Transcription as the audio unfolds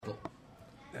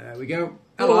we go.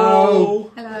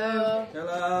 Hello. Hello.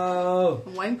 Hello.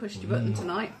 And Wayne pushed your button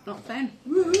tonight, not Ben.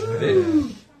 I did.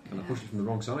 And I pushed it from the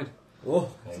wrong side. Oh.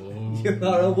 You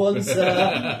are a one,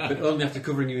 sir. But only after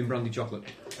covering you in brandy chocolate.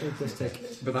 Fantastic.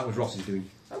 But that was Ross's doing.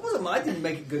 That wasn't mine. I didn't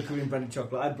make it good covering brandy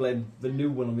chocolate. I blame the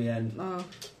new one on the end. Oh,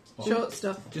 short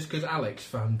stuff. Just because Alex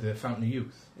found the Fountain of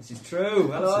Youth. This is true.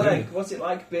 Hello, Alec. What's it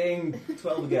like being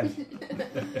 12 again?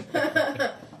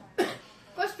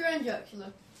 Quite strange, actually.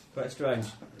 Quite strange.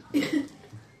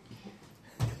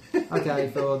 Okay,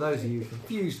 for those of you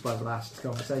confused by the last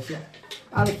conversation,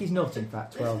 Alec is not in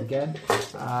fact 12 again,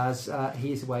 as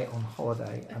he is away on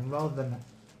holiday, and rather than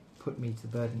put me to the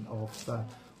burden of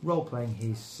role-playing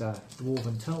his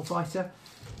dwarven tunnel fighter,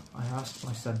 I asked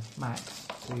my son Max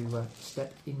to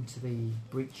step into the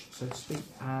breach, so to speak,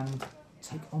 and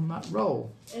take on that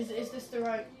role. Is this the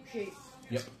right sheet?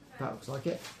 Yep. That looks like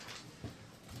it.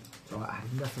 So I had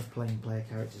enough of playing player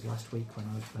characters last week when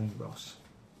I was playing Ross.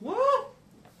 What?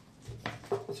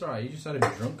 It's alright, you just had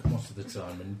him drunk most of the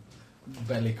time and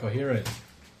barely coherent.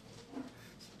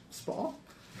 Spot on.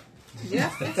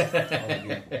 Yeah.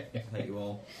 I hate you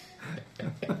all.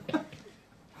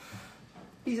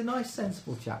 He's a nice,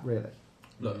 sensible chap, really.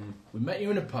 Look, we met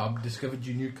you in a pub, discovered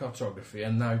your new cartography,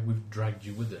 and now we've dragged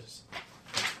you with us.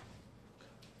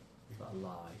 Is that a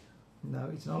lie? No,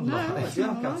 it's not a No, lie. I do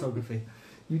have cartography.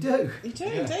 You do. You do,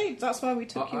 Yeah. indeed. That's why we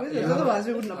took you with us. yeah. Otherwise,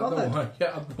 we wouldn't have bothered.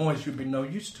 Otherwise you'd be no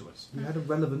use to us. You had a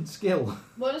relevant skill.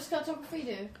 What does cartography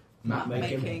do? Map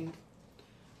making. making.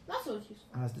 That's all useful.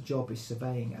 As the job is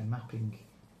surveying and mapping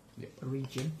Yep. a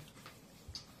region,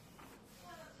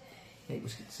 it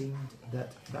was seemed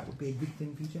that that would be a good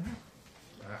thing for you to have.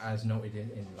 As noted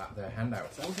in like their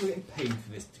handout. So how much are we getting paid for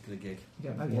this particular gig? You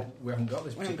don't know yet. We haven't got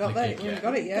this We haven't particular got that. gig We yet. haven't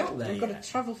got it yet. Got there We've got yet. to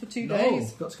travel for 2 No. days.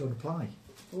 You've got to go and apply.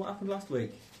 So what happened last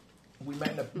week? We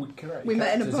met in a We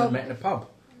met in a pub. Met in a pub.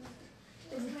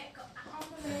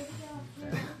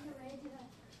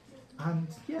 And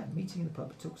yeah, meeting in the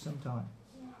pub took some time.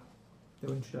 There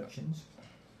were introductions,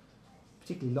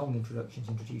 particularly long introductions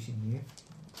introducing you.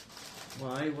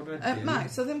 Why? What did I do?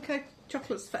 Max, are them cake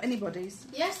chocolates for anybody's?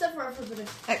 Yes, they're for everybody.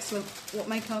 Excellent. What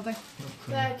make are they?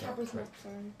 They're Cadbury's milk,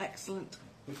 sorry. Excellent.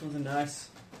 Which ones are nice?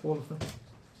 All of them.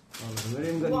 Oh, we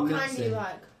haven't got What any kind nuts do you in.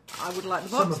 like? I would like the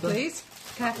Some box, of them. please.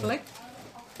 Carefully.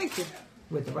 Thank you.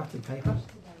 With the rattly paper.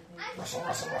 I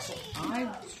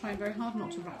was trying very hard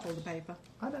not to rattle the paper.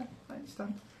 I know, I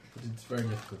understand. But it's very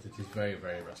difficult. It is very,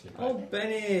 very wrestling. Oh,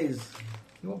 Benny's!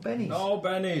 You want bennies? No,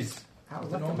 Benny's. Out of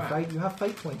They're luck, not I'm map. afraid. You have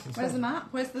fate points instead. Where's the map?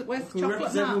 Where's the Can we chocolate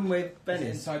represent map? them with It's Benny's?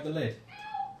 inside the lid.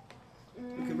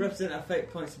 We could represent our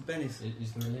fate points with Benny's.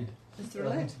 Is there a lid? Is there a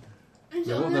lid? Is it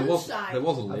There on the was underside? a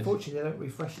lid. Unfortunately, they don't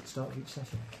refresh at the start of each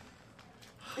session.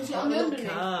 Is it on the Little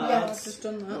underneath? cards. Yeah, I've just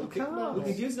done that. We could, we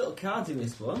could use little cards in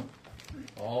this one.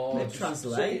 Oh, They just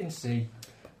translate. sit and see.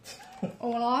 Oh,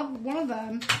 well, I'll have one of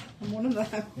them and one of them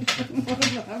and one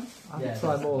of them. I Yeah, can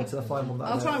try more until I find one that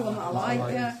I'll try one that I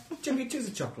like, yeah. Jimmy, choose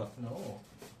a chocolate. No.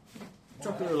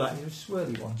 Chocolate roulette. You're a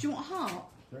swirly one. Do you want a heart?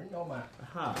 There ain't no map. A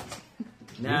heart.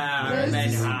 Nah, There's-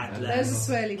 men heart. There's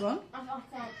a swirly one. I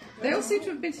can't. They all seem to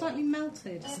have been slightly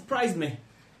melted. Surprised me.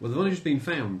 Well, they've only just been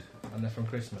found. And they're from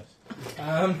Christmas.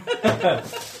 Okie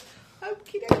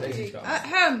Daisy's dokie. got At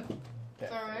home.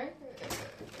 Sorry.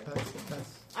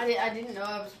 That's I didn't know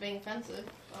I was being offensive.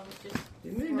 I was just...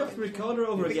 You need knock the recorder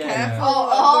over Be again. careful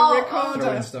Oh, of the Throwing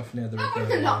recorder. stuff near the I would have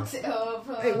recorder. knocked it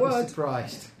over. It would.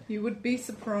 surprised. You would be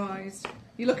surprised.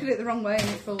 You look at it the wrong way and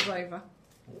it falls over.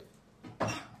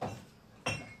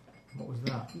 What was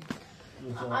that?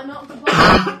 I knocked the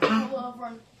bottle over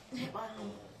and hit my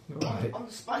hand You're right. on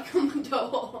the spike on the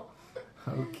door.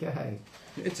 Okay.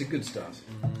 It's a good start.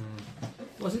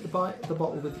 Was it the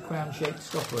bottle with the crown-shaped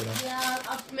stopper in it? Yeah,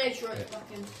 I've made sure it's back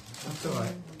in. That's all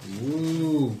right.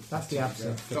 Ooh. That's the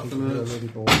absinthe for Got people the who are merch. really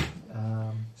bored.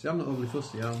 See, I'm not overly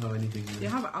fussy. I don't know anything. You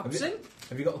have absinthe?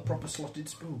 Have you got the proper slotted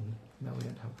spoon? No, we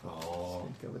don't have that. Oh.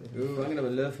 Go with it. Ooh, I'm going to have a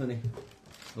love honey.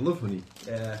 I love honey.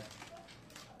 Yeah.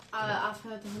 I've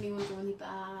heard the honey ones are really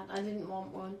bad. I didn't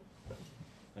want one.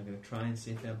 I'm going to try and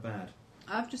see if they're bad.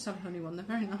 I've just had a honey one. They're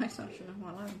very nice, actually.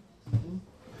 I like them.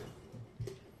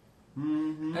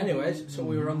 Anyways, so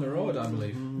we were on the road, I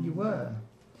believe. You were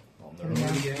On the heading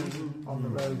road out again. on the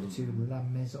road to La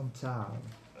Maison Table.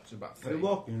 That's about Are we 3.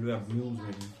 walking or do we have mules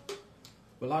with him?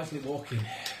 We're largely walking.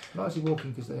 Largely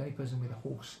walking because the only person with a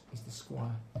horse is the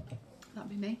squire. That'd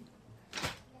be me.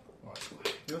 Right.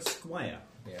 You're a squire.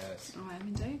 Yes. I am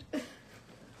indeed.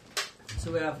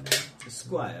 So we have a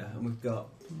squire and we've got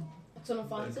Tunnel a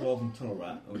fighter. dwarven tunnel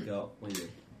rat and we've got, what are you?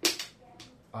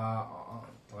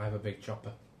 I have a big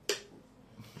chopper.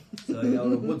 So you're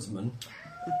a woodsman.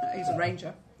 He's a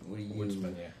ranger. What are you?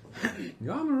 Woodsman,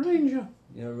 yeah. I'm a ranger.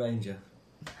 You're a ranger.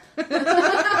 Okay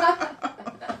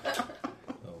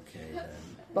then.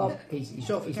 Bob, He's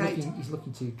short for Kate.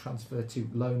 looking to transfer to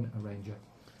Lone Arranger.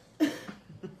 Yeah.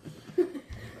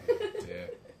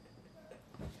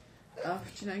 Oh,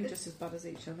 do you know, just as bad as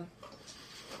each other.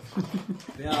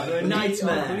 They are. They're a I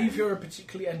nightmare. believe you're a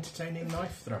particularly entertaining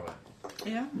knife thrower.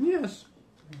 Yeah. Yes.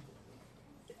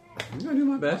 I'm going to do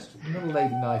my best. Not a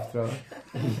lady knife thrower.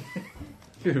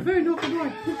 You're a very naughty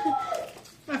boy.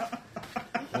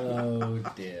 Oh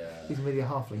dear. He's really a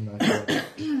halfling knife thrower.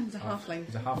 It's a halfling.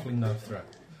 He's a halfling knife thrower.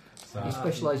 So, He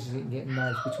specialises in getting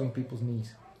knives between people's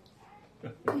knees.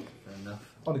 Fair enough.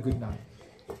 On a good night.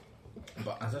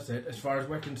 but as I said, as far as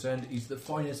we're concerned, he's the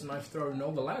finest knife thrower in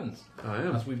all the lands. I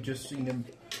am. As we've just seen him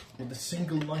with a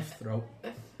single knife throw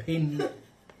pin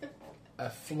a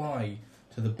fly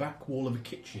to the back wall of a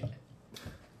kitchen.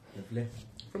 Lovely.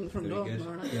 From the front Very door, good.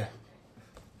 more or less. Yeah.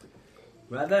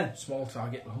 Right then. Small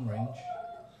target, long range.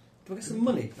 Do I get some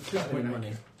money? I've got any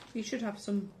money. You should have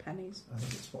some pennies. I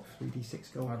think it's what,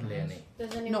 3d6 gold? Hardly any.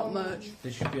 Does anyone Not much.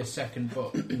 There should be a second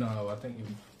book. No, I think you.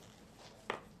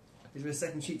 Is there a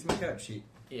second sheet to my character sheet?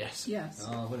 Yes. Yes.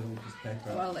 Oh, what a piece of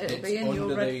paper. Well, it'll It's be in your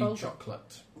under red the folder.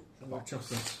 chocolate. What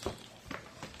chocolate?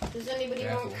 Does anybody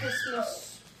Careful. want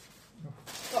Christmas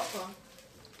popcorn?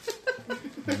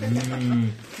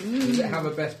 Does it have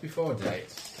a best before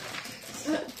date?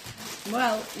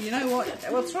 Well, you know what?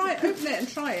 Well, try it, open it and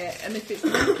try it, and if it's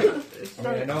leaking, it's I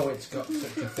mean, I very know it's got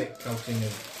such a thick coating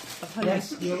of honey. Yes,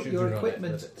 sugar your on it,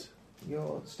 equipment, that-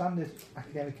 your standard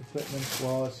academic equipment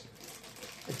was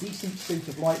a decent suit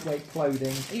of lightweight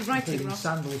clothing, Are you writing, including Ross?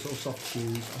 sandals or soft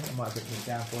shoes. I think I might have written this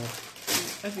down for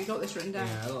you. Have you got this written down?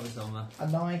 Yeah, a lot of it's on there. A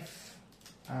knife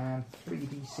and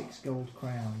 3d6 gold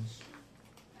crowns.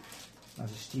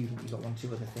 As a student, you got 2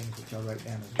 other things which I wrote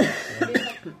down as well.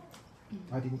 So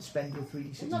I didn't spend your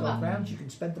 3d6 Not gold bad. crowns. You can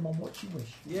spend them on what you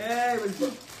wish. Yeah, it was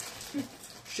good. You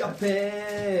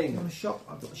Shopping! want to shop?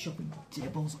 I've got the shopping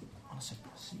tables on a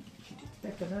separate seat.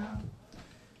 Better now.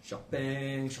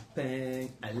 Shopping,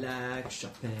 shopping. I like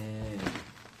shopping.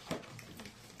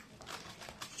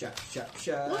 Shop, shop,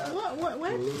 shop.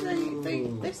 Where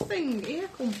did this thing here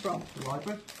come from? The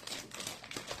library.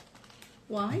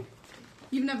 Why?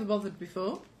 You've never bothered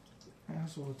before.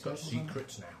 How's all the It's got tables on?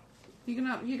 secrets now. You're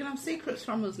gonna have secrets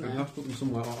from us I now. have to put them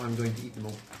somewhere or I'm going to eat them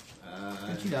all.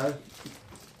 Don't you know?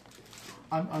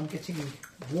 I'm getting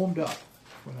warmed up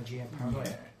when I GM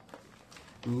Paranoia.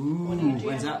 Ooh,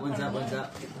 when's that? When's that? When's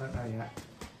that? I don't know yet,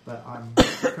 but I'm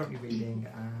currently reading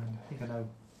and I think I know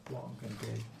what I'm going to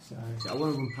do. So See, I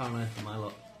want to run paranoia for my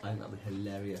lot. I think that'd be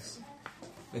hilarious.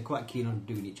 We're quite keen on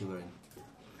doing each other in.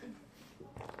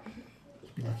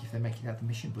 you'd be lucky if they make it out the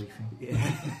mission briefing.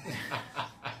 Yeah.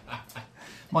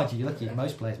 Mind you, you're lucky if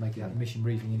most players make it out the mission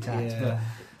briefing intact, Yeah. but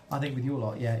I think with your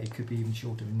lot, yeah, it could be even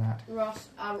shorter than that. Ross,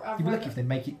 I've You'd be read, lucky if they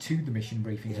make it to the mission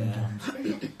briefing Yeah.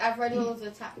 sometimes. I've read all of the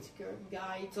tactical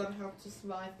guides on how to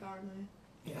survive paranoia.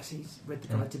 Yes, he's read the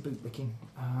guide to bootlicking.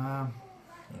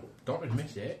 Don't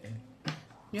admit it.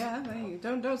 Yeah, there you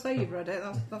go. Don't say you've read it.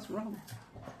 That's wrong.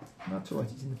 That's alright,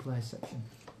 it's in the players section.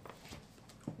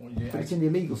 What do you But it's in the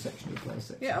illegal section of the players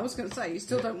section. Yeah, I was going to say you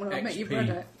still don't want to admit you've XP. read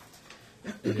it.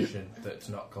 edition that's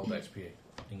not called XP,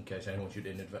 in case anyone should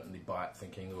inadvertently buy it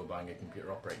thinking they were buying a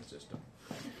computer operating system.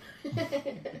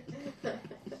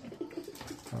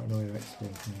 Paranoia XP.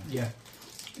 Yeah.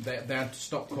 They had to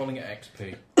stop calling it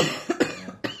XP.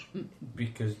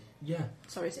 Because, yeah,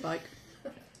 Sorry, Spike.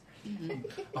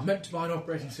 I meant to buy an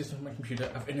operating system for my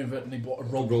computer. I've inadvertently bought a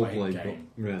role-playing game.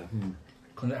 Yeah.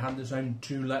 Because it had the same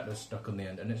 2 letters stuck on the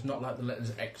end, and it's not like the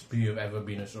letters XP have ever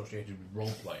been associated with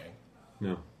role-playing.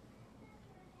 No.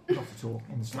 Not at all.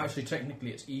 In the slightest. Actually,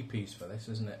 technically, it's EPs for this,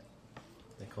 isn't it?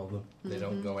 They call them. They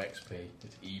don't go XP.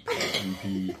 It's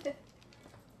EP. EP.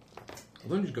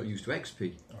 I've only just got used to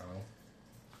XP. Oh.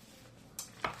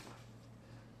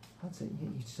 That's it, you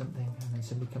get used to something and then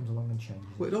somebody comes along and changes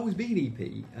Well, it. it'd always been EP,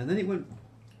 and then it went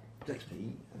to XP,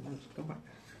 and then it's gone back.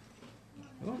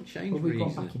 I don't change Well, very we've gone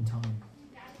easily. back in time.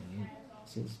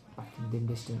 This is back in dim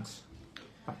distance.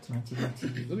 Back to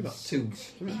 1980. It was only about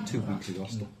 2 weeks ago. I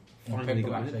still Well, finally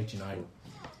got paperback's it. 89.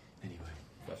 Anyway.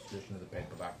 First edition of the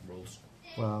paperback rules.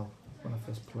 Well, when I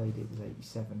first played it was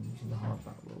 87 using the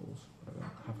hardback rules. I don't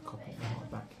have a copy of the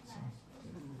hardback. So.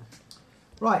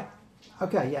 Right.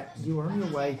 Okay, yeah. You were on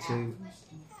your way to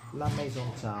La Maison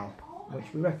Tal, which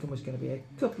we reckon was going to be a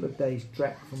couple of days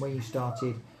trek from where you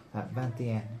started at 21.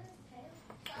 Yeah,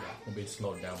 we'll be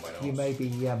slowed down by now. You may be,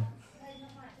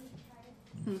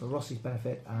 for Rossi's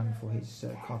benefit and for his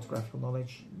cartographical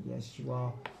knowledge, yes, you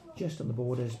are just on the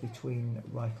borders between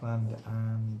Reichland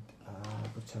and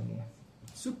Bretonia.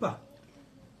 Super.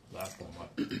 That's one way.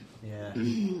 Yeah.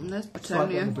 There's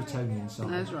Slightly on Bretonia. the Bretonian side.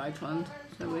 There's Reichland.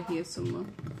 So we're here somewhere.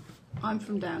 I'm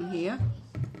from down here.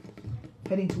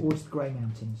 Heading towards the Grey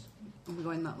Mountains. And we're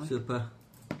going that way. Super.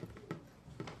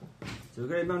 To the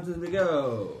Great Mountains we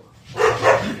go.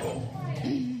 Ooh, do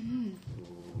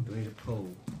we need a pole?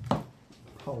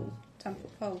 Pole.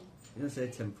 10-foot pole. You don't say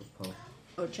 10-foot pole.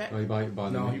 Oh, check. Oh, you buy the,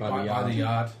 No, you buy by the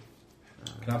yard.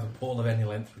 You can have a pole of any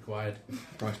length required.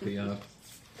 price per yard.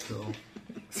 Cool.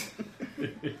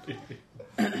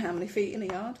 How many feet in a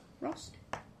yard, Ross?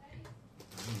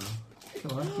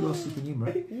 Come on, you are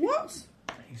supernumerary. What?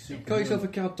 He's super Call yourself a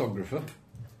good. cartographer.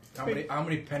 How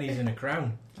many pennies in a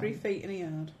crown? 3 feet in a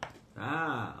yard.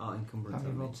 Ah, How encumbrance.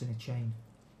 many rods in a chain?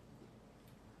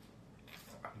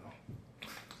 I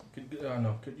don't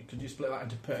know. Could you split that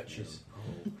into perches?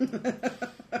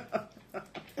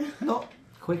 Not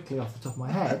quickly off the top of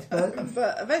my head, but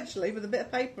But eventually, with a bit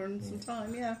of paper and some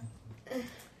time, yeah.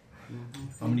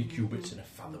 How many cubits in a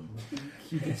fathom?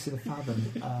 cubits in a fathom.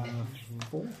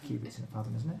 4 cubits in a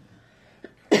fathom, isn't it?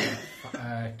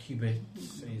 Cubit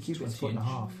is Cubits 20 foot and a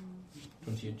half.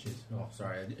 20 inches. Oh,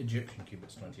 sorry. Egyptian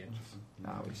cubit's 20 inches.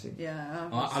 Ah, we see. Yeah.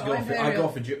 I so go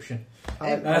off Egyptian.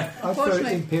 I throw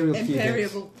Unfortunately, imperial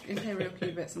cubits. Imperial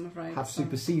cubits, I'm afraid. Have so.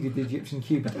 superseded the Egyptian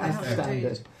cubit They as have the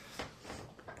standard.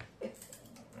 indeed.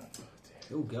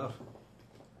 Oh, God.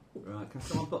 Right, can I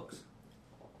sell my books?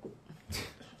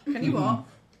 Can you what?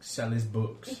 Sell his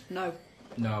books. No,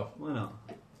 No, Why not?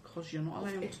 because you're not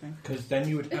allowed to. because then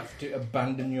you would have to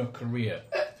abandon your career.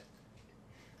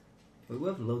 We're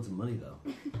worth loads of money, though.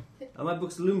 Are my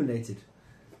books illuminated?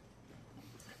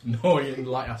 No, the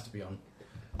light has to be on.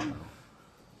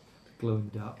 Glow in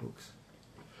the dark books.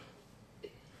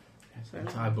 The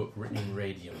entire book written in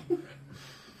radium.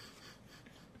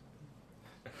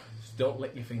 Just don't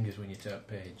lick your fingers when you turn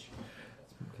page.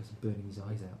 It's because of burning his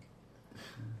eyes out.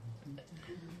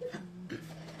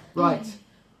 Right.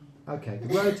 Okay,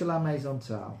 the road to La Maison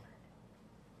Tale.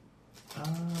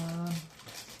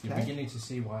 You're Okay. beginning to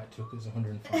see why it took us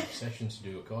 105 sessions to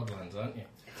do Accordlands, aren't you?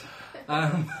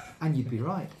 And you'd be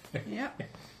right. Yeah.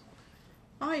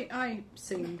 I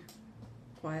sing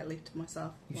quietly to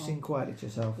myself. You while- sing quietly to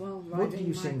yourself. Well, What do riding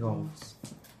you my sing of? horse.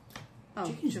 Oh,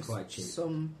 Chicken's just quite cheap.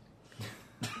 some.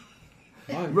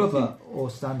 Rubber or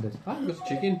standard? I've got a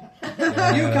chicken.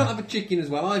 You can't have a chicken as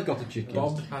well. I've got a chicken.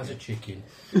 Bob has a chicken.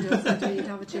 He does indeed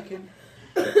have a chicken.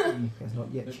 He has not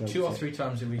yet chosen. 2 or 3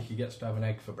 times a week he gets to have an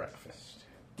egg for breakfast.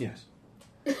 Yes.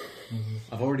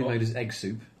 I've already made his egg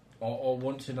soup. Or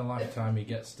once in a lifetime he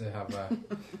gets to have a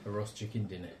roast chicken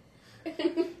dinner.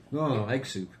 No, egg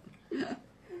soup.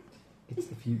 It's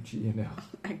the future, you know.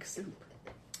 Egg soup.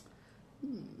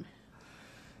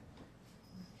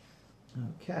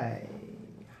 Okay.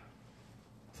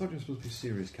 I thought you were supposed to be a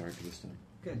serious character this time.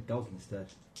 Get a dog instead.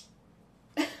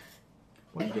 Why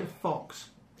don't you get a fox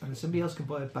and somebody else can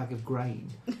buy a bag of grain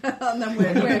And then and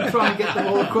we're you can try and get them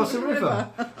all across the river?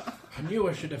 I knew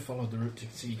I should have followed the route to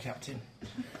sea captain.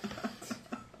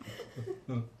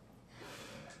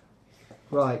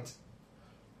 Right.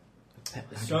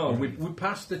 So we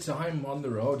passed the time on the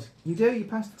road. You do, you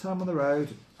pass the time on the road.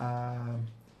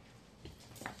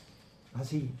 Has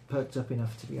he perked up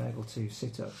enough to be able to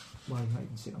sit up? Well, he's not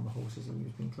even sitting on the horses, he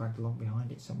was being dragged along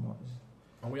behind it somewhat.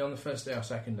 Are we on the first day or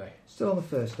second day? Still on the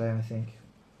first day, I think.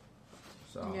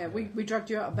 So, yeah, we dragged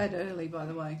you out of bed early, by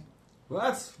the way,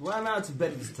 What? Why am I out of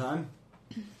bed this time?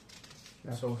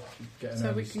 So get an so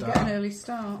early we can start. get an early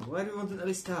start. Why do we want an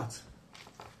early start?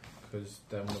 Because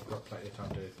then we've got plenty of time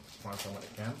to find somewhere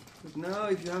to camp. No,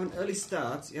 if you have an early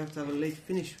start, you have to have a late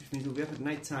finish, which means we'll be up at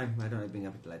night time. I don't like being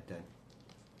up at late time.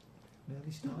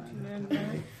 Early start.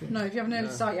 No, if you have an early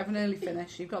No. start, you have an early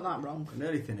finish. You've got that wrong. An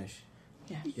early finish.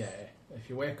 Yeah. Yeah, if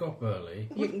you wake up early,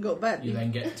 You can go to bed. you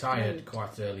then get tired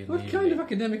quite early in the What evening. kind of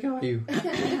academic are you?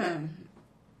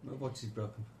 My watch is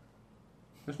broken.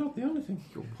 That's not the only thing.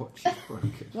 Your watch is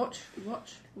broken. Watch.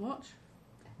 Watch. What?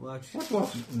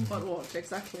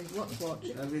 Exactly. Watch.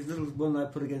 This little one I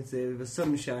put against the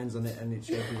sun shines on it and it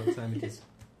shows you what time it is.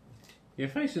 You're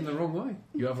facing the wrong way.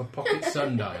 You have a pocket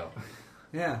sundial.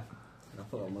 Yeah. I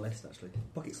put it on my list actually.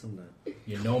 Pocket sundial.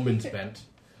 Your Norman's bent.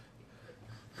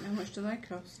 How much do they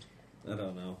cost? I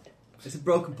don't know. It's a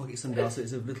broken pocket sundial, so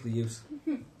it's of little use.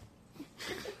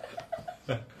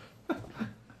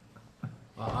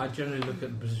 I generally look at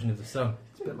the position of the sun.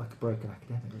 It's a bit like a broken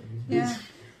academic, really, isn't it?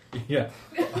 Yeah. Yeah,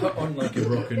 unlike a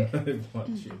broken,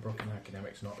 broken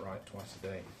academic's not right twice a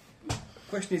day.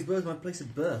 Question is, where's my place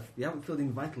of birth? You haven't filled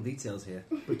in vital details here.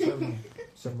 Bretonia,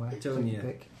 somewhere. Bretonia.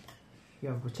 Take You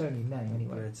have a Bretonian name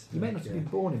anyway. Right, You may not have okay. been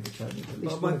born in Bretonia, but at least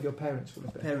Well, one my of your parents would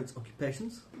have been. Parents'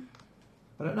 occupations?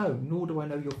 I don't know, nor do I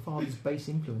know your father's base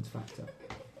influence factor.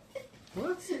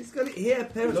 What? It's got it here,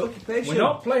 parents' Look, occupation. We're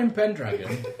not playing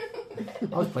Pendragon.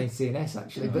 I was playing CNS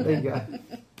actually, but there you go.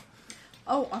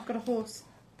 Oh, I've got a horse.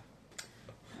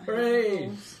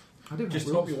 Hooray! I do have Just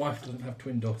rules. hope your wife doesn't have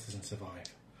twin daughters and survive.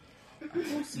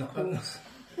 Horse, No, of course.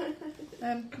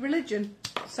 Religion,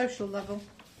 social level.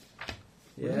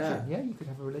 Yeah. Religion. Yeah, you could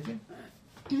have a religion.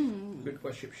 Good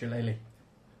worship shillelagh.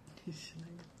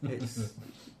 It's...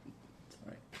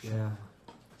 Sorry, Yeah.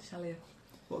 Shalia.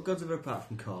 What gods are there apart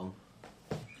from corn?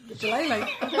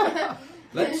 Shillelagh.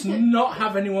 Let's not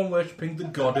have anyone worshipping the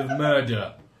god of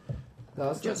murder. No,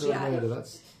 that's Just not yet. murder.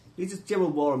 That's He's just general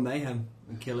war and mayhem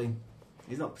and killing.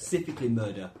 He's not specifically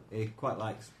murder. He quite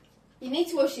likes... You need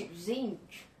to worship Zinch.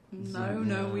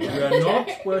 No, we We don't. are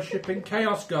not worshipping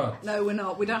chaos gods. No, we're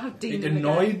not. We don't have It demon in the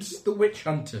annoys the witch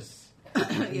hunters. game.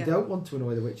 you Yeah. don't want to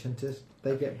annoy the witch hunters.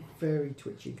 They get very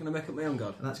twitchy. Can I make up my own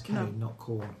god? And that's Cain, No. not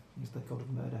Corn. He's the god of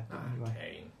murder. But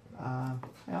anyway, Okay.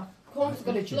 yeah. Corn's got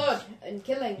Religion. blood and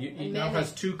killing You and now murder.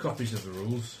 has 2 copies of the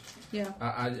rules, Yeah.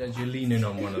 as you're leaning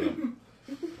on one of them.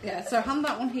 Yeah, so hand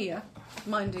that one here,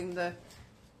 minding the...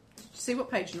 See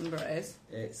what page number it is,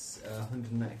 It's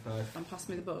 195. and pass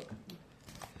me the book.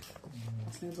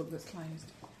 Pass me the book that's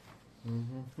closed.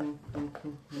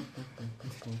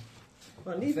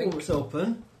 Well, I need think- one that's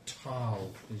open.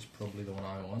 Tal is probably the one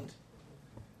I want.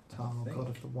 Tal, think. god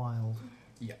of the wild.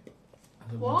 Yep.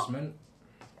 The What? woodsman.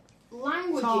 Tal,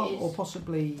 Languages. or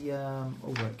possibly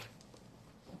Ulrich.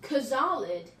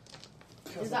 Kazalid.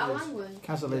 Is that a language?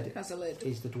 Kazalid Has a lid.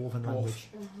 is the dwarven Dwarf. language.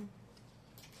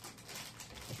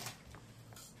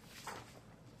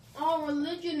 Oh,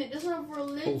 religion. It doesn't have Ulfric,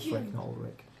 religion. not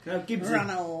Ulrich. Can I have Gibbsy?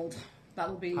 Ranald.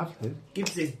 That'll be... Have who?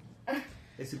 Gibbsy.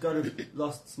 It's a god of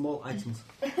lost small items.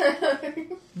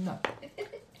 No.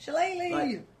 Shillelagh!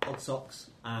 Like odd socks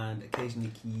and occasionally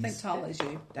I think keys. Tal is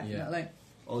you, definitely.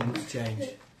 All need to change.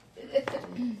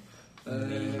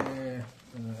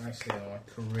 Actually, on my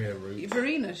career route.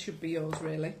 Verena should be yours,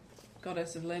 really.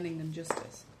 Goddess of learning and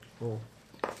justice. Or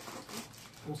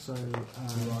also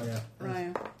Raya.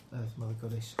 Raya. Earth Mother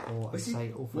Goddess, or I'd Was he- say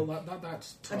Ulfric. Well,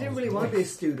 that's. I didn't really want to be a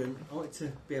student. I wanted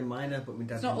to be a miner, but my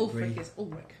dad It's not didn't agree. Ulfric, it's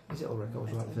Ulrich. Is it Ulrich? I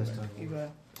was right the first time. You were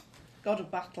god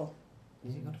of battle.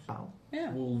 Is he got a battle?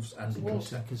 Yeah. Wolves and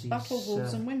Wolves. water. Because he's, Battle,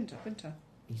 wolves, and winter.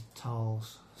 he's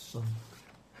Tal's son.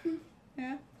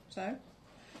 Yeah, so.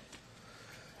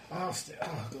 I'll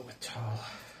go with Tal.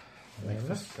 I'll make a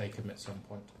mistake of him at some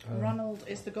point. Ranald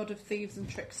is the god of thieves and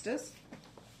tricksters.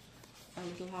 Our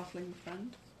little halfling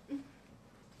friend.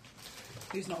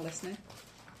 Who's not listening?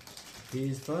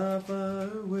 He's far, far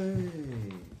away.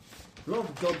 A lot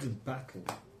of gods of battle.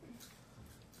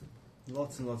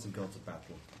 Lots and lots of gods of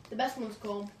battle. The best one's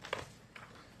Corn.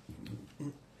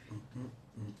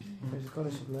 There's a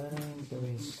goddess of learning, there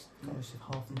is goddess of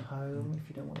hearth and home, if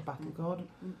you don't want a battle god.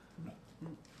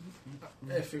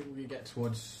 If we get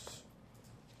towards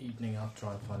evening, I'll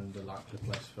try and find a likely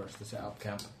place for us to set up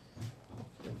camp.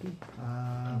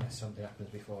 Unless something happens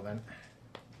before then.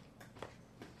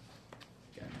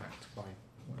 Get attacked by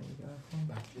Where do we go from?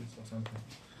 badgers or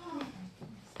something.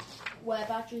 Wear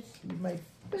badges. You've made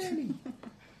fairly...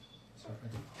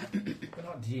 We're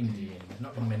not D&D, there's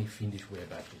not been many fiendish wear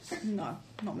badges. No,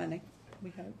 not many. We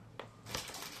hope.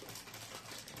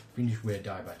 Fiendish wear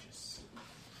die badges.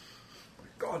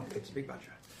 God, it's a big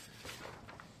badger.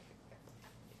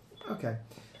 Okay.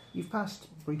 You've passed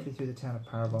briefly through the town of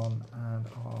Paravon and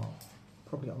are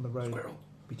probably on the road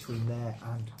between there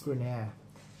and Grenier.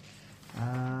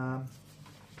 Do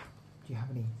you have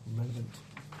any relevant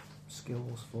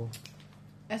skills for...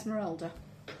 Esmeralda.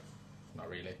 Not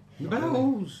really.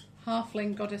 Bells!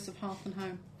 Halfling, goddess of hearth and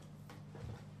home.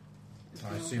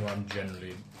 I assume I'm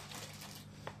generally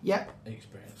Yeah.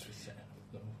 experienced with setting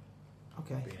up them.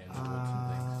 Okay. Being in the woods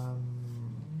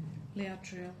and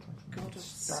Leadriel, god of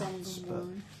Stats, song and but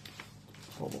wine.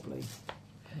 probably need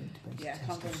to Yeah, base a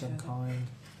can't test go of some further. kind.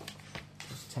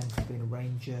 Plus 10 for being a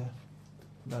ranger.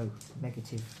 No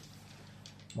negative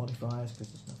modifiers because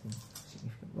there's nothing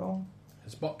significant wrong.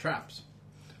 Spot traps.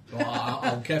 Well,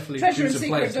 I'll carefully Treasure choose a and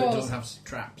place secret that doors. doesn't have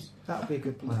traps. That would be a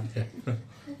good plan.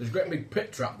 There's a great big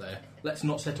pit trap there. Let's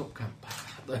not set up camp.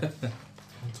 On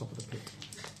top of the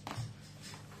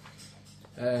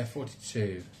pit.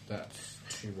 42. That's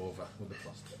 2 over with the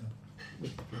plus 2.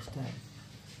 With the plus 10.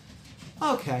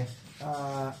 Okay.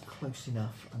 Close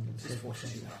enough under the It's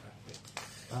circumstances.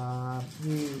 42.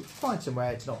 You find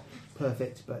somewhere, it's not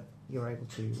perfect, but you're able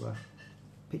to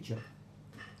pitch up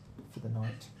for the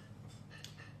night.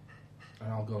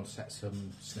 And I'll go and set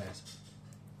some snares.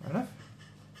 Fair enough.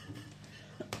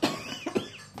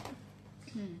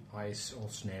 Eyes all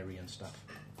snary and stuff.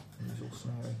 It's all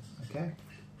snary. Okay.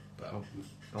 But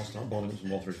I'll start boiling some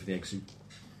water for the egg soup.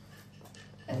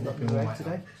 You've got no egg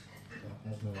today?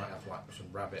 we might have like some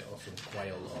rabbit or some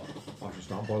quail or I should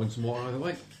start boiling some water either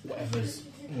way. whatever's.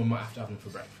 We might have to have them for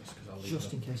breakfast because I'll leave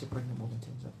Just in case a pregnant woman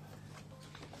turns up.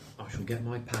 I shall get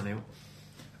my pan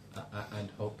out. and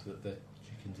hope that the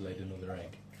chicken's laid another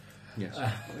egg Yes.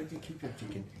 Where do you keep your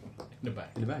chicken? in the bag.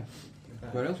 In the bag.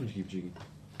 Where else would you keep chicken?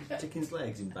 Chicken's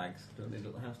legs in bags. Don't need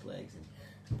little house legs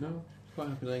in. No. Quite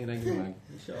happy laying an egg in the bag.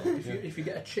 You sure? If you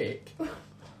get a chick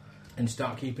and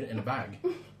start keeping it in a bag,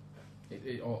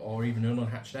 or even an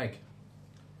unhatched egg,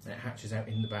 and it hatches out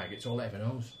in the bag, it's all it ever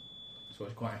knows. So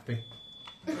it's quite happy.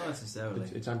 Not necessarily.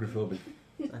 It's agrophobic.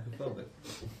 Agrophobic.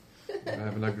 I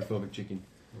have an agrophobic chicken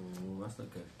Oh, that's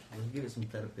not good. We'll give it some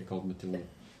therapy. called Matilda.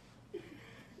 Oh,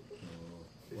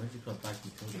 why did you call it bag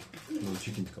Matilda? No, the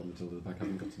chicken's called Matilda. The bag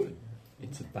haven't got to be.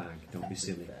 It's a bag. Don't be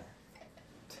silly.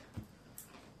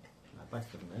 That bag's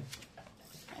got a name.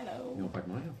 Hello. Your bag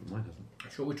might have, but mine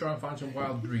hasn't. Shall we try and find some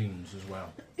wild greens as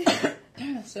well?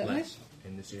 Certainly. Less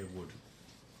in this here wood.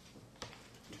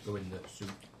 To go in the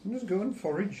soup. Just go and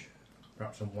forage.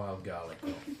 Perhaps some wild garlic.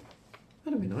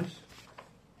 That'd be nice.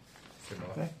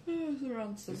 Similar. Okay. There's a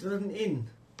ransom. Is there an inn?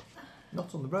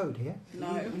 Not on the road here.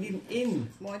 No. We need an inn.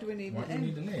 Why do we need Why an do you inn?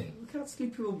 need an inn? We can't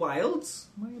sleep in the wilds.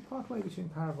 Well, you're part way between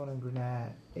Paravon and Grenaire.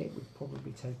 It would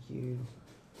probably take you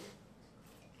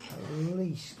at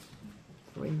least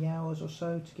 3 hours or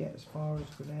so to get as far as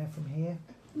Grenaire from here.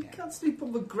 We can't sleep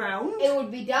on the ground. It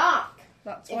would be dark.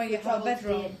 That's if why we you have a travelled to the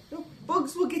bedroom. inn. No,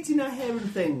 bugs will get in our hair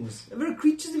and things. There are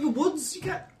creatures in the woods. You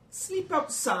can't sleep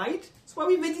outside. That's why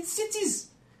we made it cities.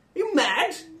 Are you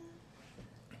mad?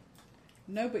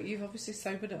 No, but you've obviously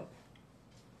sobered up.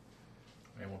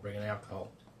 And we'll bring in alcohol.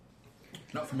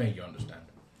 Not for me, you understand.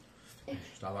 It's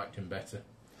just I liked him better.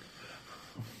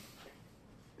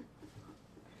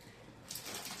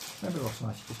 Maybe Ross and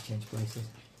I should just change places.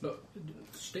 Look,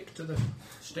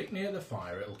 stick near the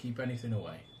fire. It'll keep anything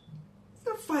away. It's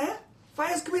not fire.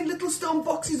 Fires come in little stone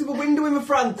boxes with a window in the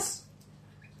front.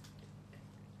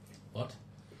 What?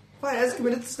 Fires come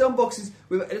in little stone boxes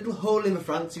with a little hole in the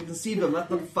front so you can see them. That's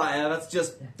not fire, that's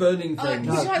just burning Oh, things.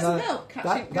 Would you like some milk?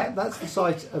 That's the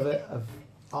site of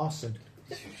arson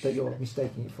that you're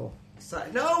mistaking it for.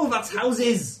 No, that's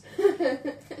houses.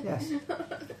 Yes.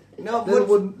 No,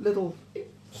 Little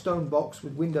stone box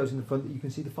with windows in the front that you can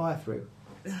see the fire through.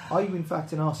 Are you in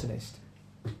fact an arsonist?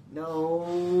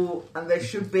 No, and there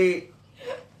should be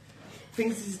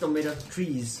things that is made out of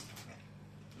trees.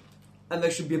 And there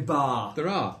should be a bar. There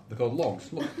are. They're called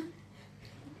logs. Look.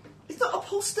 It's not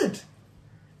upholstered.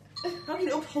 How can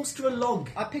you upholster a log?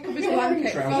 I pick up his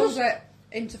blanket, fold it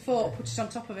into four, put it on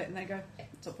top of it, and they go,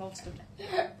 it's upholstered.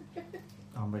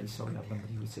 I'm really sorry I've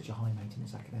remembered you with such a high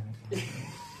maintenance academic.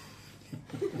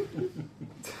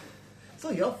 It's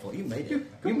not your fault, you made it.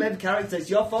 You made the character, it's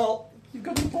your fault. You've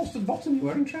got an upholstered bottom. You're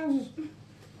wearing trousers.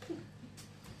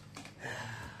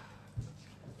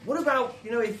 What about,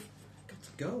 if... Got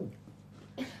to go.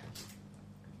 I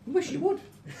wish you would.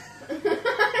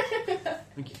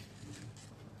 Thank you.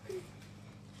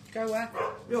 Go where?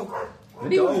 No.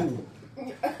 Anywhere. No.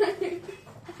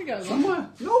 Off you go, Somewhere.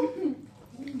 No.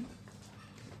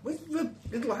 Where's the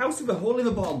little house with a hole in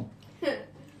the bottom?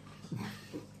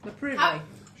 The privy.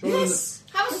 Yes.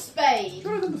 Have a spade.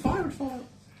 Surely then the fire would fall out.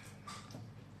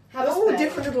 Have a Oh, spade.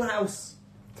 different little house.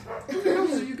 What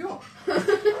houses have you got?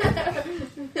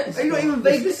 Are you not even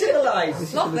vaguely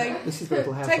civilised? Lovely. This is the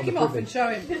little house Take on him the off privy. and show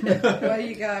him. Where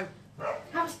you go.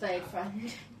 Have a spade,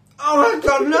 friend. Oh my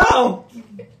god,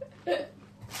 no!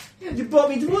 You brought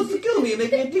me to woods to kill me and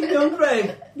make me a dig your own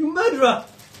grave. You murderer!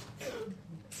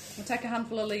 And take a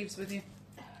handful of leaves with you.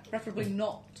 Preferably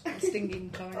not the stinging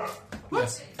kind.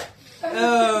 What?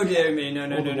 Oh dear me, no.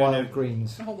 All the wild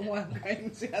greens. All the wild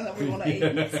grains that we want to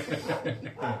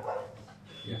eat.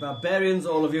 You barbarians,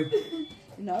 all of you.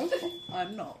 No,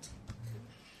 I'm not.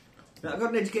 Now, I got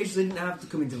an education so I didn't have to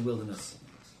come into the wilderness.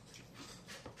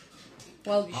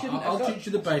 Well, you shouldn't I'll have got... teach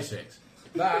you the basics.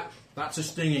 That's a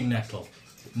stinging nettle.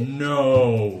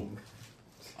 No.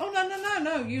 Oh,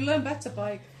 no. You learn better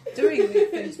by doing these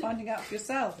things, finding out for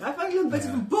yourself. I find you better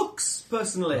from books,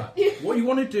 personally. Right. What you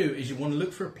want to do is you want to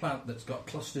look for a plant that's got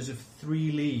clusters of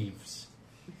 3 leaves.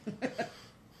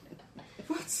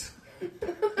 What?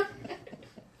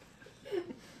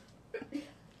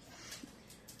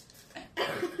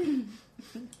 I'm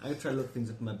going to try to look things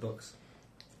up in my books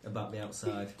about the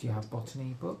outside. Do you have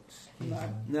botany books? No.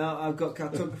 No, I've got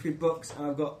cartography books and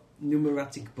I've got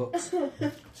numeratic books.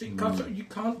 See, you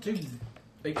can't do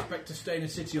expect to stay in a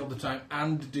city all the time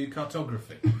and do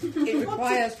cartography? It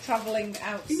requires travelling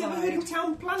You never heard outside. of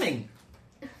town planning?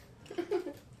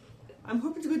 I'm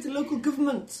hoping to go to local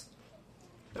government.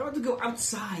 I don't want to go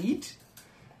outside.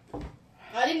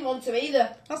 I didn't want to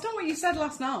either. That's not what you said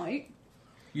last night.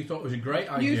 You thought it was a great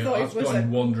idea. You thought it I've was gone a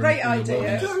wandering great through the idea. I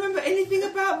wilderness. don't remember anything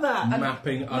about that. And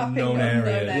Mapping mapping unknown unknown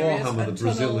areas. areas. Warhammer, the and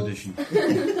Brazil tunnels.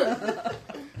 edition.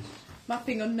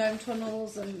 Mapping unknown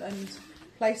tunnels and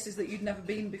places that you'd never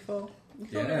been before. You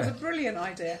thought it was Yeah. a brilliant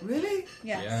idea. Really?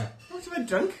 Yes. Yeah. How much have I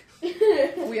drunk?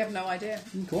 We have no idea.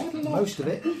 Quite a lot. Most of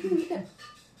it.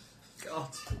 God.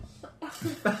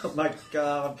 Oh my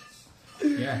God.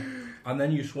 Yeah. And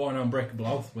then you swore an unbreakable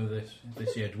oath with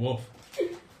this here dwarf.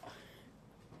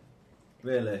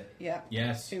 Really? Yeah.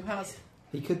 Yes. Who has?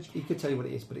 He could tell you what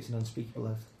it is, but it's an unspeakable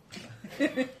oath.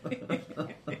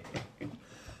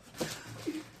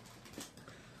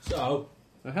 So,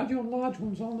 I had you on large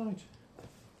ones all night.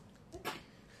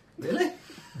 Really?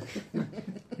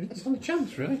 It's on a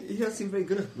chance, really. You don't seem very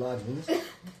good at large ones. I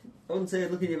wouldn't say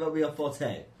looking at you about your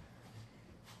forte.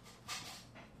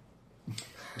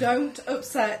 Don't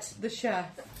upset the chef.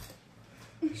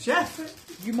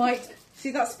 Chef! You might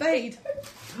see that spade.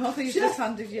 Arthur's Chef. just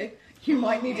handed you. You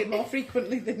might need it more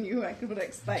frequently than you would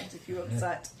expect if you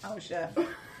upset our chef.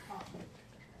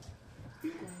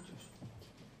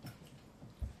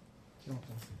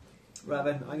 Right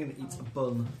then, I'm going to eat a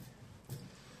bun.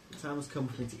 The time has come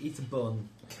for me to eat a bun.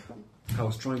 I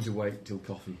was trying to wait till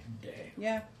coffee.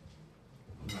 Yeah,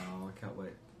 No, I can't wait.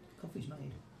 Coffee's made.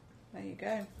 there you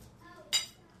go.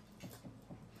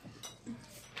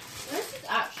 This is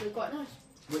actually quite nice.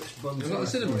 Which buns? Is that the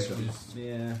cinnamon stuff?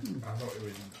 Yeah. I thought it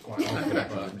was quite awkward,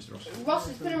 but Mr. Ross. Ross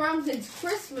has been around since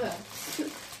Christmas.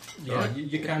 yeah,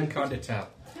 you can kind of tell.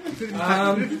 You could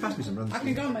pass me some random I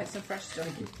can go and make some fresh stuff.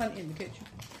 There's plenty in the kitchen.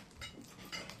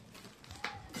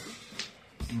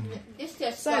 This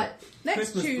tastes So, like next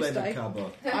Christmas flavoured Tuesday,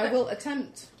 cardboard. I will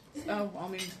attempt. Oh, I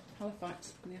mean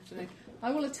Halifax in the afternoon.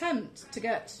 I will attempt to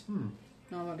get.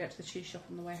 No, I won't get to the cheese shop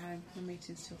on the way home. The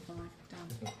meeting's till 5.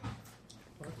 Damn.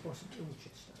 Or of course, it's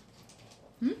Ilchester.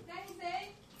 Daisy,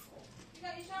 you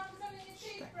got your shampoo and your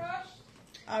toothbrush?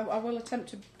 I will attempt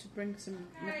to bring some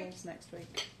nibbles next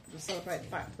week to celebrate the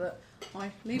fact that I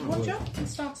leave one job and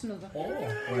start another. Oh,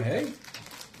 well, hey.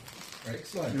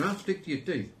 Excellent. You have to stick to your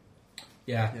teeth.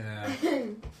 Yeah, Yeah.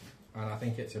 and I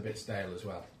think it's a bit stale as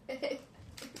well.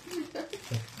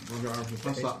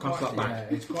 Pass that back.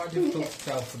 Yeah, it's quite difficult to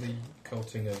tell for the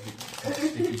coating of the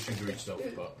sticky, sugary stuff,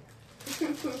 but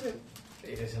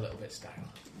it is a little bit stale.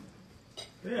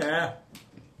 Yeah.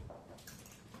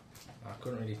 I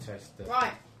couldn't really taste the...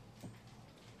 right.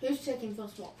 Who's taking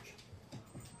first watch?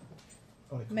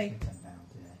 Oh, it cost Me. me £10,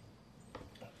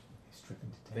 yeah. It's tripping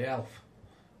to The elf.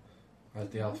 As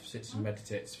the elf sits and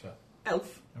meditates for...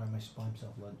 Elf. I almost buy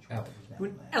himself lunch. Elf. while he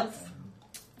was down Elf. there.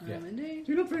 Yeah. Indeed.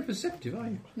 You're not very perceptive, are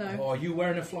you? No. Oh, are you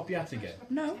wearing a floppy hat again?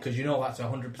 No. Because you know that's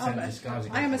 100%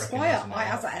 disguising. I am a for squire. recognising I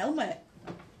that has a elf. helmet.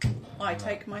 I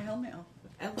take my helmet off.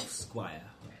 Elf Squire.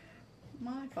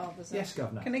 My father's a Yes,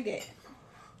 Governor. Knigget.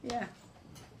 Yeah.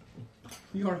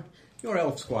 You're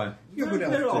elf squire. You're a good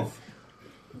They're elf. off.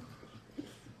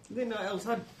 I didn't know elves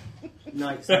had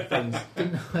knights and things.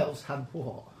 Didn't know elves had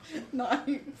what?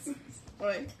 Nice.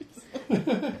 Right.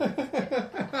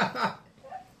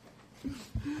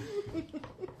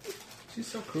 She's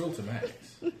so cruel to Max.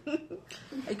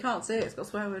 You can't see it. It's got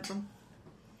swear words on.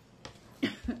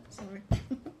 Sorry.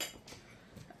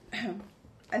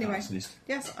 Anyway, Arsonist.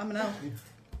 yes, I'm an elf.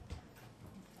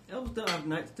 Elves don't have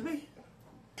knights, do they?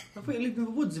 I thought you lived in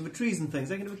the woods with the trees and things.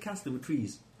 They're going to be castle with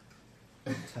trees.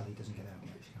 You can tell he doesn't get out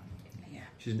much, can Yeah.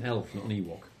 She's an elf, not an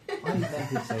Ewok. I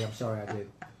did say, I'm sorry, I do.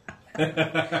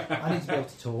 I need to be able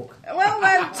to talk. Well,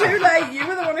 no, too late. You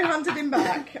were the one who hunted him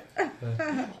back.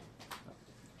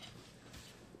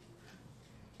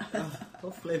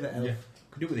 What flavour elf? Yeah.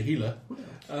 Could do it with a healer.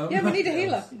 Yeah, we need a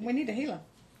healer. We need a healer.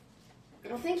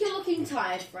 I think you're looking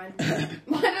tired, friend.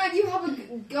 Why don't you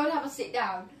go and have a sit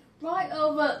down? Right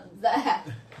over there.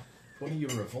 If only you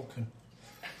were a Vulcan.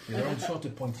 You're the wrong sort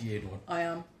of pointy-eared one. I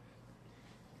am.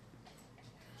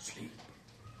 Sleep.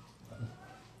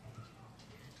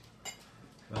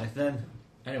 Right then.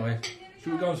 Anyway,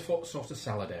 should we go and sort a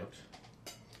salad out?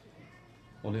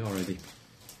 On it already.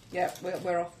 Yeah,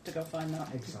 we're off to go find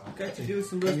that. Exactly. Going to do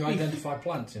some Can roast you beef. identify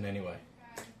plants in any way?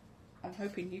 I'm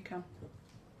hoping you can.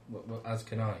 Well, as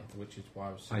can I, which is why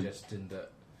I was suggesting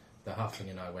that the halfling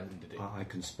and I went and did it. I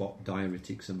can spot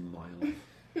diuretics a mile.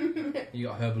 You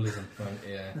got herbalism, right?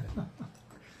 Yeah.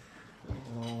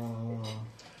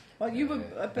 Well, you were.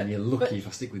 And you're lucky but if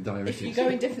I stick with if you diuretics. go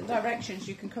in different directions,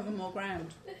 you can cover more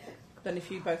ground. than if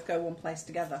you both go one place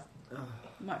together. Ah.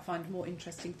 You might find more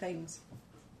interesting things.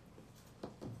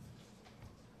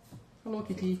 Hello,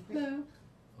 Kitty. Hello.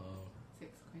 Oh. £6.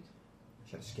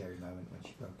 She had a scary moment when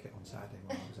she broke it on Saturday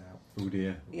when I was out. Oh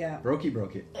dear. Yeah. Broke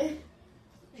it.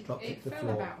 She dropped it to the fell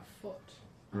floor. about a foot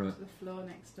Right. onto the floor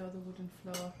next door, the wooden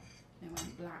floor. It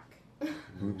went black.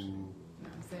 Oops. And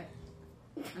that was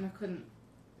it. And I couldn't.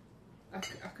 I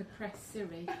could press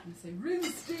Siri and say, "Ring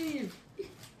Steve,"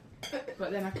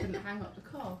 but then I couldn't hang up the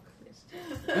call.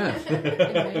 'Cause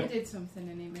it did something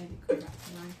and it made it come back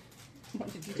to life.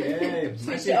 What did you do? Yeah,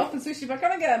 Switch it off and switch it back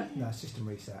on again. No, system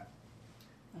reset.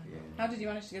 How did you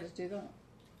manage to get it to do that?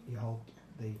 You hold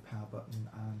the power button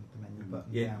and the menu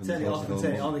button Yeah, down. turn it off and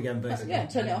turn it on again, basically. Yeah,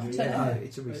 turn it off, turn it No, on.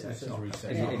 it's a reset. It's a stop.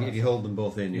 reset. If you hold them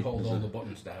both in, You hold there's all a- the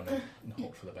buttons down and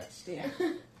hope for the best. Yeah.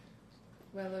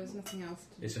 Well, there was nothing else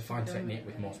to It's a fine done technique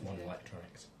with it, most really. modern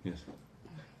electronics. Yes.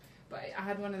 But I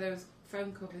had one of those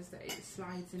phone covers that it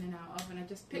slides in and out of, and I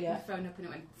just picked Yeah. my phone up and it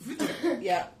went.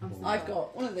 Yeah. onto the I've floor.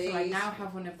 got one of these, So I now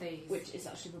have one of these. which is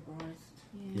actually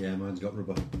rubberised. Yeah, mine's got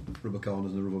rubber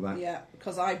corners and a rubber back. Yeah,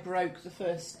 because I broke the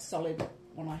first solid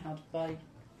one I had by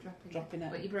dropping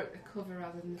it. But you broke the cover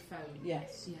rather than the phone.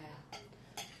 Yes. Yeah.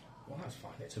 Well, that's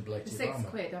fine. It's For ablative £6,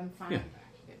 armour. I'm fine. Yeah.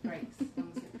 It breaks as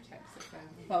long as it protects the phone.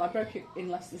 Well, I broke it in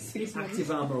less than 6 months.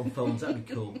 Active armour on phones, that'd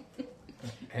be cool.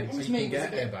 Hence, Which you can means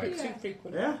get it's airbags. too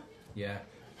frequent. Yeah? Yeah.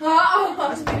 I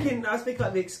was speaking like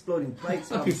the exploding plates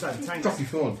outside the tanks. Drop your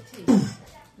phone.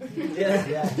 Yeah.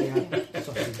 Yeah, he had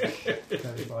sausage,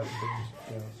 curly fries and beans.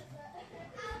 Yes.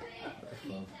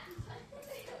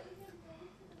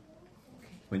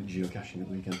 Went geocaching at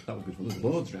the weekend. That was good fun. There's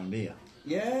loads around here.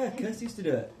 Yeah, Kirsty used to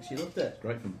do it. She loved it.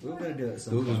 Great fun. We were going to do it at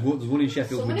some There's point. one in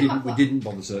Sheffield So we when it we had didn't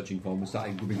bother searching for. We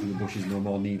started grubbing through the bushes, no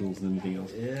more needles than anything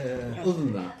else. Yeah. Other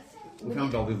than that, we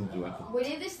found all the others were helpful. We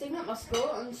did this thing at my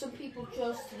school, and some people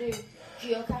chose to do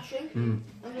geocaching, and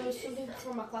there was some people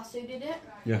from my class who did it.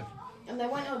 Yeah. And they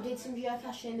went out, did some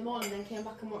geocaching in the morning, then came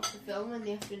back and watched the film in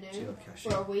the afternoon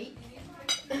Geocaching. for a week.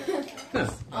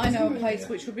 I know a place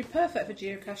which would be perfect for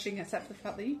geocaching, except for the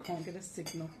fact that you can't get a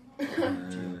signal.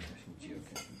 Geocaching.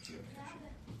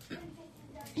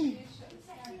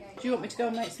 Do you want me to go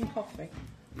and make some coffee?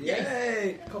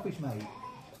 Yay! Coffee's made.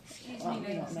 Excuse Well, me, you're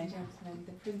ladies not and me. gentlemen,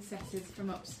 the princesses from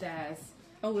upstairs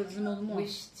Oh, there's more than one.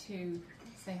 wish to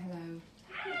say hello.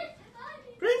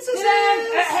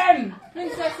 Princesses!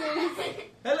 Princesses!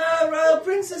 Hello, royal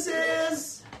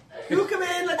princesses! Do come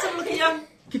in, let's have a look at you.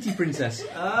 Kitty princess.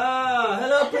 Ah,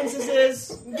 hello,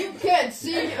 princesses. You can't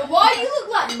see me. Why do you look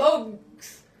like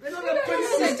monks? They don't have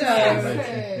princesses.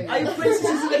 They Are you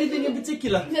princesses of anything in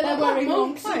particular? They're They're not wearing like long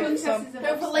monks. clothes, so-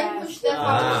 They've relinquished their Ah.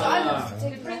 father's silence.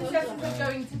 The princesses are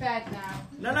going to bed now.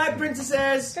 Night night,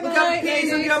 princesses. Good Look night, up peas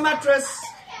under ladies. your mattress.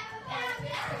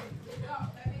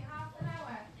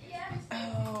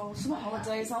 Oh, summer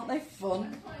holidays, aren't they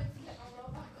fun?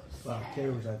 Well,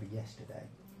 Kira was over yesterday,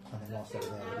 and then whilst they were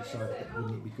there, they decided that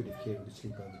wouldn't it be good if Kira could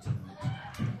sleep over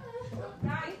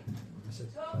tonight? I said,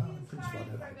 in principle, I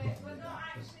don't have a problem with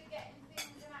that.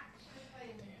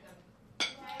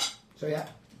 So yeah,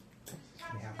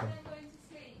 it happened.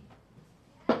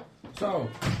 So,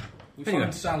 we Anyway.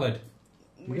 found salad.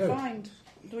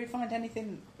 Do we find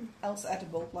anything else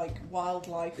edible, like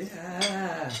wildlife,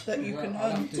 Yeah. that you can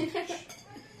I'll hunt? have to-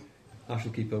 I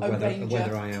shall keep a ranger.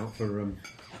 weather eye out for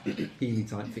healy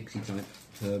type, fixie type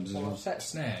herbs as Well, well. I've set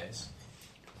snares.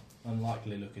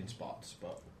 Unlikely looking spots,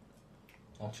 but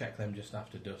I'll check them just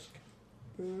after dusk.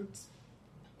 Birds,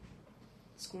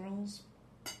 squirrels.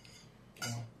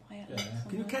 Quiet Yeah. somewhere.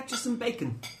 Can you catch us some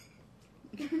bacon?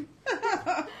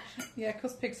 Yeah,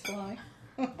 because pigs fly.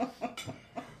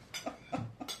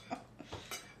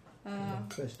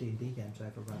 First D&D games I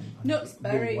ever ran. I Nuts,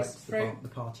 really berries, wiped fruit. the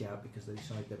party out because they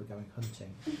decided they were going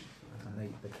hunting,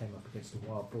 and they came up against a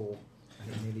wild boar,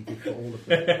 and it nearly did for all of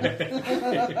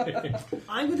them.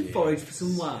 I'm going to forage for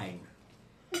some wine.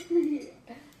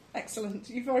 Excellent.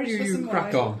 You've already You some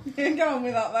crack wine. on. Go on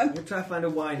with that I'm then. going to try to find a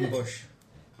wine bush.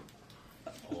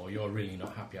 Oh, you're really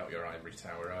not happy out your ivory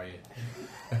tower, are you?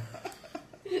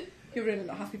 You're really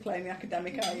not happy playing the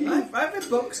academic, are you? I've read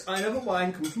books. I know that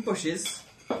wine comes from bushes.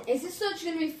 Is this search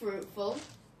going to be fruitful?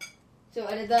 So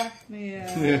what is that?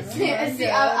 Yeah. See,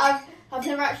 I've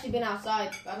never actually been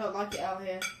outside. I don't like it out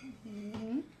here.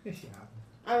 Yes, you have.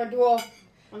 I'm a dwarf.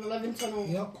 I'm a living tunnel.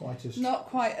 You're not quite as. Not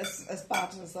quite as bad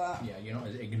as that. Yeah, you're not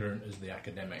as ignorant as the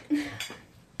academic.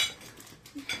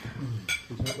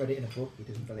 He's not read it in a book. He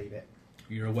doesn't believe it.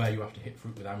 You're aware you have to hit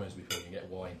fruit with hammers before you get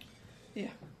wine.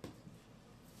 Yeah.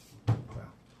 Well,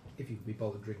 if you could be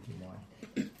bothered drinking wine.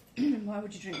 Why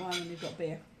would you drink wine when you've got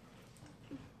beer?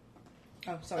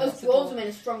 Oh, sorry. Those that's a dwarves dwarf. are made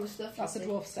of stronger stuff. That's a you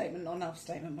see. dwarf statement, not an elf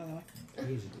statement, by the way.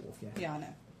 He is a dwarf, yeah. Yeah, I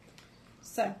know.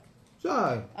 So,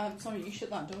 So, sorry, you shut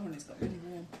that door and it's got really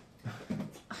warm.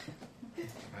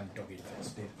 And dog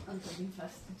infested. And dog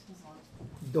infested as well.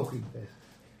 doggy this.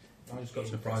 I just got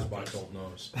surprised by a cold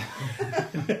nose.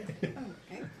 Okay,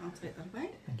 I'll take that away.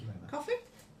 Thank you very much. Coffee?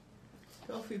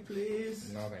 Coffee,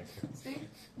 please. No, thank you. Steve?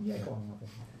 Yeah, go on, Robin.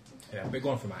 Yeah, big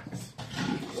one for Max.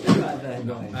 Right there.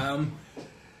 No.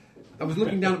 I was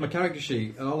looking down at my character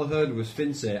sheet and all I heard was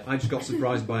Finn say, I just got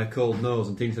surprised by a cold nose,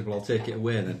 and Tina said, well, I'll take it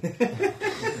away then.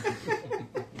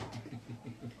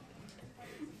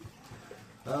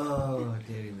 Oh,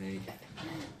 dearie me.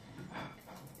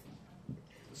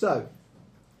 So,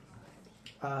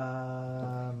 Do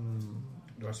I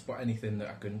spot anything that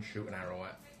I can shoot an arrow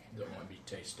at that might be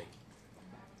tasty?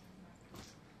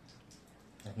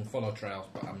 I can follow trails,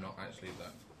 but I'm not actually a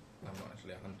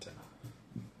hunter.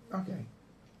 okay.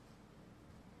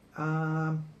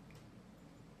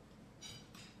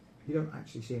 You don't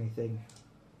actually see anything,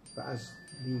 but as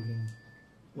the evening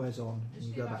wears on and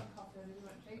you go back,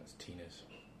 That's Tina's.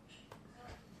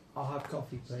 I'll have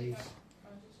coffee, please.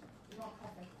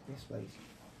 Yes, please.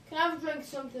 Can I have a drink of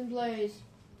something, please?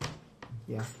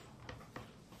 Yeah.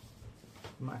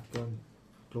 You might have to go and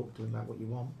talk to him about what you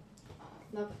want.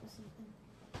 No, for something.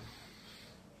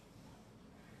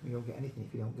 You don't get anything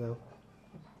if you don't go.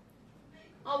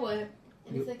 I'll wait.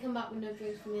 And You- if they come back with no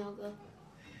drinks for me, I'll go.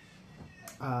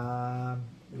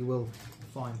 You will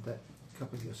find that a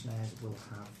couple of your snares will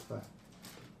have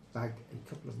bagged a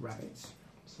couple of rabbits.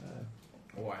 So,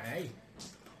 Why?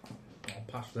 I'll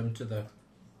pass them to the.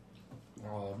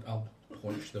 I'll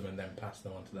punch them and then pass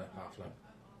them on to the halfling.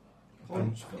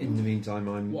 In the meantime,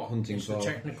 I'm What? hunting It's for the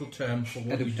technical term for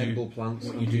what you edible do. plants.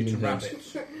 What and you do to healing herbs.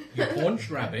 rabbits? You punch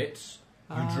rabbits.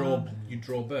 You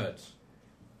draw birds.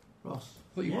 Ross,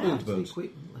 What you Yeah. pulled the birds?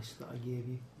 equipment list that I gave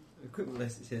you. Equipment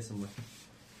list is here somewhere.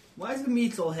 Why is the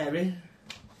meat all hairy?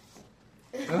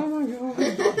 Oh my god.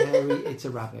 Mary, it's a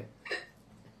rabbit.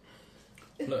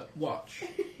 Look, watch.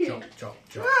 Chop, chop,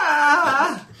 chop.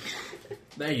 Ah!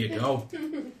 There you go.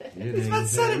 It's not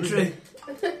sanitary.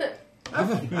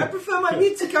 I prefer my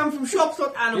meat to come from shops,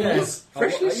 not animals. Yes.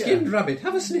 Freshly Yeah. skinned rabbit.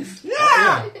 Have a sniff.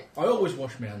 Yeah! I always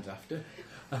wash my hands after.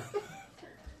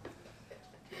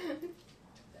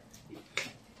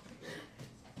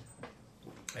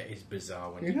 It is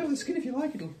bizarre when You you. can have the skin if you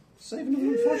like. It'll save another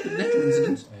unfortunate nettle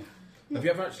incident. Have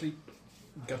you ever actually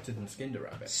gutted and skinned a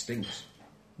rabbit? Stinks.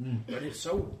 But it's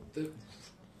so.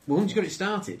 Well, once you got it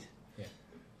started,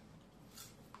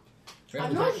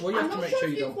 I'm not sure if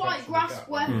you don't quite touch the grasp gut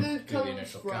where when you food do the comes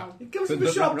initial from. cut. It comes but from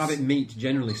the shops. rabbit meat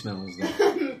generally smells though. I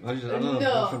don't know. No.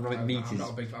 That's what rabbit meat I'm is. not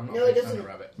a big, I'm not No, a it big fan doesn't. of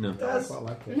rabbit. No. I quite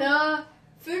like it. No,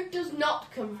 food does not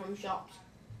come from shops.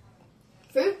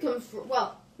 Food comes from,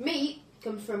 well, meat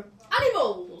comes from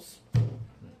animals.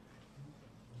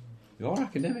 You're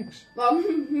academics. Well,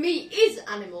 meat is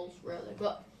animals, really,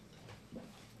 but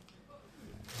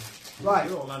Right.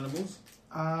 You're all animals.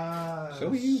 So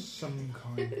are you. Some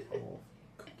kind of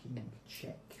cooking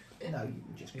check. No, you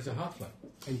can just He's a cook. halfling.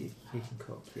 He can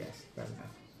cook, yes, fair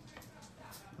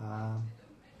enough.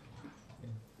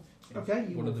 Okay,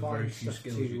 you One will of the very find few stuff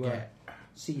skills to you get.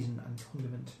 season and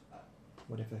condiment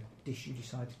whatever dish you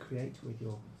decide to create with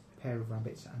your pair of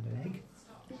rabbits and an egg.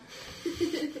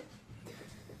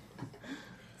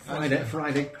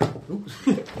 Friday. Oops.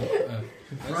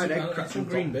 Fried egg, Some cracked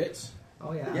green bits.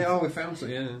 Oh yeah, Yeah, oh, we found some,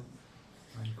 yeah. and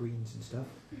greens and stuff.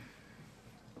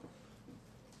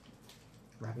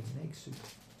 Rabbit and egg soup.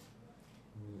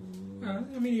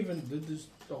 I mean, even there's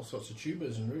all sorts of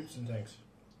tubers and roots and things.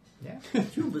 Yeah.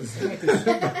 Tubers. Make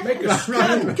a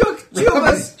Rabbit cook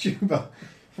tubers! Tuber.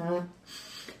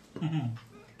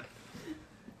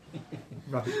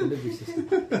 Rabbit delivery system.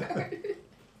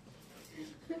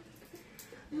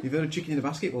 You've heard of chicken in a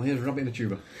basket? Well, here's a rabbit in a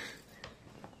tuber.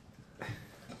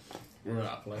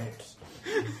 That helps.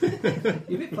 You're a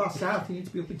bit far south, you need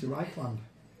to be up into Reichland.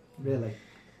 Really.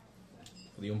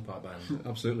 For the umpire band.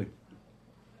 Absolutely.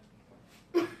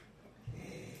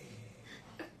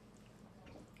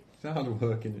 It's hard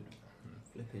work, isn't it?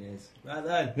 Flipping is. Right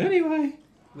then, Anyway,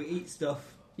 we eat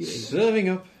stuff. serving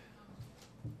up.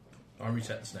 I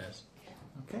reset the snares.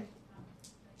 Okay.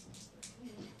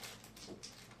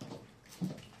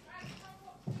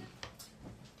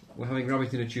 We're having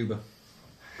rabbit in a tuber.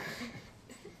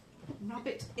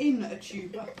 Rabbit in a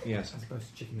tuber. Yes. As opposed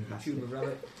to chicken in a basket. Tuber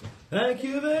rabbit. Thank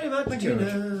you very much, Thank you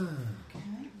very Tina. Okay.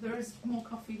 There is more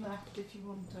coffee left if you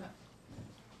want it.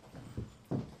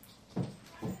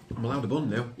 I'm allowed a bun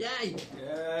now. Yay!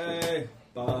 Yay!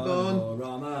 Bun.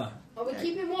 Rama. Are we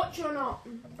keeping watch or not?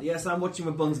 Yes, I'm watching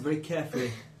my buns very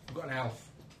carefully. I've got an elf.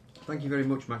 Thank you very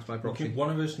much, Max by proxy.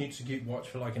 One of us needs to keep watch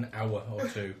for like an hour or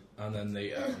two, and then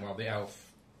the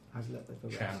elf Has a little bit of a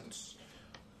rest. chants,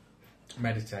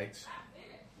 meditates,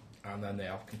 and then the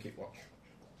elf can keep watch.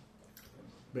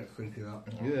 Bit creepy that.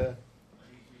 Yeah.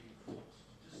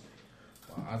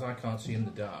 Well, as I can't see in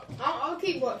the dark, I'll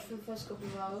keep watch for the first couple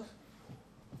of hours.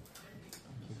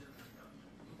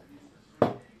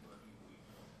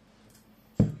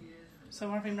 So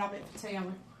we're having rabbit for tea, are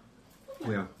we?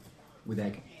 We are. With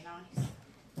egg. Very nice.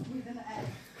 With an egg.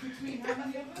 Between how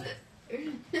many of us?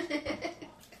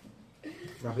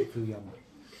 Rabbit foo yum.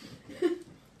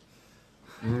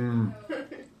 Mmm.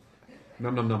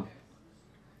 Nom nom nom.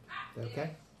 They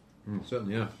okay?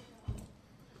 Certainly, yeah.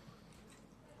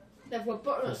 They've got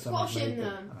butternut First time I've squash in made them,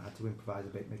 them. and I had to improvise a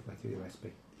bit midway through the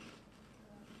recipe.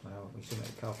 Well, we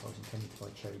submitted the car I was intending to buy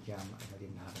cherry jam, and I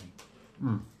didn't have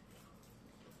any.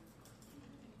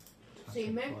 So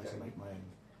you make I them? make my own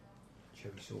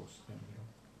cherry sauce.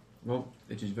 Well,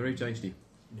 it is very tasty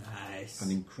Nice.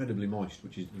 and incredibly moist,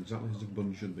 which is exactly as a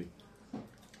bun should be.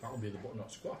 that'll be the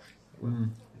butternut squash.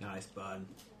 Nice bun.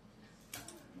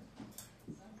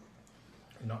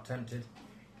 You're not tempted?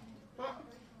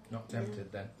 Not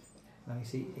tempted then. Now you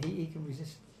see, he can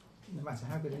resist no matter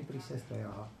how good anybody says they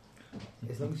are.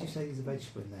 As long as you say there's a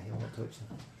vegetable in there, he'll not touch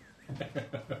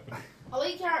them. I'll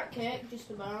eat carrot cake, just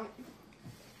about.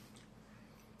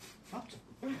 What?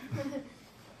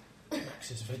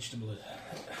 Max's vegetable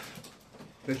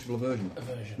Vegetable aversion.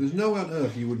 aversion. There's no way on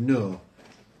earth you would know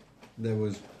there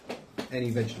was any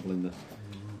vegetable in there.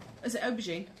 Is it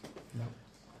aubergine? No.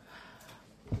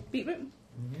 Beetroot?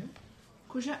 Yeah.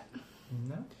 Courgette?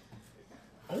 No.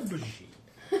 Aubergine.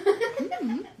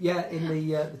 Yeah, in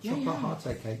the chocolate yeah.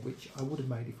 heartache cake, which I would have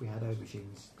made if we had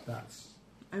aubergines. That's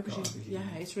Aubergine. aubergine. Yeah,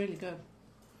 it's really good.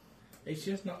 It's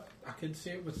just not. I can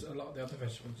see it with a lot of the other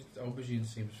vegetables. Aubergine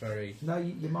seems very. no.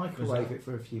 You microwave that- it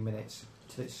for a few minutes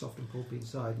till it's soft and pulpy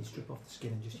inside. You strip off the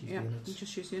skin and just use Yeah, the you innards.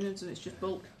 just use the innards and it's just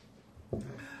bulk.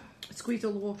 Squeeze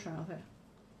all the water out of it.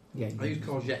 Yeah, I use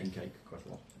courgette in cake quite a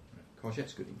lot.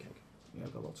 Courgette's good in cake. Yeah,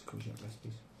 I've got lots of courgette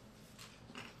recipes.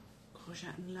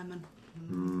 Courgette and lemon.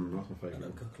 That's my I favourite.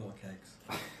 don't cook a lot of cakes.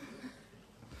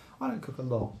 I don't cook a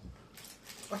lot.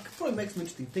 I could probably make some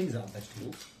interesting things out of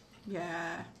vegetables.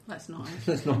 Yeah, let's not.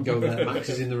 Let's not go there. Max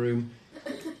is in the room.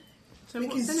 So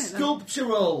Making what's in it then?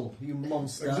 sculptural, you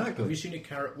monster. Exactly. Have you seen a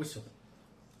carrot whistle?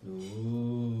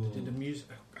 Ooh. Did a music?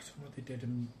 I don't know what they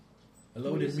did. A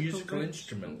load of musical vegetables.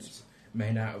 instruments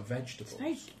made out of It's vegetables.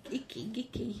 very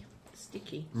icky,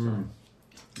 sticky. Mm.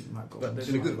 You might got But one in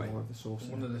a good slightly way. more of the sauce.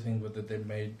 One of the things that they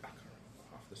made, I can't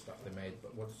remember half the stuff they made,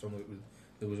 but what some of it was,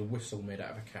 there was a whistle made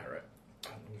out of a carrot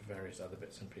and with various other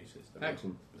bits and pieces. That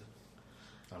Excellent.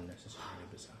 were unnecessarily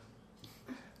bizarre.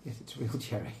 Yes, it's real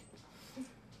cherry.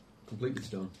 Completely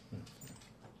stone.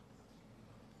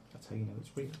 That's how you know it's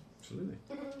real. Absolutely.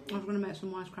 I was going to make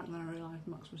some wisecrack and then I realised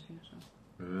Max was here, so.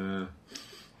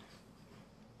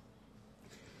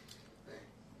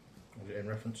 Was it in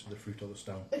reference to the fruit or the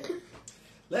stone?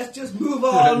 Let's just move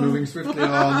on. Moving swiftly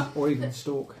on. Or even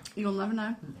stalk. You'll never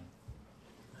know.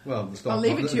 Well, the stalk I'll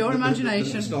leave it to your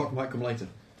imagination. The stalk might come later.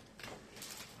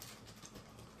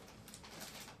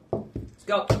 Let's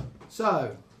go.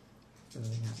 So,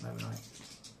 everything happened overnight.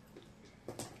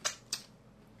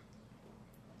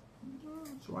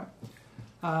 It's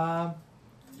alright.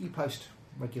 You post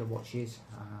regular watches.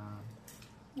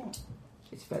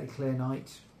 It's a fairly clear night.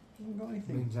 Haven't got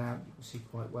anything. Moon's out, you can see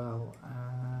quite well,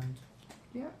 and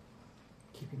yeah,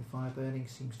 keeping the fire burning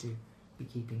seems to be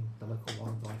keeping the local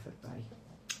wildlife at bay.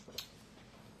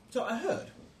 So I heard,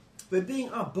 by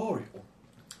being arboreal,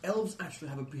 elves actually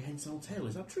have a prehensile tail.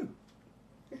 Is that true?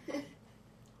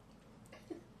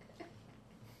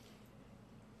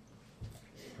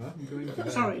 I'm going to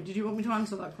bed. Sorry, did you want me to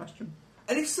answer that question?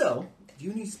 And if so, do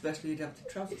you need specially adapted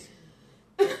trousers?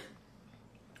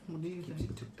 What do you Keeps think?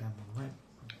 it tucked down on the leg.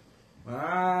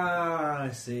 Ah, I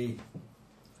see.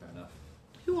 Fair enough.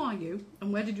 Who are you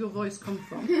and where did your voice come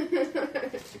from?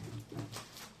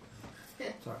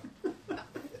 Sorry.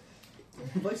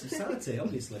 Voice of sanity,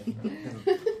 obviously.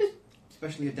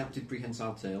 Specially adapted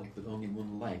prehensile tail with only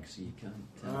one leg, so you can't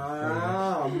tell.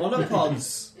 Ah,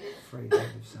 monopods. Afraid of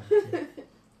sanity.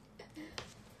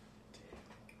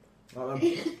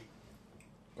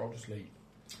 Go to sleep.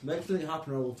 Make something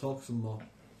happen or we'll talk some more.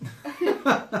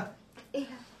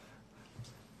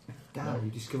 Damn,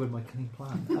 you discovered my cunning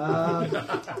plan.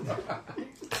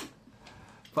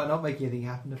 By not making anything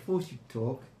happen, I force you to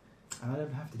talk, and I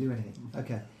don't have to do anything.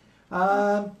 Okay.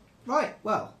 Right,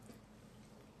 well,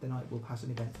 the night will pass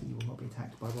an event that you will not be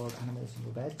attacked by wild animals in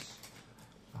your beds.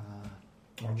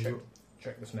 I'll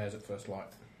check the snares at first light.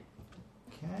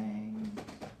 Okay.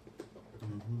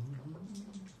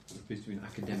 There appears to be an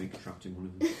academic trapped in one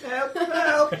of them.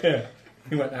 Help! Help!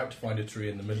 He went out to find a tree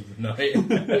in the middle of the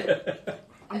night.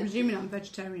 I'm presuming I'm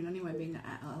vegetarian anyway, being an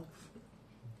elf.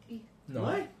 No.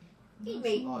 Why? Eat That's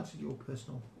me. largely your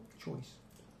personal choice.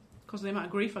 Because of the amount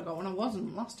of grief I got when I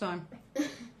wasn't last time.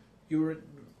 You were a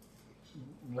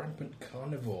rampant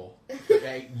carnivore that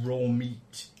ate raw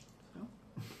meat. Oh.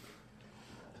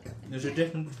 There's a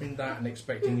difference between that and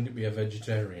expecting to be a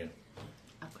vegetarian.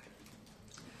 Okay.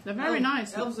 They're very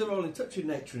nice. Elves are all in touch with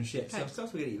nature and shit, so Okay. I'm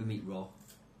supposed to eat the meat raw.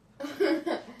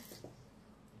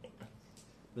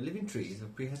 The living trees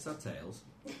have prehensile tails,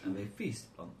 and they feast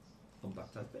on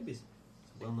unbaptized babies.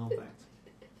 It's a well-known fact.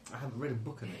 I have read a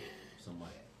book on it somewhere.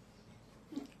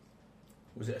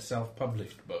 Was it a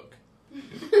self-published book?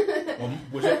 Or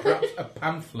was it perhaps a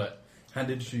pamphlet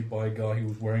handed to you by a guy who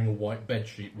was wearing a white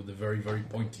bedsheet with a very, very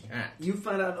pointy hat? You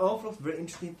find out an awful lot of very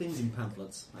interesting things in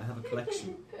pamphlets. I have a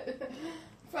collection.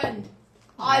 Friend,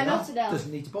 I'm not an elf.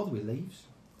 Doesn't need to bother with leaves.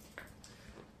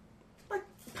 My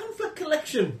pamphlet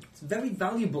collection. It's very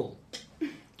valuable.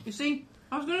 You see,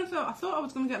 I thought I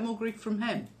was going to get more grief from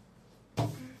him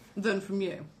than from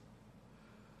you.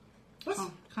 What?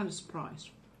 I'm kind of surprised.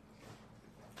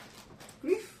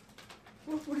 Grief?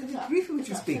 What is it? Grief would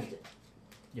you speak?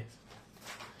 Yes.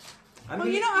 I Well,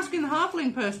 mean, you're not asking the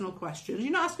halfling personal questions.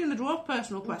 You're not asking the dwarf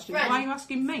personal questions. Friend. Why are you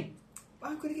asking me?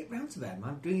 I'm going to get round to them.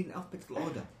 I'm doing it in alphabetical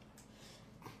order.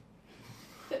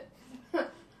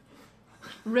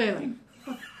 Really?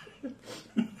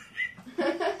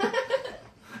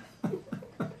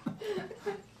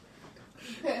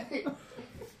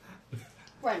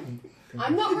 Friend,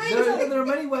 I'm not really. There are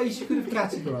many ways you could have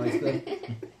categorised them.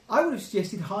 I would have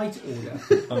suggested height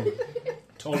order.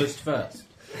 Tallest first.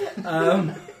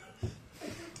 Friend,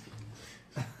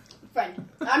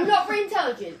 I'm not very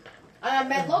intelligent, and I've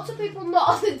met lots of people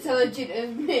not as intelligent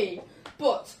as me,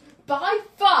 but by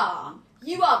far,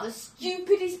 you are the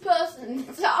stupidest person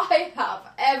that I have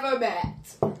ever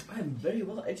met. I am very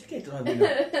well educated, I mean.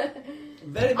 Very,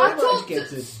 very I well talked to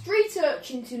educated. street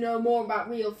urchins who know more about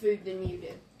real food than you do.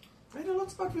 I know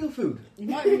lots about real food. You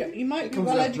might It be comes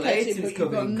well on plates, educated, but it's you've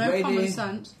got covered in no gravy. common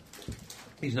sense.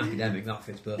 He's an academic, that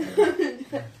fits perfectly.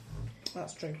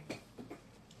 That's true.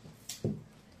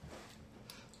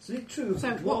 Is it true?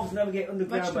 So Dwarves what navigate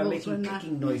underground by vegetables are in making there?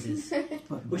 clicking noises,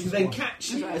 which you then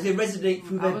catch as they resonate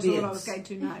through That their was all I was beards.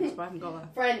 getting to next, but I haven't got there.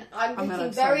 Friend, I'm I'm getting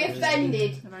allowed very to say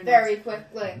offended Very very nice.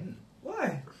 quickly.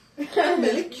 Why? I'm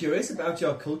really curious about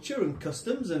your culture and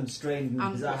customs and strange and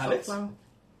And bizarre what's habits.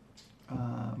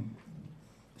 up,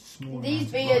 Small These amount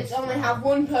of beards rice only flour have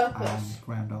one purpose. and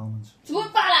ground almonds. To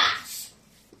look badass!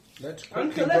 Let's And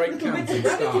quickly collect break little camp bits and of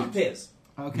rabbit start. pits.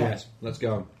 Okay. Yes, let's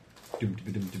go.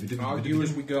 Argue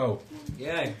as we go.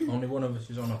 Yeah. Only one of us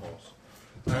is on a horse.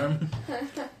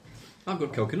 I've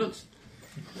got coconuts.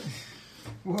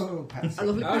 Whoa, I Patsy.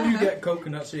 love it. How do you get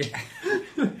coconuts here?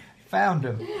 Found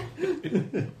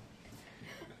them.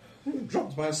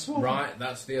 Dropped by a swamp. Right,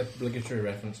 that's the obligatory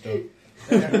reference done.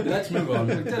 Let's move We've on.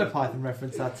 done a Python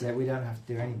reference, that's it. We don't have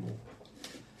to do any more.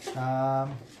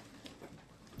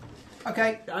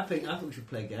 Okay. I think we should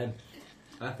play a game.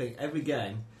 I think every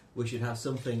game we should have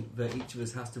something that each of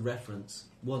us has to reference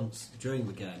once during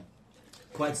the game,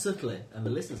 quite subtly, and the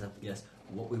listeners have to guess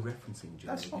what we're referencing during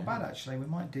That's the not game. bad, actually. We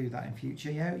might do that in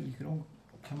future. Yeah, you can all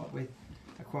come up with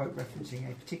a quote referencing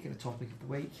a particular topic of the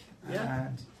week. Yeah.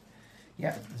 And,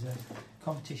 yeah, there's a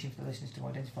competition for the listeners to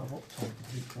identify what topic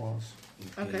of the week was.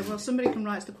 Okay, well, somebody can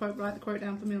write the quote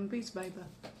down for me on a piece of paper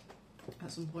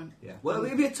at some point. Yeah. Well,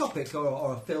 it'll be a topic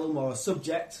or a film or a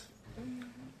subject,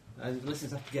 and the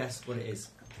listeners have to guess what it is.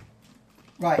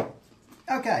 Right.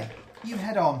 Okay. You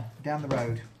head on down the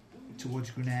road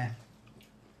towards Grenaire.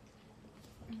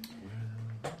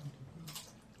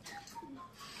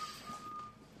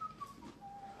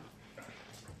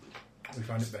 We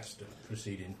find it best to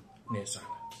proceed in near silence.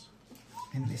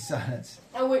 In this silence.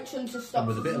 And Witch Hunter stops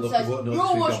with a bit us of and luck, says, we won't notice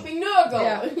 "You're we've worshipping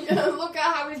Nurgle! Yeah. Look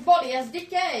at how his body has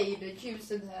decayed!" And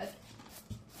shoots in the head.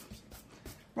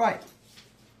 Right.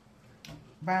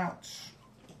 About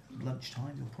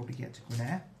lunchtime, you'll probably get to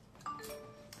Grenaire.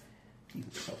 You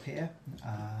can stop here. Is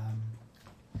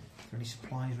there any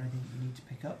supplies or anything you need to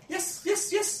pick up? Yes,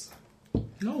 yes, yes.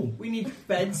 No. We need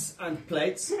beds and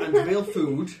plates and real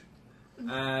food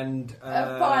and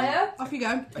A fire. Off you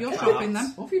go. You're cart. shopping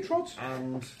then. Off you trot.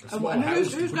 And And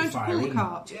who's going to pull the in.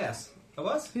 cart? yes, I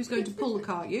was. Who's going to pull the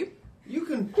cart? You? You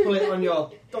can pull it on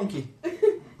your donkey.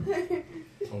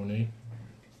 Tony.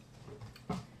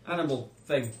 animal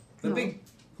thing. The No. big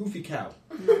hoofy cow.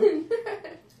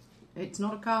 It's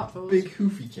not a cart, folks. Big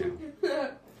hoofy cow.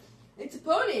 It's a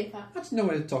pony, in fact. That's no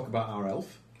way to talk about our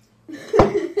elf. You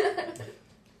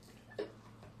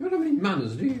don't have any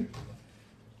manners, do you?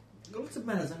 I've got lots of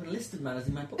manners. I've got a list of manners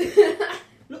in my book.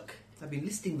 Look, I've been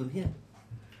listing them here.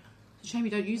 It's a shame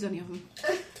you don't use any of them.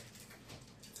 I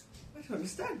don't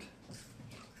understand.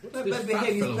 This My fat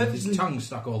behaviour is fellow with his perfectly- tongue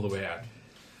stuck all the way out.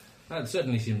 That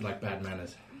certainly seems like bad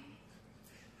manners.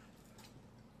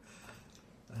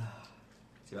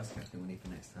 See, that's the kind of thing we need for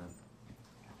next time.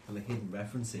 And the hidden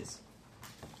references.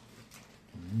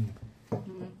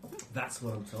 That's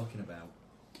what I'm talking about.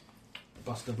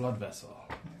 Bust a blood vessel.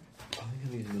 I think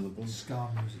I need another book. Scar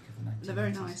music of the 1990s. They're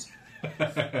very nice. I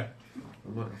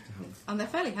might have to have. And they're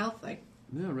fairly healthy.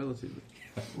 Yeah, relatively.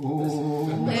 Oh,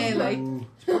 Nearly.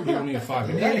 It's probably only a 5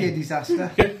 a nearly a day.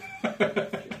 disaster.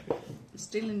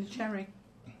 Stealing the cherry.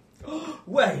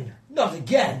 Wayne, not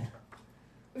again!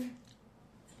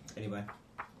 Anyway,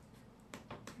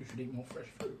 You should eat more fresh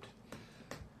fruit.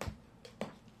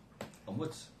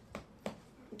 onwards.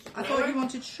 I thought you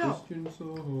wanted to shop. Christian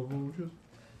soldiers.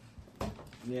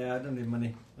 Yeah, I don't need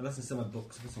money. Unless I sell my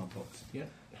books. What's my books?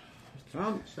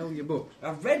 Can't sell your books.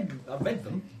 I've read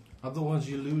them. Otherwise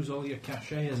you lose all your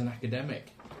cachet as an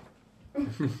academic.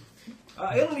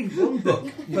 I only need one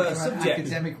book You're per an subject.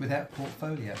 academic without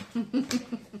portfolio.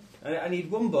 I need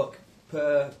one book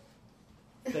per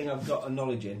thing I've got a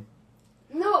knowledge in.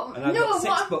 No, And I've no, got 6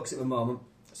 what? books at the moment,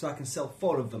 so I can sell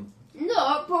 4 of them.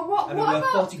 No, but what And they're worth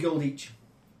about? 40 gold each.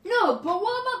 No, but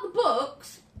what about the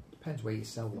books Depends where you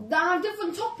sell them. that have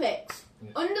different topics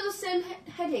Yeah. under the same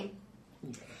heading?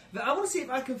 But I want to see if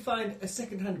I can find a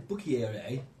second-hand bookie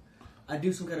area and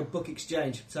do some kind of book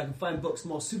exchange, so I can find books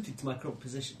more suited to my current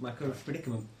position, my current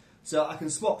predicament. So I can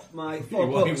swap my 4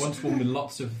 He books. wants one with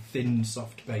lots of thin,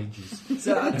 soft pages.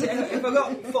 So if I've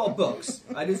got 4 books,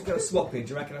 I just go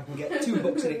swappage. I reckon I can get 2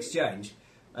 books in exchange,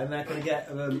 and then I can get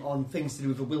them on things to do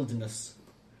with the wilderness.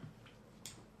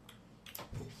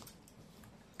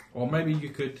 Or maybe you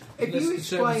could If list you the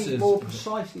explain services. more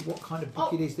precisely what kind of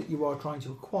book it is that you are trying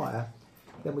to acquire,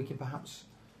 then we can perhaps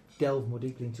delve more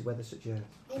deeply into whether such a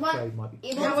He might, trade might be.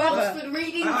 he might However- Oxford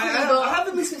reading I have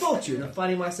the misfortune of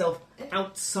finding myself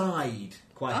outside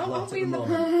quite a Aren't lot we at the in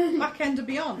moment. the back end of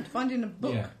Beyond? Finding a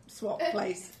book Yeah. swap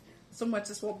place. Somewhere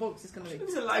to swap books is going to be...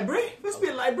 There's a library. Must be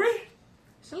a library.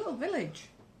 It's a little village.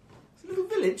 It's a little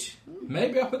village.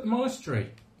 Maybe up at the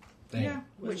monastery. Then. Yeah,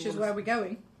 which is where we're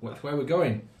going. Which way we're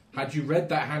going. Had you read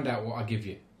that handout, what I give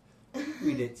you?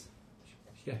 Read it.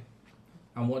 Yeah.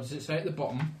 And what does it say at the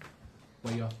bottom?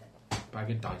 Where your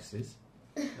bag of dice is.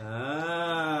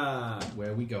 Ah.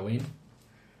 Where are we going?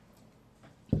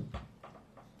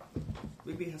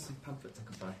 Maybe it has some pamphlets I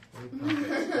could buy.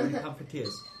 Any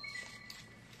pamphleteers.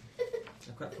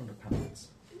 I'm quite fond of pamphlets.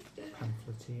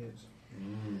 Pamphleteers.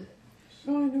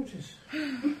 So I notice.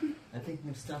 I'm thinking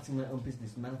of starting my own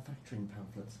business, manufacturing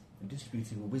pamphlets and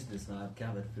distributing the wisdom that I've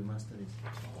gathered through my studies.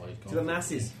 Oh, he's gone To the for-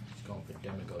 masses. He's gone for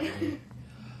demagogue. hasn't he?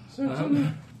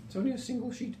 So it's only a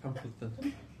single sheet pamphlet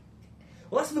then.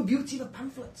 Well, that's the beauty of a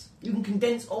pamphlet. You can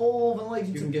condense all the knowledge You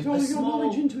into can get a all your small...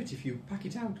 knowledge into it if you pack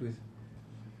it out with.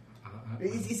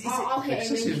 I'll hit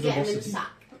him and excessive get him in the verbosity.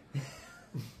 sack.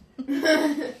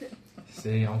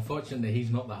 See, unfortunately,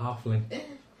 he's not the halfling.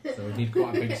 So we need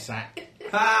quite a big sack.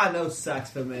 no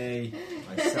sacks for me.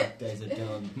 My sack days are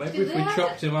done. Maybe if we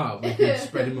chopped him up, we could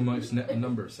spread him amongst a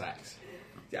number of sacks.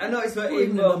 I know it's Well, even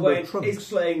even the though number of Wayne trunks. is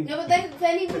playing... No, but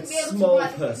then he wouldn't A be able to small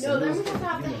write person, No, then isn't we'd have to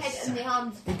have the it? head and the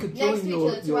hands You could next join to each your,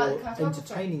 other to write the your cartography.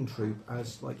 entertaining troupe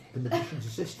as like the magician's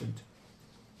assistant,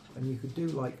 and you could do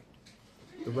like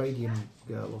the radium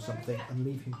girl or something, and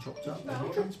leave him chopped up and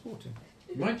you transport him.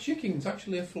 My chicken's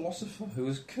actually a philosopher who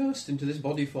was cursed into this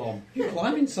body form. You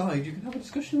climb inside, you can have a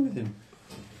discussion with him.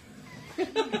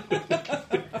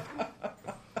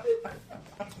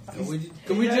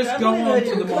 Can we just go on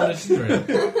to the monastery?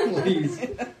 Please.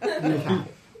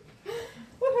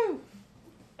 Woohoo!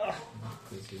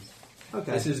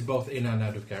 Okay. This is both in and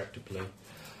out of character play.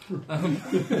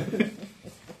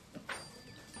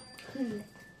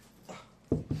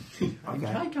 Okay.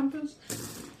 Hi, campers.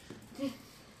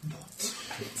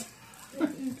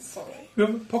 Sorry. We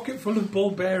have a pocket full of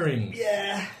ball bearings.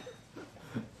 Yeah.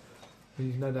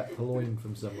 He's no doubt purloined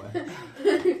from somewhere.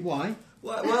 Why?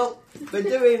 Well,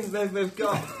 they've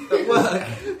got at work.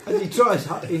 As he tries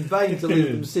in vain to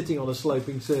leave them sitting on a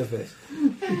sloping surface.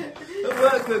 At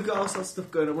work, they've got all sorts of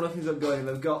stuff going on. One of the things I've got going,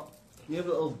 they've got a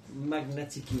little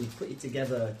magnetic-y, put it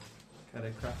together kind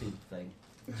of crappy thing.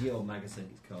 Geo magazine,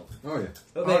 it's called. Oh, yeah.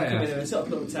 But they Oh, come yeah. in and sort of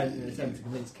put a tent in an attempt to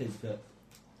convince kids that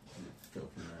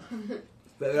filthy man.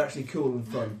 but they're actually cool and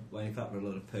fun, when in fact we're a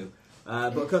load of poo.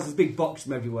 But of course there's big boxes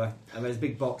from everywhere, and there's a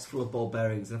big box full of ball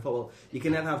bearings, and I thought, well, you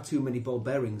can never have too many ball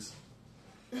bearings.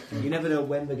 You never know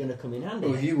when they're going to come in handy.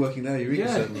 Well, with you working there, you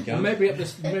certainly Well, can. maybe at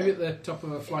the top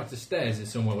of a flight of stairs is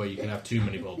somewhere where you can have too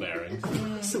many ball bearings.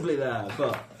 Possibly there,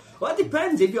 but... Well, it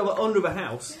depends. If you're under a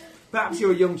house, perhaps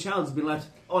you're a young child who's been left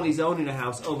on his own in a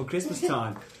house over Christmas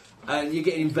time, and you're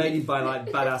getting invaded by, like,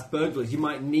 badass burglars. You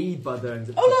might need ball bearings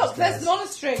at the top Oh of look, there's the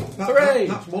monastery. Hooray!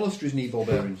 Perhaps monasteries need ball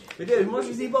bearings. We do.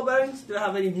 Monsters need ball bearings? Do they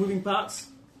have any moving parts?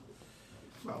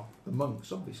 Well, the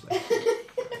monks, obviously.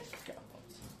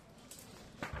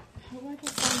 How do I get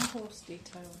some horse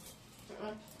details?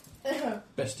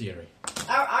 Bestiary.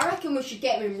 I reckon we should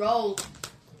get him enrolled.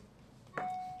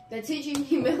 They're teaching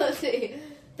humility.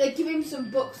 They give him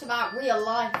some books about real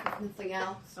life, if nothing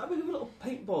else. How big are the little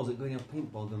paintballs that going on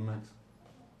paintball gun, Max?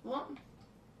 What?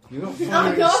 You're not Oh,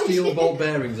 firing gosh. steel ball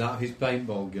bearings out of his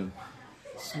paintball gun.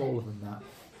 Smaller than that.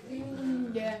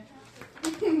 Yeah.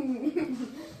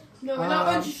 No, we're not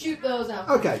going to shoot those out.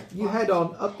 Okay, you head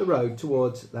on up the road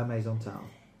towards La Maison Town.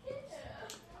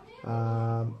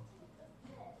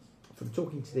 From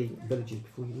talking to the villagers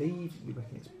before you leave, you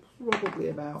reckon it's probably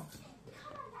about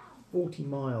 40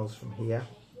 miles from here.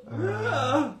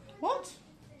 What?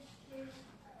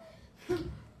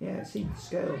 Yeah, it seems the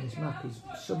scale on this map is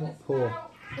somewhat poor.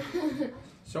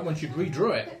 Someone should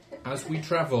redraw it as we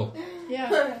travel.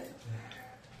 Yeah.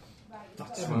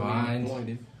 That's Never why we mind. employed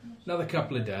him. Another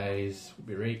couple of days, we'll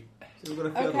be right. So we're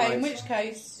going to fill the Okay, in lights. which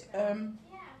case,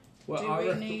 Well, do I we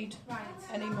reckon- need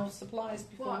any more supplies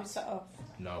before we set off?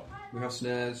 No. We have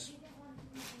snares.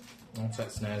 I'll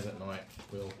set snares at night.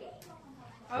 We'll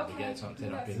probably get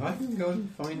something up in. I can go and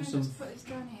find Can I some. just put this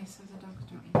down here so the dogs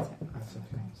don't eat it? That's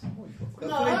okay. The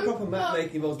No, funny proper map no,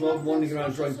 making involves more than wandering around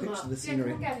no, drawing no, pictures of the Yeah,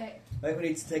 scenery. come get it. I think we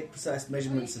need to take precise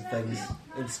measurements of things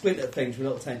and squint at things with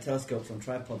little tiny telescopes on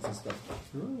tripods and stuff.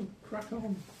 Oh, crack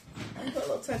on. I've got a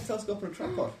little tiny telescope on a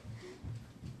tripod.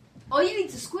 Oh, you need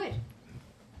to squid.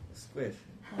 Squid.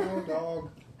 Oh, dog.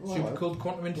 Super cool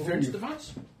quantum interference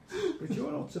device. But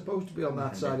you're not supposed to be on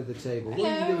that side of the table. What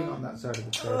are you doing on that side of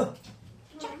the table?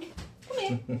 Come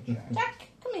here. Jack,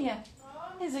 come here.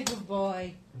 He's a good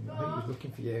boy. I think he was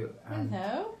looking for you. And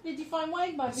Hello. Did you find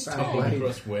Wayne by Sam mistake? Wayne.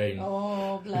 Across Wayne.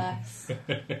 Oh, bless.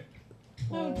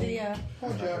 Oh dear.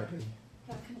 Oh, Jack.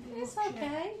 It's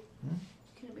okay.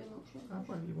 Can it be a milkshake? Have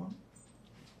whatever you want.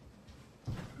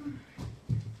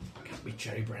 Can't be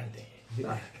cherry brandy.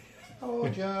 Oh,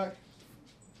 Jack.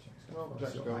 Oh,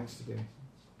 That's Jack's what going. Max to do.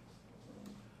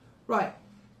 Right.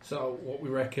 So, what we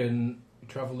reckon,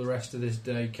 travel the rest of this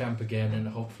day, camp again, and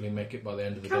hopefully make it by the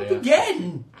end of the Camp day.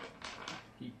 again!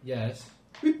 Yes.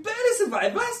 We barely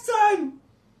survived last time!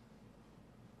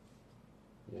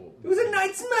 It was a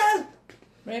nightmare!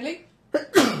 Really?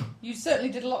 You certainly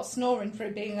did a lot of snoring for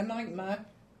it being a nightmare.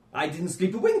 I didn't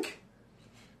sleep a wink.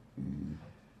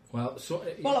 Well, so,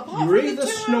 Well, apart you were from the either 2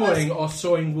 snoring or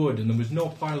sawing wood, and there was no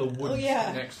pile of wood Oh,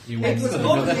 yeah. next to you. It was Well,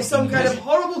 obviously that's- some kind of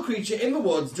horrible creature in the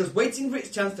woods just waiting for its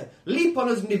chance to leap on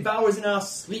us and devour us in our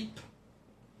sleep.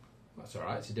 That's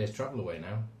alright, it's a day's travel away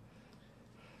now.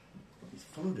 It's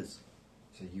followed us.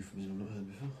 It's a euphemism I've not heard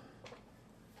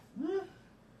before.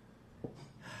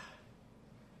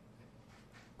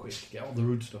 Quick, get all the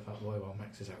rude stuff out of the way while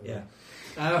Max is out. Yeah.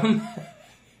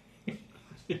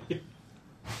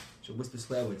 So whisper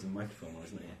swear words in the microphone,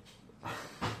 isn't it?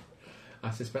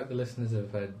 I suspect the listeners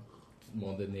have heard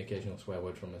more than the occasional swear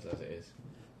word from us as it is.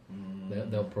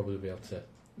 They'll probably be able to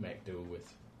make do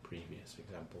with previous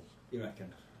examples. You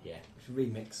reckon? Yeah. We should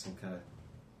remix some kind of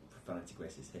profanity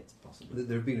greatest hits, possibly.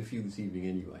 There have been a few this evening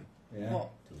anyway. Yeah. What?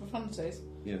 Profanities?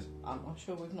 Yes. I'm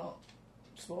sure we've not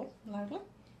sworn loudly.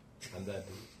 And then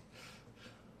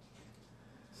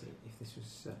So if this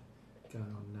was going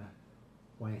on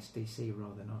YSDC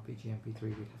rather than RPG MP3,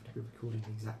 we'd have to be recording the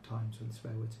exact times when the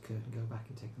swear words occurred and go back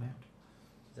and take them out.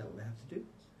 Is that what we have to do?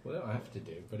 well, they don't have to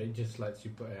do, but it just lets you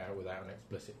put it out without an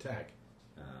explicit tag.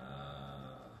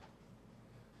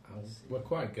 And we're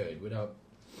quite good. We don't.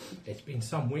 It's been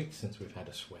some weeks since we've had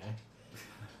a swear.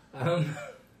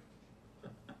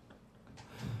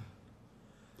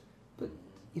 But,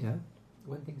 you know,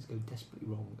 when things go desperately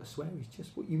wrong, a swear is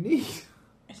just what you need.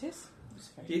 It is. It's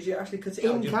very Did you actually cut it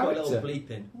In out? Just put a little character. bleep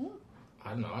in. I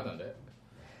don't know. I done it.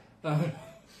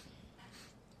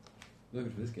 No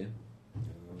good for this game.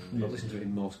 Not listen to it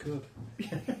in Morse code. I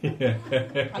don't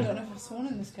know if I've sworn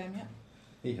in this game yet.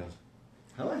 He has.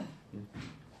 Have I?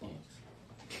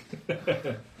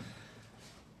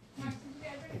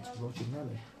 It's Roger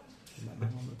Melly. That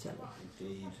man on the telly.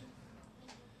 Indeed.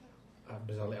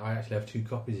 Bizarrely, I actually have 2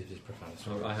 copies of this profanity.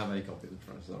 So I have a copy of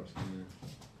the Tyrannosaurus.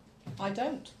 I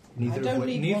don't. Neither, don't of,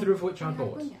 need neither one. of which I Yeah,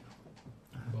 bought. wouldn't you?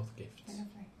 Both gifts.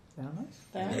 They're lovely.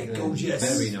 They're nice. There.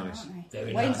 Gorgeous. Very nice. Aren't they?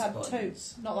 Very Wayne's nice had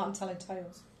buttons. two. Not that I'm telling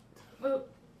tales. Well,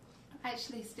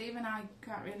 actually, Steve and I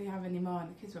can't really have any more,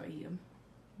 and the kids won't eat them.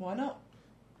 Why not?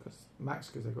 Because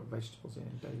they've got vegetables in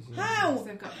it, Daisy. How?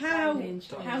 They've got How? brown in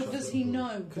chocolate. How does he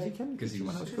know? Because he can. Because he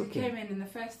someone was- else Because he cooking. came in, and the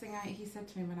first thing he said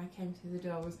to me when I came through the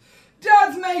door was,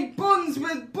 "Dad's made buns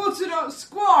with butternut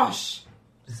squash."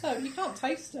 So you can't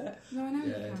taste it. No, I know. Yeah,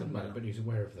 you it can't. Doesn't matter, but he's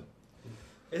aware of them.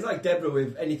 It's like Deborah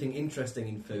with anything interesting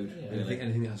in food. Yeah. Really.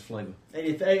 Anything that has flavour. And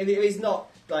if it's not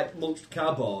like mulched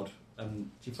cardboard and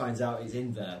she finds out it's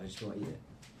in there, then she won't eat it.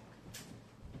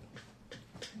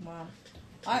 Wow.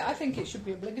 I think it should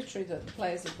be obligatory that the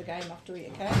players of the game have to eat a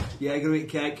cake. Yeah, you're going to eat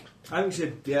cake. I think we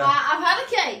should, yeah. I've had a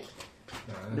cake.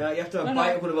 No, you have to have a No, bite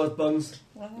no. of one of those buns.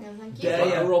 Well, No, thank you. Dare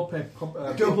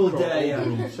ya. Double dare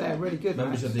ya. They're really good.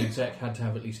 Members Max. of the exec had to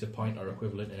have at least a pint or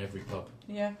equivalent in every pub.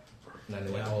 yeah. And then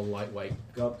they went all lightweight.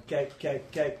 Go, cake. But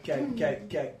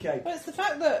it's the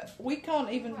fact that we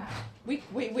can't even. We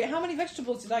how many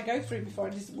vegetables did I go through before I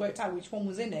just worked out which one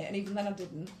was in it? And even then I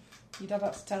didn't. Your dad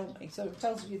had to tell me. So it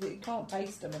tells you that you can't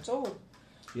taste them at all.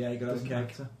 Yeah, you got a Doesn't cake.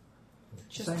 matter.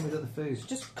 Just, Same with other foods.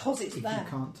 just because it's If there. you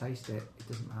can't taste it, it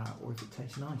doesn't matter. Or if it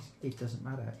tastes nice, it doesn't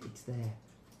matter. It's there.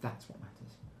 That's what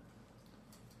matters.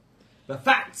 The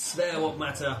facts, they're what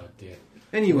matter. Oh dear.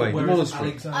 Anyway, the Whereas monastery.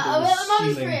 Alexander Are we was at the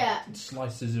monastery stealing yet?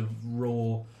 slices of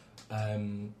raw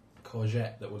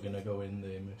courgette that were going to go in the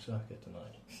moussaka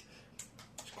tonight.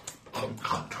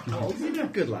 Oh, isn't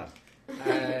that good, lad?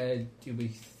 You'll be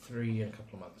 3 in a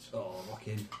couple of months. Oh,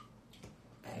 fucking.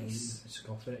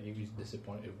 Scoff it. He was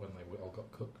disappointed when they all got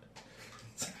cooked.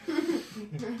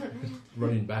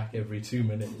 Running back every 2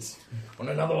 minutes. On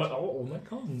another one. Oh, my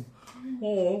God.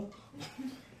 Oh.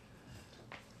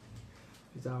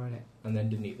 Bizarre, innit? And then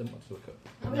didn't eat them once they were cooked.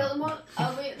 Are we at the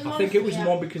monastery? I think it was yet?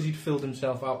 more because he'd filled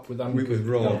himself up with uncooked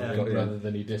raw, food got you. rather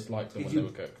than he disliked them Did when they you-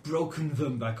 were cooked. Broken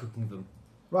them by cooking them.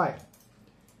 Right.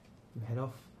 We head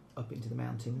off up into the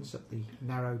mountains, up the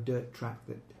narrow dirt track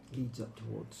that leads up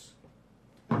towards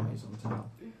Maison Town.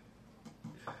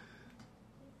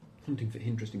 Hunting for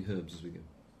interesting herbs as we go.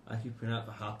 I keep putting out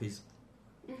for harpies.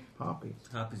 Harpies.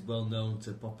 Harpies well known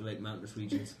to populate mountainous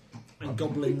regions. And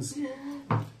goblins.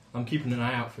 I'm keeping an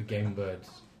eye out for game birds.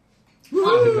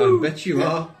 I bet you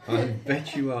are. I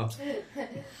bet you are.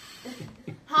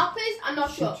 Harpies? I'm not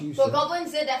Should sure. you, But sir?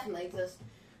 goblins, they definitely exist.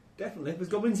 Definitely. There's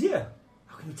goblins here.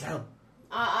 How can you tell?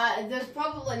 There's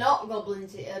probably not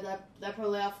goblins here. They're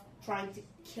probably off trying to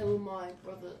kill my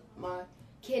brother, my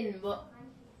kin, but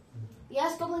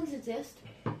yes, goblins exist.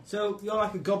 So you're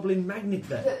like a goblin magnet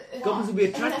then. Goblins will be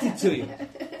attracted to you.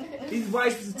 This is why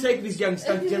he's supposed to take this young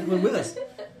stanky gentleman with us.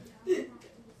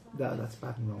 No, that's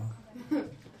bad and wrong.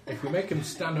 If we make him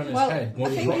stand on his Well, head, I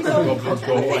one think rock he's the old- goblins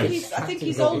go I think away.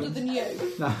 he's older than you.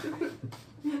 No.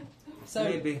 So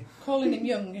Maybe. calling him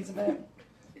young is a bit.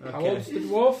 How old's the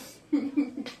dwarf?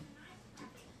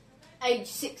 Age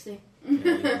 60.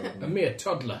 A mere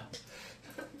toddler.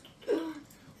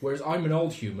 Whereas I'm an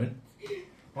old human.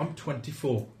 I'm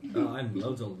 24. Oh, I'm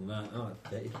loads older than that. Oh, I'm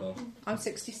 34. I'm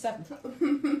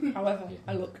 67. However,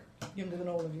 I look younger than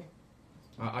all of you.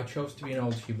 I chose to be an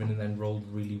old human and then rolled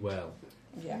really well.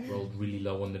 Yeah. Rolled really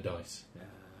low on the dice. Ah.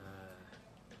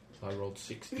 So I rolled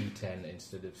 6d10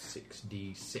 instead of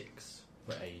 6d6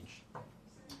 for age.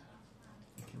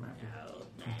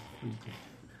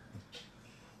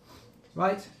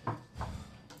 Right.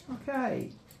 Okay.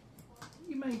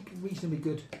 You make reasonably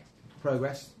good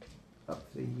progress up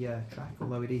the track,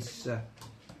 although it is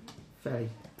fairly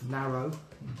narrow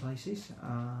in places.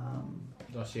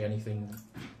 Do I see anything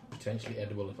potentially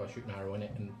edible if I shoot an arrow in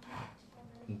it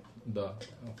and the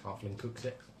halfling cooks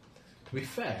it? To be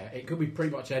fair, it could be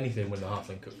pretty much anything when the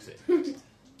halfling cooks it.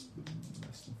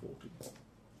 Less than 40.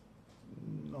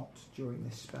 Not during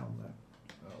this spell,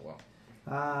 though. Oh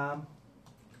well.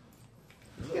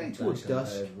 Getting towards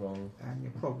dusk, Wrong. and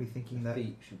you're probably thinking that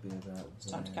Feet should be about. It's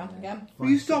time to camp again. Will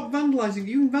you stop vandalising?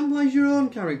 You can vandalise your own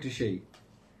character sheet.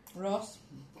 Ross.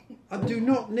 I do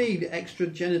not need extra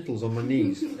genitals on my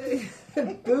knees.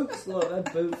 Boots, look, they're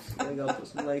boots. There we go, put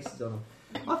some laces on them.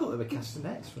 I thought they were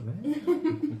castanets for a minute.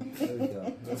 There we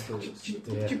go. That's boots.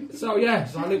 So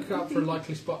yes, I look up for a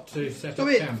likely spot to set Stop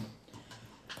up it. camp.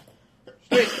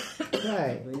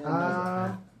 Okay.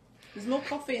 There's more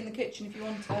coffee in the kitchen if you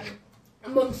want it.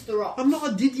 Amongst the rocks. I'm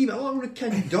not a diddy man. I'm one of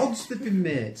Ken Dodd's flipping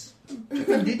mates. I'm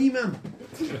a diddy man.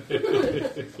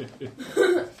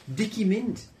 Dicky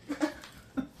Mint.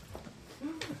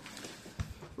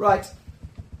 Right.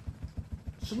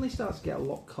 Suddenly starts to get a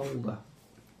lot colder.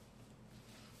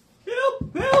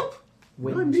 Help! Help!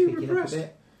 Wind's being picking up a repressed.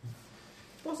 bit.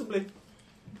 Possibly.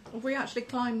 Have we actually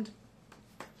climbed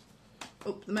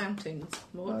up the mountains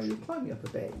Well, much? you're climbing up a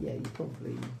bit. Yeah, you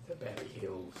probably They're barely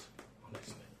hills,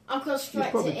 honestly. I've got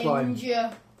straight probably to climbed-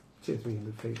 injure. 200 or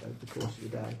 300 feet over the course of the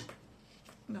day.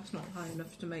 That's not high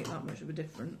enough to make that much of a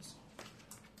difference.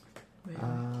 Really.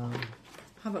 Um,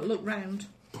 Have a look round.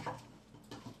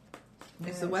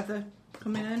 Is the weather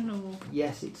coming in, or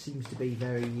Yes, it seems to be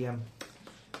very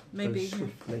maybe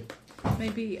swiftly.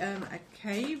 maybe a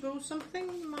cave or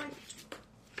something might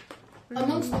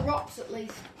Amongst the rocks, at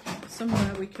least.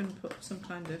 somewhere we can put some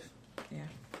kind of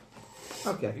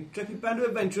Okay. Intrepid band of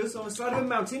adventurers on the side of a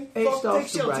mountain. It Take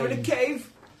starts to shelter in a rain.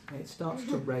 cave. It starts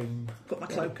to rain put my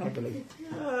cloak on. heavily.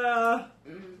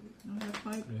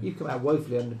 You've come out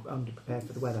woefully underprepared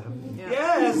for the weather, haven't you? Yeah.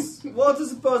 Yes, water's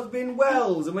supposed to be in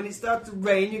wells, and when it starts to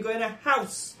rain, you go in a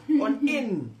house or an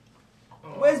inn.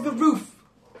 Where's the roof?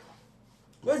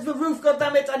 Where's the roof? God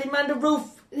damn it! I demand a roof.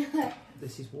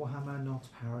 This is Warhammer, not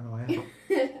paranoia.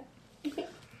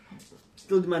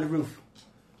 Still demand a roof,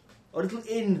 or a little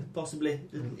inn, possibly.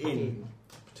 A little inn.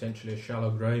 Potentially a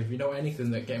shallow grave. You know, anything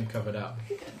that get him covered up.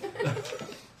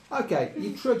 Okay,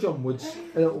 you trudge onwards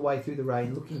a little way through the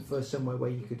rain, looking for somewhere where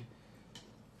you could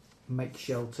make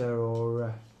shelter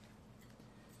or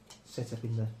set up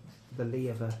in the lee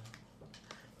of an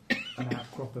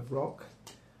outcrop of rock.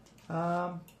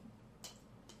 A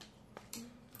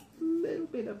little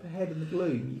bit up ahead in the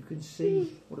gloom, you can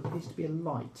see what appears to be a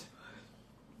light.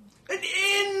 An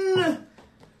inn.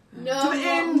 No, To the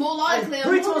inn. more likely. a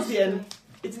Hurry towards the monastery. inn.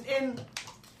 It's an inn,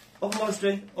 or a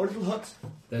monastery, or a little hut,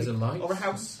 There's a light. or a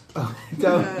house.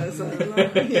 Don't.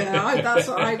 That's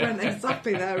what I went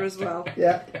exactly there as well.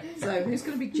 Yeah. So who's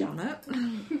going to be Janet?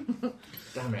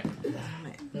 Damn it. Damn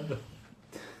it.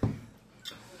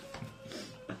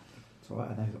 It's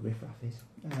alright, I know who Riffraff is.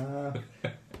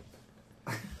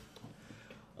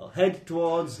 I'll head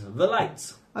towards the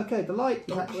lights. Okay, the light is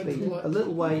Don't actually go into the a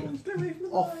little way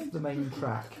off the main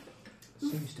track.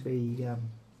 Seems to be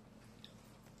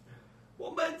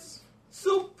Wombats,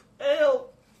 soup, ale.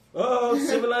 Oh,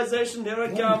 civilization, here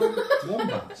I come.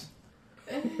 Wombat.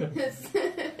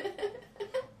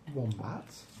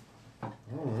 wombats.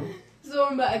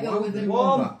 Someone better go with him.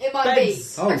 Warm It might be.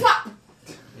 beds. Oh. Clap!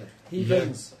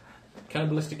 Heathens.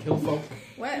 Cannibalistic hill folk.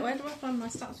 Where do I find my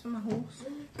stats for my horse?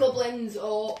 Goblins,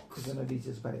 orcs. Because I know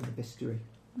details about it in the bestiary.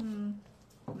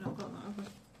 I've not got that, have I?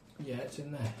 Yeah, it's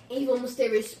in there. Evil,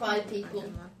 mysterious spy people.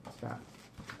 It's about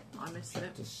I missed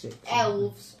it. to 6.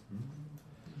 Elves.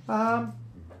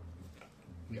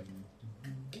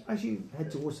 As you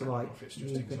head towards the light, If it's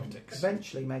just you can exotics.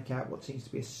 eventually make out what seems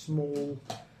to be a small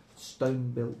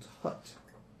stone-built hut.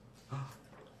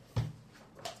 Is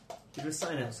there a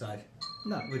sign outside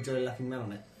No, with a laughing man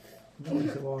on it? no,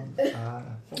 it's the one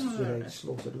with a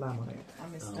slaughtered lamb on it. I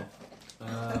missed Oh.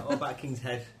 it. What about a king's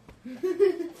head?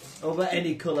 Or about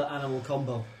any colour animal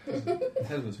combo?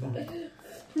 Head was fine.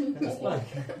 That's fine.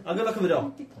 I'm going to look at the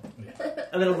door.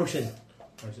 And then I'll rush in.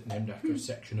 Or is it named after a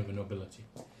section of a nobility?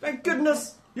 Thank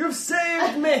goodness! You've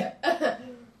saved me!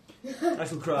 I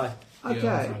shall cry. The Earl's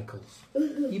Okay, ankles.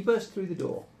 you burst through the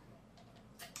door.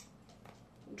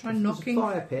 Try There's knocking a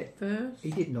fire pit. first. He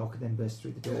did knock and then burst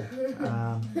through the door.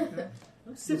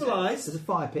 There's Civilised. a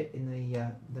fire pit in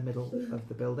the middle of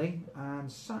the building,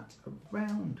 and sat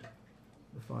around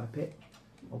the fire pit,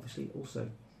 obviously also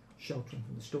sheltering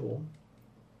from the storm,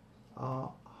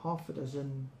 are half a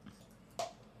dozen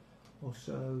or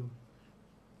so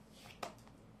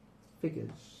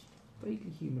figures,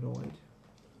 vaguely humanoid.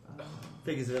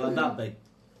 Figures are like that big.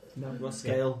 No, What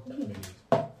scale?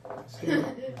 scale.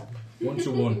 1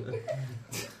 to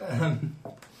 1.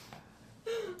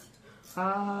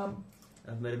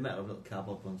 I've made a metal of little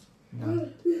cardboard ones. No,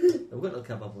 We've got little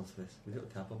cardboard ones for this. We've got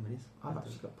little cardboard minis. I've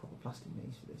actually got proper plastic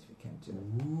minis for this if it came to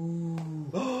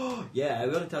it. Ooh. Yeah,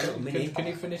 we only have a little mini. Can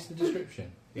you finish the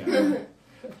description? Yeah.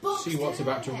 Box See what's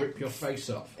about to rip your face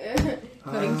off.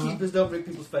 Innkeepers don't rip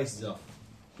people's faces off.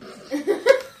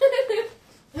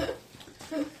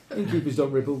 Innkeepers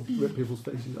don't rip people's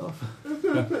faces off.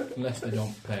 Unless they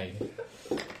don't pay.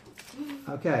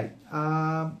 Okay,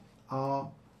 are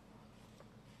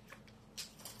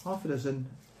half a dozen,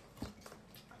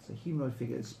 so humanoid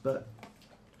figures, but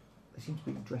they seem to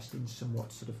be dressed in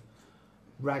somewhat sort of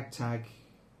ragtag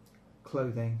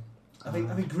clothing. Are they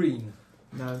green?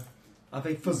 No, Are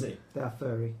they fuzzy? they are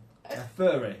furry. They're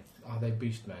furry. Are they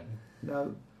beast men?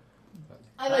 No,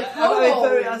 I like Are they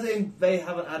furry kobolds. as in they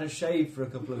haven't had a shave for a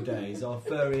couple of days, or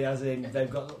furry as in they've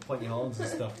got little pointy horns and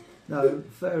stuff? no,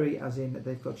 furry as in that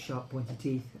they've got sharp pointy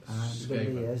teeth and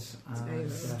little Skaven. ears.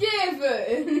 And,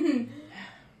 Given!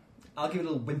 I'll give it a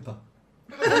little whimper.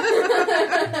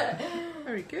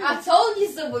 Very good. I told you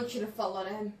someone should have followed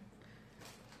him.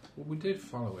 Well, we did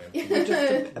follow him. He's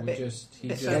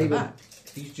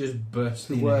just The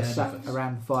bursting worst ahead sat of us.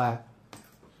 around the fire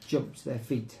jumped to their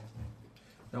feet.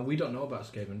 Now, we don't know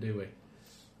about Skaven, do we?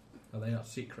 Are they not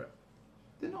secret?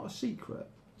 They're not a secret.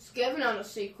 Skaven aren't a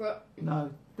secret.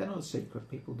 No, they're not a secret.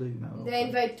 People do know. of They them.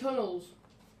 invade tunnels.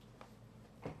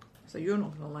 So you're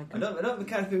not going to like I them. don't the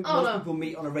kind of people Oh, most no. people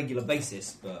meet on a regular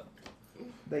basis, but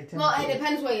They tend Well, to. it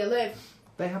depends where you live.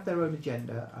 They have their own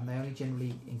agenda, and they only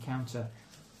generally encounter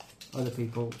other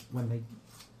people when they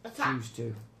Attack. choose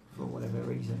to, for whatever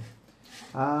reason.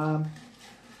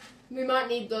 We might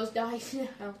need those dice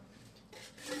now.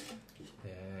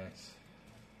 Yes.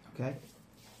 Okay,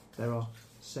 there are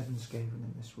 7 Skaven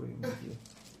in this room with you.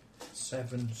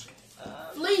 7.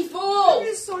 Flee, fool!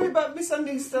 I'm sorry about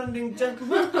misunderstanding,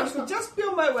 gentlemen. I shall just be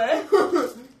on my way.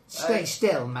 Stay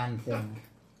still, man thing.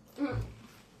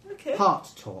 Okay. Heart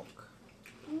talk.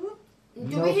 Do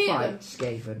No we hear fight, them?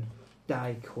 Skaven.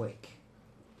 Die quick.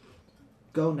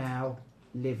 Go now,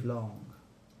 live long.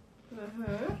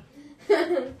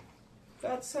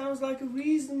 That sounds like a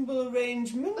reasonable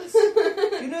arrangement. Do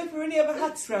you know if there are any other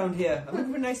huts round here? I'm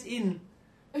looking for a nice inn.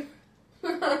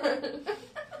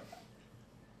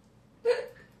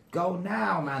 Go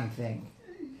now, man thing.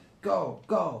 Go,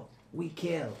 go. We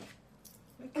kill.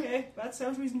 Okay, that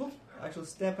sounds reasonable. I shall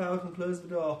step out and close the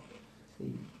door.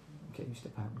 See, okay, you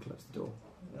step out and close the door.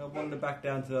 I'll wander back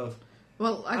down to those.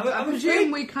 Well, I I'm presume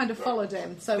afraid- we kind of followed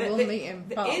him, so we'll meet him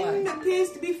The part inn way.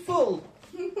 appears to be full.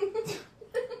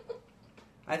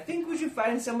 I think we should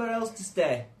find somewhere else to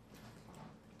stay.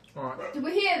 Alright. Do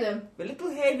we hear them? The little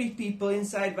hairy people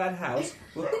inside that house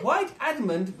were quite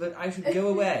adamant that I should go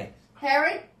away.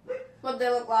 Harry? What do they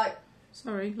look like?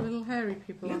 Sorry, little hairy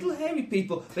people. Little hairy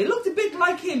people. They looked a bit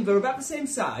like him. They were about the same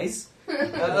size.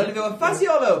 Only they were fuzzy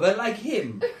all over, like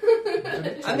him.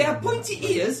 And they have pointy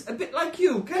ears, a bit like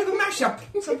you. Kind of a mashup.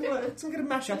 Some kind of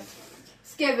mashup.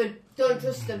 Skaven, don't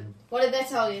trust them. What did they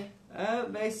tell you?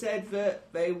 They said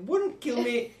that they wouldn't kill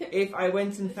me if I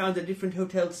went and found a different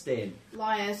hotel to stay in.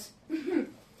 Liars.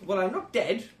 Well, I'm not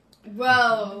dead.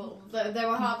 Well, they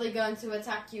were hardly going to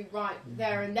attack you right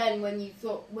there and then when you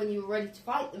were ready to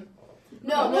fight them. I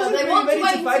No, wasn't they really want to ready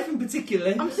to wait. fight them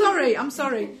particularly. I'm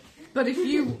sorry. But if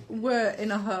you were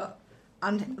in a hut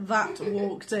and that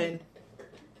walked in,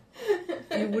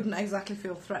 you wouldn't exactly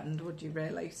feel threatened, would you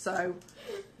really? So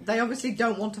they obviously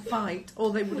don't want to fight,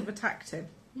 or they would have attacked him.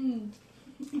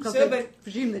 Because So they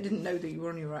presume they didn't know that you were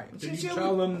on your own. Did you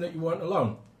tell them that you weren't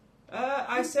alone?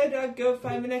 I said I'd go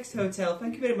find the next hotel.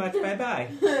 Thank you very much. Bye-bye.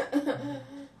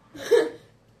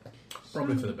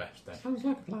 Probably for the best then. Sounds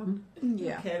like a plan.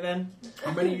 Yeah. Okay, then.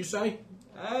 How many you say?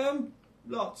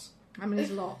 Lots. I mean,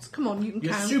 there's lots. Come on, you can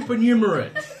You're count.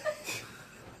 supernumerate.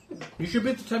 You should be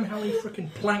able to tell me how many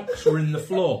freaking planks were in the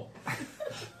floor.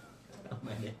 How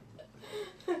many?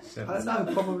 I don't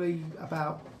know, probably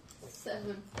about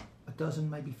 7. a dozen,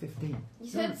 maybe 15 You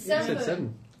said You 7. said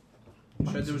 7.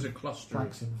 You said there was a cluster.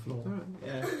 planks in the floor.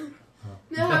 Yeah.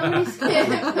 No, how many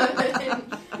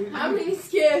Skaven? How many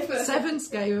Skaven? 7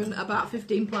 Skaven, about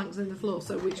 15 planks in the floor.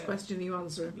 So which question are you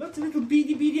answering? Lots of little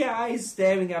beady eyes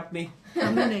staring at me.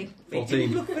 How many? They 14.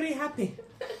 didn't look very happy.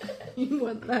 You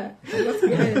weren't there. You must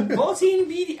be in. 14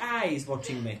 beady eyes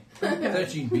watching me.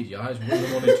 13 beady eyes, one of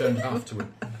them only turned half to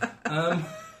him.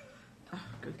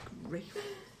 Good grief.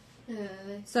 Uh,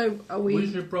 So are We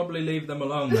we? should probably leave them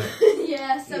alone then.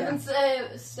 yeah, 7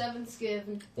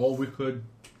 Skaven. Or we could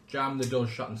jam the door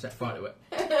shut and set fire to it.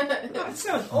 That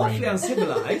sounds awfully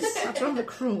uncivilised. That's rather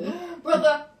cruel.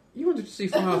 Brother, You wanted to see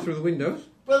fire through the windows?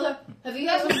 have you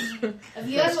ever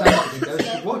Let's watched go the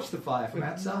Skaven? watch the fire from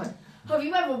outside. Have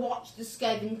you ever watched the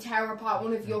Skaven tear apart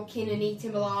one of your kin and eat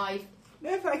him alive?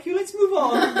 No, thank you. Let's move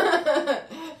on.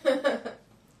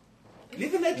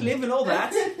 Live and let live and all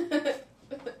that.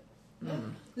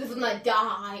 Live and let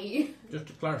die. Just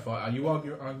to clarify, are you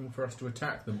arguing for us to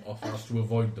attack them or for us to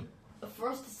avoid them? For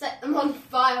us to set them on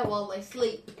fire while they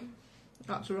sleep.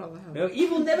 That's rather helpful. No,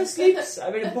 evil never sleeps. I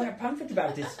read a pamphlet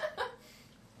about it.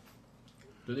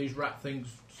 Do these rat things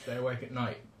stay awake at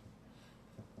night?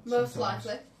 Most Sometimes.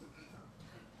 likely.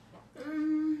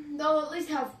 They'll at least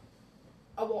have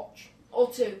a watch.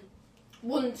 Or 2.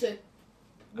 1, 2.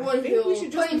 I One think we who'll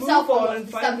should put just move himself on on and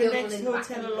the find the other next one in the back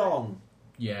hotel anyway. along.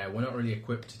 Yeah, we're not really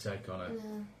equipped to take on it.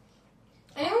 No.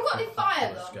 Anyone got any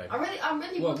fire though? Escape. I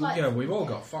really Well, would like. yeah, we've all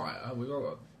got fire. We've all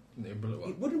got.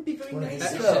 It wouldn't be very Well, nice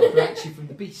that's though. separate you from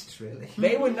the beasts, really.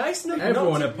 They were nice enough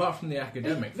Everyone not apart from the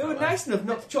academic. They were fella. nice enough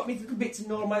not to chop me to little bits and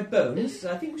gnaw my bones.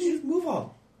 So I think we should just move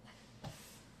on.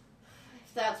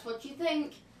 If that's what you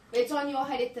think, It's on your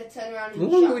head if they turn around The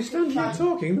and longer we stand here shine.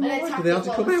 talking, the more And likely attack they are us to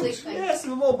while come we're out. sleeping. Yes,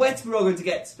 the more wet we're all going to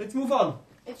get. Let's move on.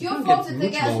 It's You your can't fault get if they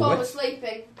much get us more while wet. we're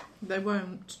sleeping. They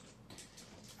won't.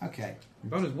 Okay.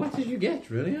 About as wet as you get,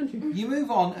 really, aren't you? You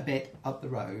move on a bit up the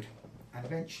road, and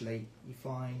eventually you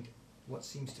find what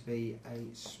seems to be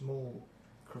a small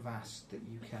crevasse that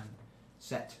you can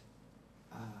set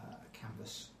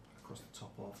canvas across the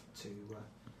top of to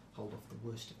hold off the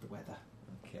worst of the weather.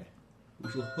 Okay. We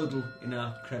shall huddle in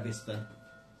our crevice then.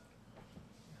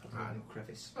 Little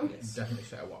crevice. Yes. Definitely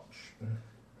set a watch.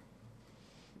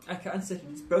 I can't sit.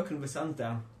 It's broken with the sun's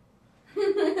down.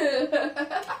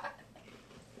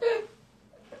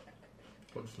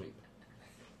 Go to sleep.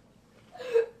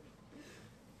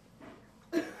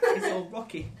 It's all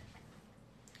rocky.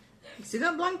 You see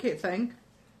that blanket thing?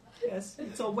 Yes,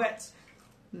 it's all wet.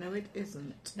 No, it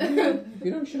isn't. If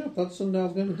you don't shut up, that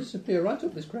sundial's going to disappear right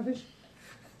up this crevice.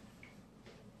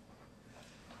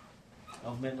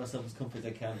 I've made myself as comfy as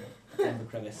I can on the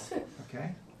crevice.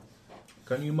 Okay.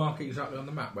 Can you mark exactly on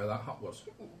the map where that hut was?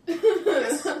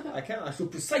 Yes, I can. I shall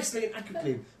precisely and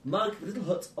accurately mark the little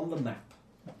hut on the map.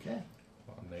 Okay.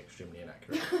 Well, I'm extremely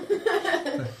inaccurate.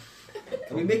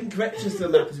 Are we making corrections to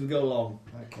the map as we go along?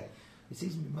 Okay. It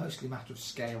seems to be mostly a matter of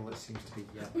scale that seems to be...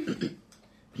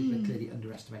 people are clearly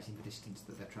underestimating the distance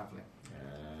that they're travelling.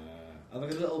 I've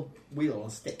got a little wheel on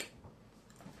a stick.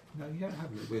 No, you don't have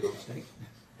a wheel on a stick.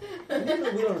 I need a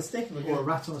little wheel on a stick. Or a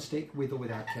rat on a stick with or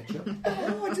without ketchup.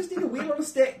 No, I just need a wheel on a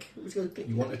stick. Which goes click,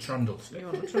 You want a trundle stick? You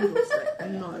want a trundle stick?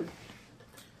 No.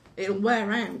 It'll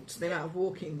wear out the amount of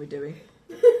walking we're doing.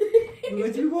 We're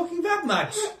going to be walking that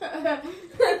much.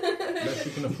 Unless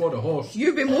you can afford a horse.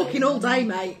 You've been walking all day,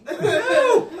 mate.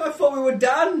 No, I thought we were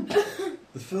done.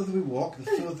 The further we walk, the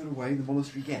further away the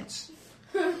monastery gets.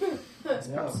 No,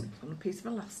 On a piece of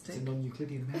it's elastic. a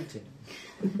non-Euclidean mountain.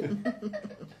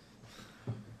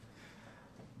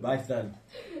 Right then.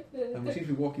 And we seem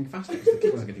to be walking faster because the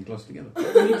cliffs are getting close together.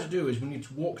 What we need to do is we need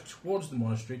to walk towards the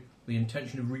monastery with the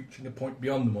intention of reaching a point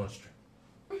beyond the monastery.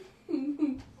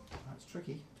 That's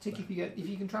tricky. Particularly if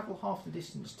you can travel half the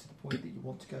distance to the point that you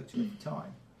want to go to at the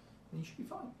time, then you should be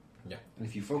fine. And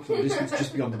if you focus on the distance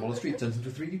just beyond the monastery, it turns into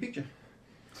a 3D picture.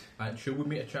 And should we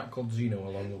meet a chap called Zeno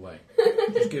along the way?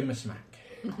 Just give him a smack.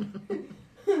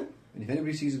 And if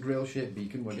anybody sees a grail-shaped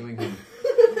beacon, we're going home.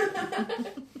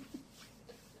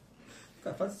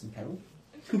 Got fancy some peril.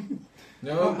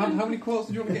 No, How many quotes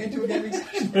did you want to get into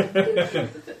again?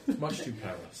 much too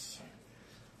perilous.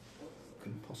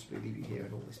 Couldn't possibly leave you here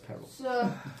in all this peril.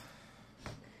 So,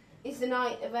 is the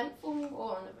night eventful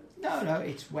or uneventful? No,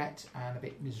 it's wet and a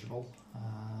bit miserable.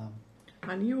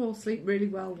 And you all sleep really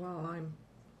well while I'm...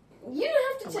 You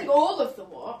don't have to take all of the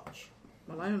watch.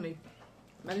 Well, I only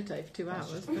meditate for 2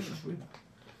 hours. Don't I?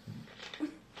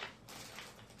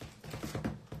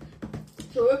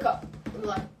 So we woke up. We're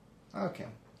like, Okay.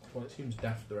 Well, it seems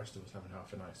daft the rest of us having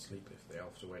half a night's sleep if the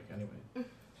elves awake anyway.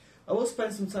 I will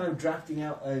spend some time drafting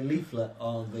out a leaflet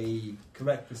on the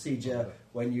correct procedure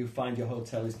when you find your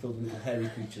hotel is filled with hairy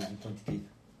creatures with 20 teeth.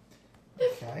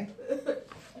 Okay.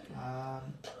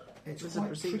 It's There's a quite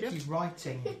procedure. tricky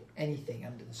writing anything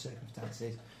under the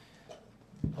circumstances.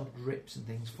 Odd rips and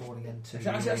things falling into...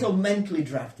 I shall mentally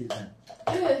draft it then.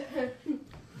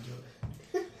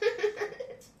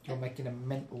 You're making a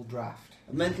mental draft.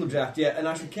 A mental draft, yeah, and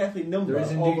I should carefully number There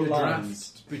is all indeed the a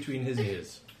lines. draft between his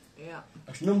ears. Yeah.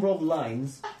 I should number all the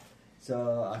lines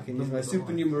so I can use my Number the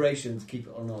supernumeration to keep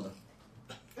it on order.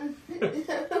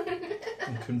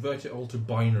 And convert it all to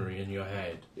binary in your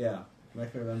head. Yeah,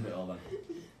 make me remember it all then.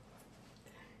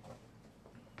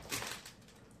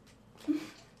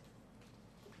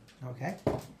 Okay.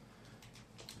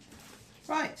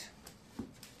 Right.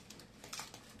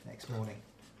 Next morning.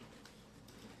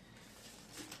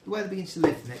 The weather begins to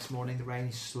lift the next morning. The rain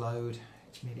is slowed.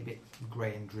 It's merely a bit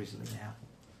grey and drizzly now.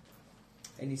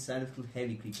 Any sign of little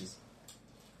hairy creatures?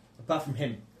 Apart from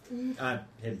him. And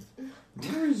him.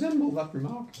 I resemble that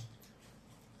remark.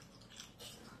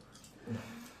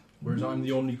 Whereas I'm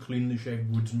the only cleanly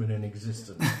shaved woodsman in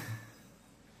existence.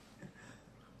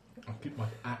 I keep my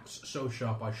axe so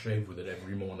sharp I shave with it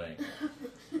every morning.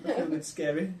 That's a bit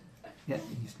scary. Yeah,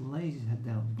 he just lays his head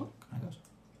down on the book and goes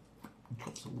and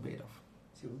chops all the beard off.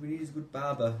 See, what we need is a good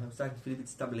barber. I'm starting to feel a bit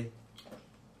stubbly.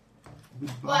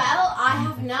 well, I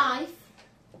have a knife.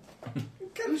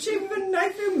 Can't shave with a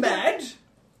knife, you mad?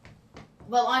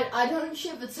 Well, I don't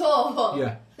shiv at all.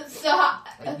 Yeah, So,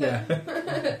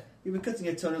 yeah. You'll be cutting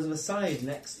your toenails of a side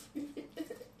next.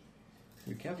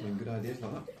 Be careful with good ideas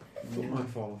like that. You might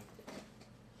fall off.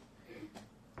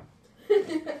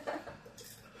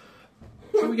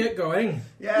 Shall we get going?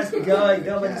 Yes, go.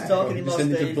 Don't let us talk anymore,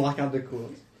 Descend into Steve. Blackadder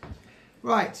quotes.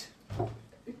 Right.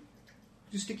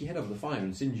 Just stick your head over the fire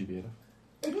and singe your beard off.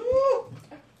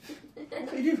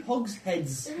 They do hogs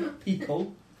heads,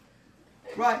 people.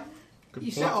 Right. Good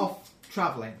You plot. set off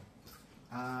travelling.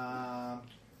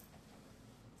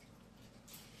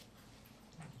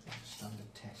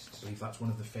 Standard tests. I believe that's one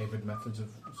of the favoured methods of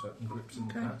certain groups in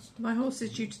the Okay. past. My horse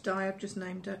is due to die. I've just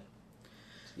named it.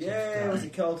 Yeah, what's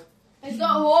it called? It's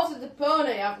not a horse, it's a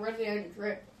pony. I've read the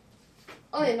entry.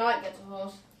 Only a knight gets a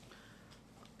horse.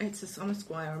 I'm a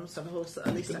squire. I must have a horse that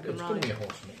at least I can It's going to ride. be a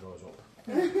horse when it grows up.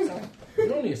 So,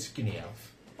 You're only a skinny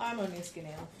elf. I'm only a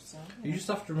skinny elf, so You just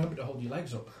have to remember to hold your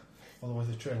legs up, otherwise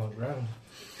they trail on ground.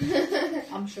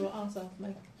 I'm short ourselves,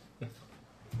 mate.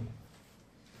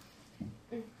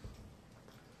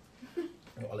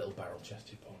 I've got a little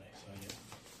barrel-chested pony, so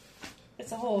yeah.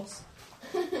 It's a horse.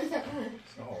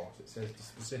 It's not a horse. It says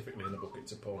specifically in the book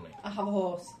it's a pony. I have a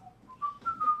horse.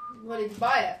 What did you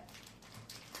buy it?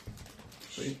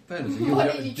 But in fairness,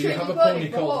 What you, did you Do you treat have a your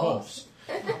pony for called horse? Horse?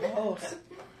 I have a horse.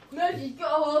 No, she's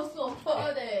got a horse called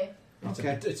pony.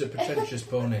 Okay. It's a pretentious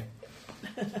pony.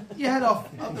 You head off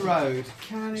up the road.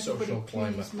 Can Social everybody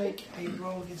climber. please make a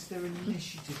roll against their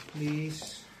initiative,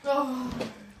 please? Oh,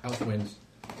 Elf wins.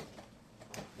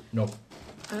 No.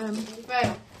 you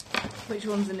fail. Which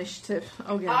one's initiative?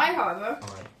 Oh yeah. I, however,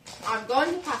 Alright. I'm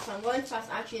going to pass.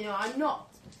 Actually, no, I'm not.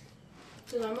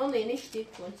 Because I'm only initiative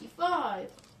 25.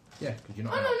 Yeah, because you're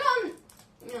Oh,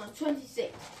 not. no,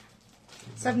 26.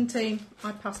 17.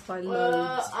 I passed by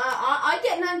loads. I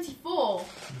get 94. You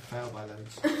fail by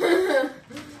loads.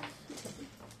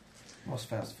 Ross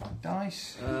fails to find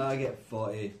dice. I get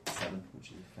 47, which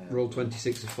is fair. roll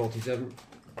 26 of 47.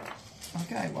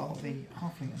 Okay, well, the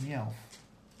halfling and the elf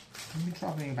have been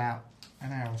travelling about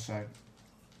an hour or so.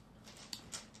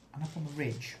 And up on the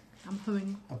ridge I'm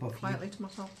humming above quietly to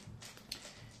myself.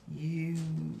 you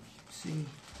see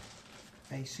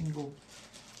a single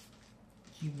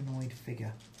humanoid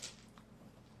figure.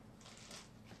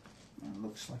 It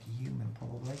looks like a human,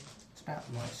 probably. It's about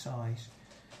the right size.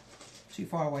 Too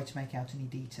far away to make out any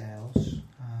details.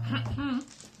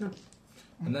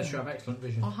 Unless you have excellent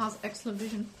vision. Or has excellent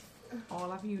vision. I'll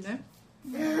have you know.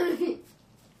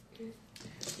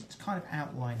 It's kind of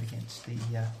outlined against the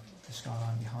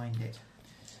skyline behind it.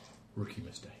 Rookie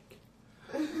mistake.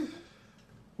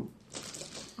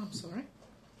 I'm sorry.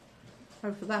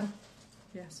 Oh, for them?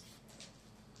 Yes.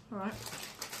 Alright.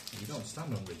 You don't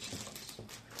stand on ridge. It's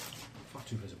far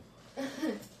too visible.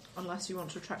 Unless you want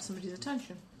to attract somebody's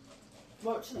attention.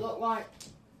 What does it look like?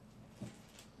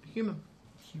 Human.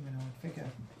 Humanoid figure.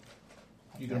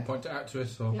 You going to point it out to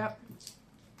us, or Yep.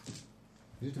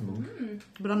 Is it a monk?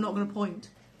 But I'm not going to point.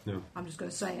 No. I'm just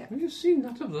going to say it. Have you seen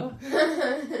that up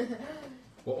there?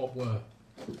 what up were?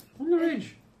 On the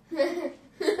ridge.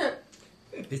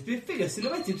 This big figure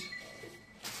silhouetted.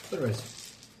 There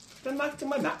is. Then back to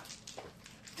my map.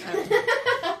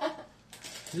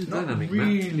 This is a Not dynamic map.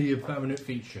 really a permanent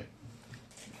feature.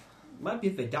 Might be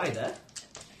if they die there.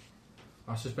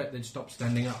 I suspect they'd stop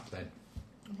standing up then.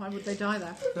 Why would they die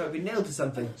there? They'll be nailed to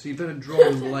something. So you better draw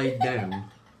them laid down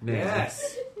now.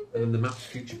 Yes. And then the map's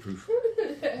future-proof.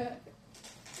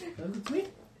 Look at me.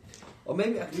 Or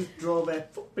maybe I can just draw their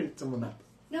footprints on the map.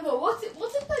 No, but what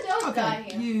if they don't die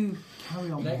Okay, here? you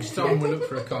carry on. Next walking. time we look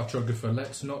for a cartographer,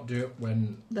 let's not do it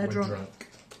when They're we're drunk. drunk.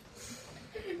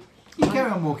 You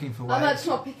carry on walking for Oh, let's ways,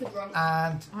 not pick a drunk.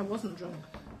 and I wasn't drunk.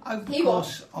 over the He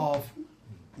course of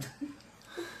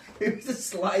It was a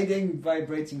sliding,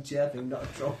 vibrating chair thing, not a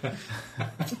drop.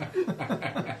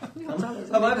 You'll tell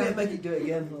us, I might anyway. make it do it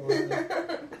again.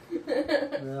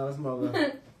 No, I was more of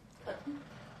a...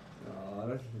 Oh, I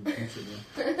don't even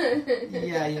think it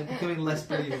yeah, you're becoming less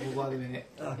believable by the minute.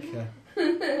 Okay.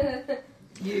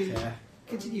 You Yeah.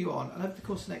 continue on, and over the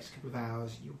course of the next couple of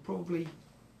hours, you'll probably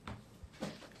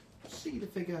see the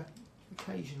figure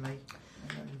occasionally,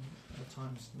 and then other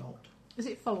times not. Is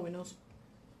it following us?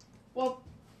 Well,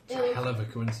 It's a hell of a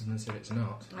coincidence if it's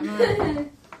not. I know.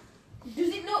 does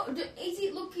it not? Is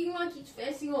it looking like it's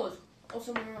facing us or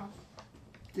somewhere else?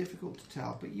 Difficult to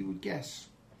tell, but you would guess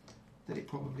that it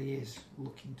probably is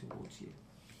looking towards you.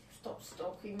 Stop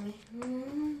stalking me.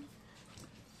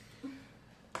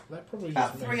 That probably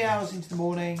About just 3 makes hours sense. into the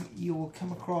morning, you will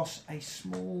come across a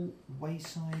small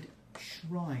wayside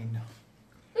shrine.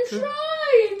 A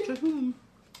shrine! To whom?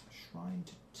 Shrine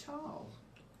to Tal.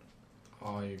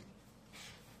 I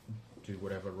do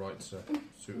whatever rights are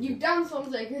suitable. You dance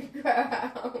on sacred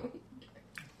ground.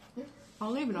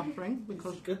 I'll leave an offering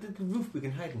because Because got the roof we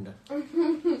can hide under.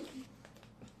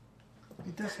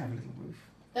 It does have a little roof.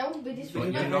 That won't be But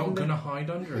disrespectful. you're not going to hide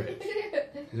under it.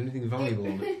 Is there anything valuable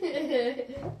on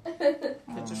it?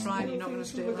 It's a shrine, you're not going to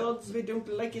steal it. gods, we don't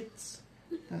like it.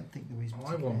 I don't think there is I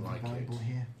won't particularly like valuable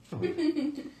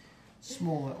it. here.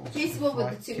 Small little Peaceful sort of with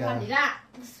like, the two-handed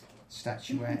axe.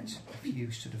 statuette, a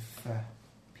few sort of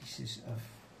pieces of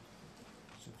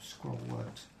sort of scroll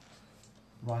worked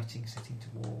writing set into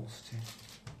walls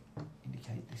to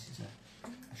indicate this is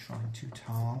a shrine to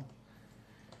Tal.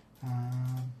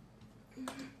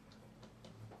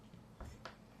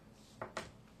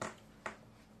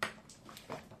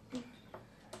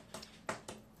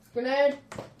 Grenade.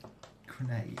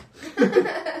 Grenade.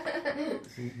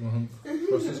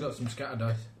 Rusty's got some scatter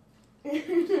dice. I've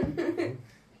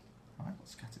got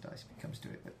scatter dice if it comes to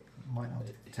it, but mine are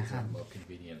It to is hand. more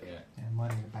convenient, yeah. Yeah,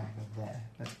 mine in the bag over there.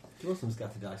 But Do you want some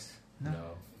scatter dice? no,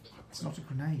 it's not a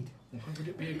grenade. Why would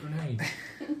it be a grenade?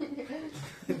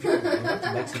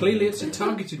 Makes Clearly it's a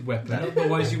targeted weapon,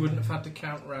 otherwise you wouldn't have had to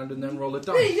count round and then roll a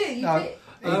dice. No,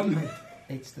 Um,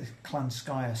 it's the Clan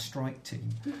Skyer strike team.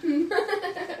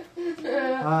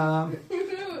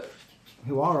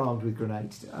 Who are armed with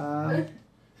grenades.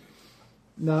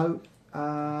 No.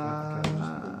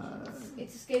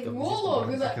 It's escaped Don't warlord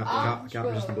resist with the an I can't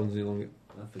resist the archbow. buns any longer.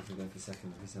 I think we're going for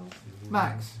second myself.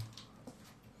 Max,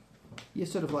 you're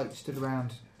sort of like stood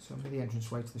around sort of near the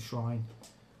entranceway to the shrine.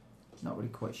 Not really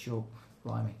quite sure.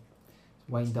 Blimey.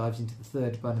 Wayne dives into the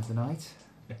third bun of the night.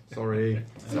 Sorry.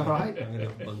 It's alright. I'm going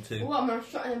to bun two. What, am I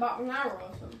shot in the back with an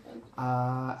arrow or something?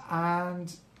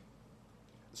 And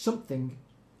something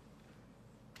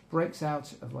breaks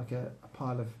out of like a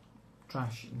pile of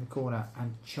trash in the corner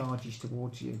and charges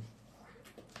towards you.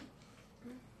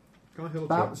 Can I help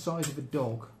About you? the size of a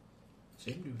dog.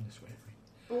 See him doing this way.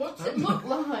 What's it look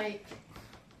like?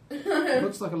 It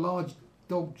looks like a large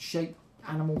dog-shaped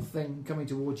animal thing coming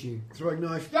towards you. Throwing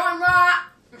knife. John Rat!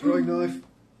 Throwing knife.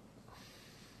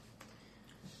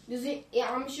 Does it?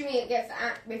 Yeah, I'm assuming it gets to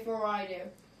act before I do.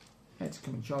 It's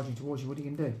coming charging towards you. What are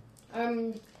you going to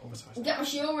do? Oversized. Get my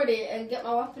shield ready and get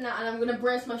my weapon out, and I'm going to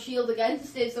brace my shield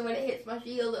against it, so when it hits my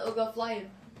shield, it'll go flying.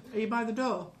 Are you by the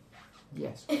door?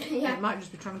 Yes, Yeah. It might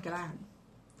just be trying to get out.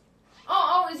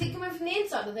 Oh, is it coming from the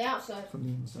inside or the outside? from the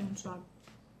inside. Inside.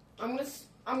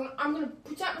 I'm gonna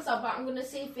protect myself, but I'm gonna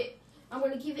see if it. I'm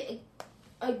gonna give it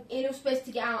enough space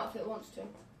to get out if it wants to.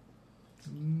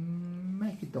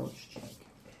 Make a dodge check.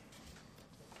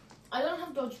 I don't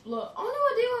have dodge blood. Oh no,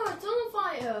 I do. I'm a tunnel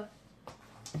fighter.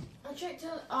 I checked.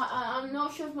 I'm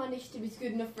not sure if my initiative is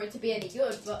good enough for it to be any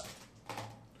good, but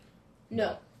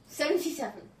no,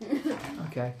 77.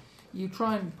 Okay. You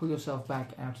try and pull yourself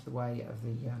back out of the way of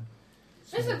the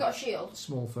Since I've got a shield.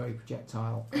 small furry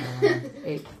projectile.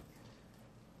 It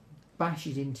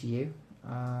bashes into you.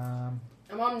 I'm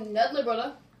on deadly,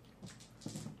 brother.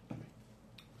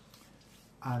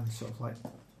 And sort of like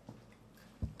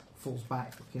falls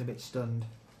back, looking a bit stunned.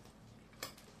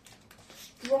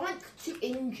 Strike to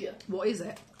injure. What is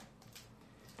it?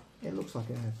 It looks like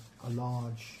a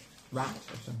large rat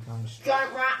of some kind.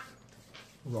 Giant rat.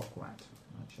 Rock rat,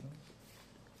 actually.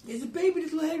 It's a baby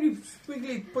little hairy,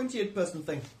 squiggly, pointy-head person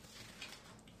thing.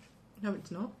 No,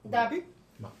 it's not. Dabby.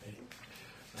 Might be.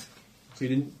 So you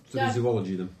didn't study Yeah.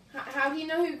 zoology then? How do you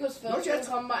know who goes Not first yet. in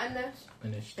combat in this?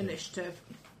 Initiative. Initiative.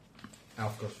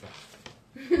 Alf goes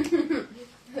first.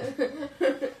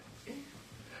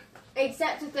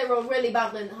 Except if they roll really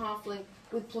badly in the halfling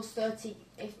with plus 30.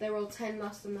 If they roll 10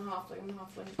 less than the halfling, and the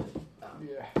halfling.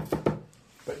 Yeah.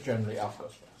 But generally Alf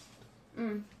goes first.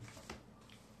 Mm.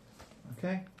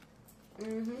 Okay.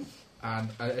 Mhm. And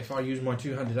if I use my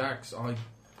two-handed axe, I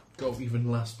go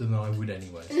even less than I would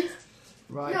anyway.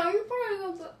 Right. No, you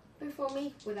probably go before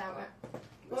me without it.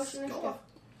 What's your initiative?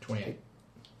 28.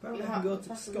 Apparently You I can go have- to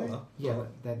that's the scholar. Yeah,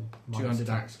 but then Two-handed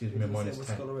axe gives me a Does it say minus what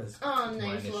 10. scholar is? Oh, My no,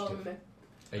 you're slower than initiative. me.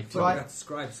 18. So Right. I got to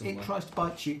scribe somewhere. It tries to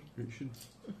bite you. It should.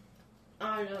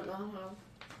 I don't know how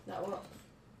that works.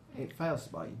 It fails to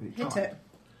bite you, but it Hit tries. it.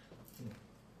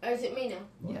 Oh, is it me now?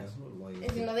 Well, Yes. that's not why you-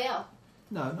 Is it another elf?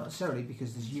 No, not necessarily,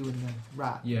 because there's you and the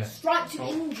rat. Yeah. Strike to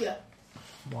injure.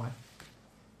 Why?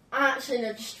 Actually,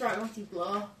 no, just strike mighty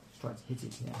blow. Just try to hit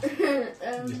it,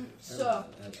 yeah. So,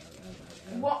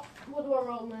 what do I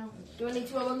roll now? Do I need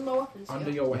to roll on my weapon skill?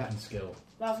 Under your weapon skill.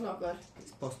 That's not good.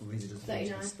 It's possible he doesn't 39.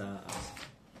 usually start as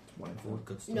One in four four.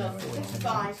 good stuff. No, Yeah, it's yeah.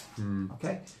 5.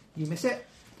 Okay, you miss it.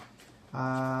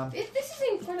 This is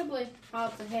incredibly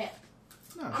hard to hit.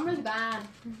 No, I'm really bad.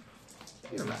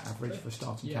 you're about average for a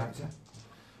starting Yeah. character.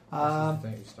 I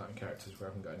think we're starting characters we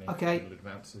haven't got any okay. real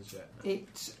advances yet.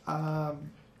 It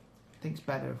thinks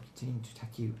better of continuing to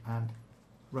attack you and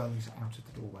runs out of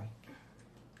the doorway.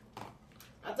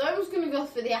 I thought I was going to go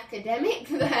for the academic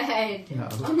then. No,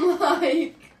 I'm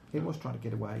like... it was trying to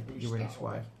get away, but you're in its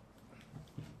way.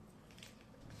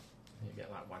 You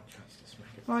get like one chance to smack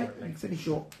it. Right, you finish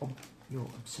your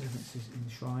observances in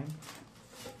the shrine.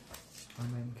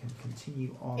 And then can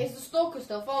continue on. Is the stalker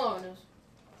still following us?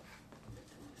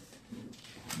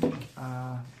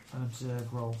 An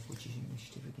observe roll, which is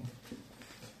initiative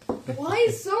again. Why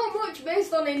is so much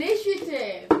based on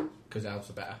initiative? Because elves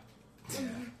are better.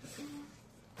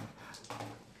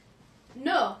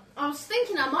 No, I was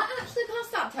thinking I might actually pass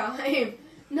that time.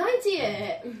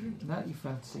 98. No, you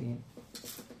failed to see him.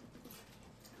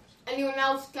 Anyone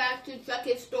else care to check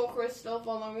if stalker is still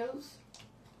following us?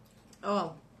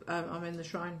 Oh, I'm in the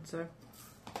shrine, so.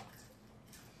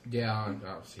 Yeah,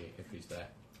 I'll see if he's there.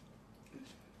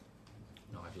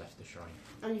 No, I've left the shrine.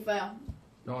 And you fail.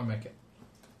 No, I make it.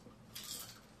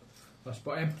 I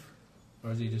spot him?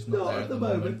 Or is he just not there Not at the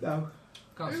moment? no.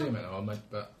 Can't see him at the moment,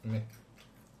 but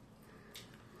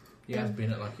he has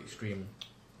been at like extreme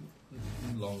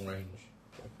long range.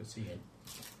 I could see him.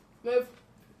 Move.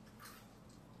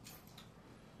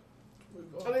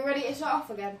 Are we ready to start off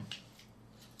again?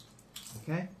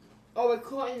 Okay. Oh, we're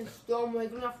caught in a storm. We're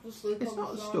going to have to sleep It's on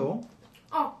not a the storm.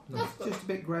 Oh, No, that's It's good. just a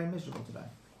bit grey and miserable today.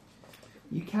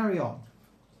 You carry on.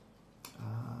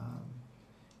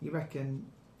 You reckon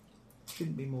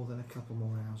shouldn't be more than a couple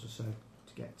more hours or so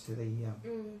to get to the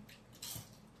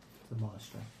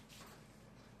monastery.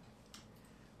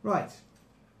 Right.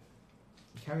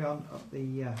 You carry on up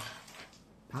the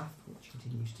path, which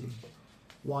continues to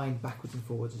wind backwards and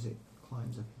forwards as it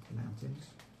climbs up into the mountains.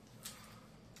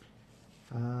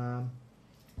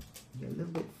 You get a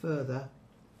little bit further,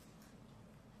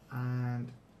 and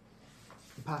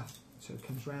the path so it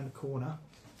comes round a corner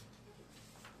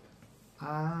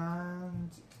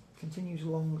and continues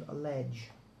along a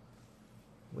ledge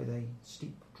with a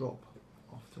steep drop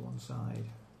off to one side.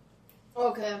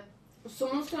 Okay.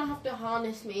 Someone's going to have to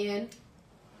harness me in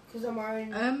because I'm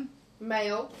wearing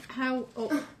mail. How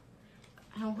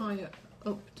high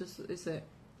up is it?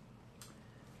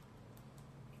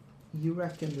 You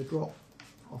reckon the drop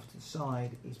off to the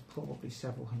side is probably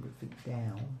several hundred feet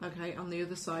down. Okay, on the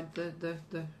other side, the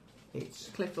It's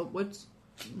cliff upwards.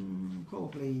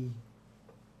 probably...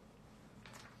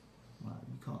 Well,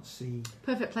 you can't see.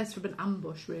 Perfect place for an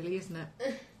ambush, really, isn't it?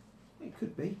 It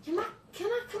could be. Can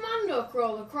I commando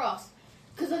crawl across?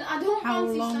 Because I don't How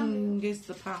fancy long standing. is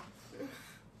the path?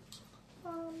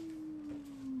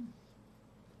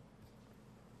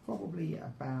 Probably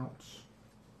about...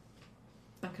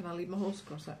 And can I leave my horse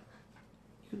across it?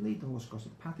 You could lead the horse across it.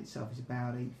 The path itself is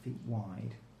about 8 feet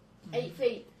wide. 8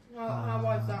 feet. How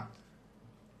wide's that?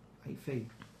 8 feet.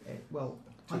 Well,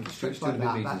 So like a it's stretch two like and a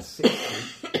that, bit that's meters.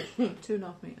 6 feet.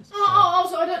 2.5 metres. Oh,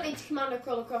 so I don't need to commando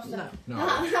crawl across No. that. No.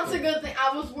 That's a good thing.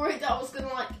 I was worried that I was going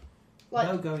to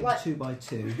No going like 2 by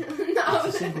 2. no, I It's a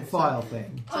was, single file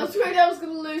thing. I was worried I was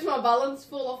going to lose my balance,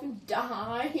 fall off and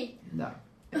die. No.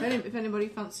 If anybody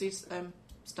fancies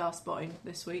star spotting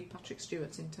this week, Patrick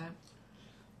Stewart's in town.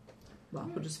 Well,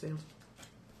 Huddersfield,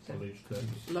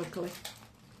 locally.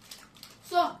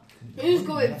 So, who's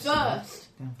going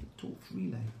first? Down for the torch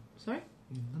relay. Sorry?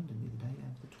 In London the other day,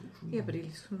 down for the torch relay. Yeah, but he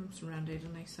comes around here,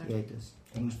 doesn't he? So Yeah, he does.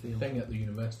 He's the thing at the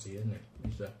university, isn't it?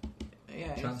 He's the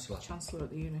yeah, he's Chancellor. Chancellor at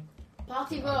the uni.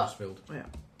 Party vote. Huddersfield. Yeah.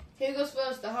 Who goes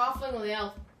first, the halfling or the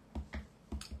elf?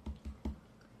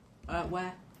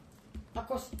 Where?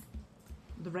 Across.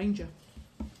 The ranger.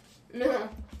 No.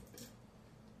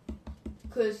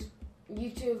 Because you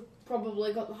two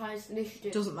probably got the highest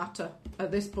initiative. Doesn't matter.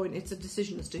 At this point, it's a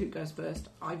decision as to who goes first.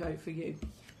 I vote for you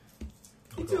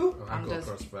I'll go Anders.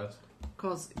 across first.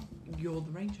 because you're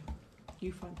the ranger.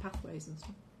 You find pathways and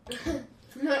stuff.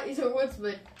 No, he's a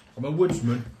woodsman. I'm a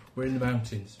woodsman. We're in the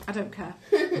mountains. I don't care.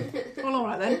 Well, all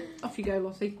right then. Off you go,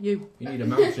 Lottie. You. You need a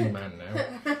mountain man now.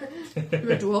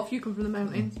 You're a dwarf. You come from the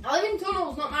mountains. I live in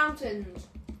tunnels, not mountains.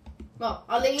 Well,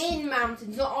 I live in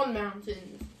mountains, not on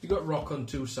mountains. You got rock on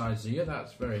 2 sides here.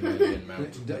 That's very maybe in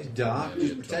mountains. It's dark,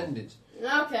 just pretend it's...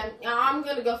 Okay, I'm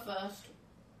going to go first.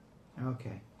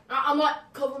 Okay. I'm like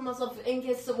covering myself in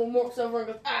case someone walks over and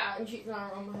goes, ah, and shoots an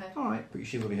arrow on my head. Alright. Put your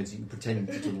shield on your head so you can pretend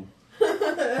it's a tunnel.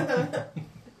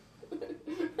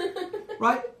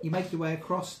 Right, you make your way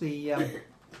across the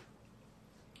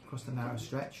narrow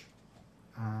stretch,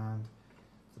 and to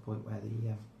the point where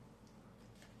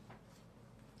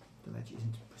the ledge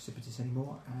isn't precipitous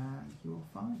anymore, and you're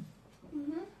fine.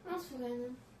 That's fine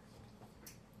then.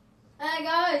 Hey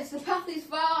guys, the path is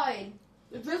fine.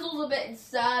 The drizzle's a bit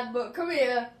sad, but come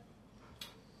here.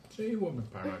 So you won't be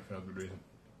paranoid for no good reason.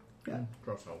 Yeah.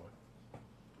 Cross over.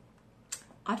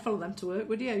 I'd follow them to work,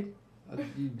 would you?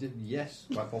 You did, yes,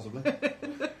 quite possibly.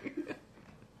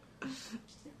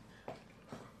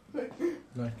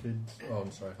 Naked. Oh,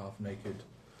 I'm sorry, half naked.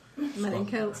 Men in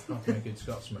kilts. Half naked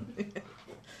Scotsman.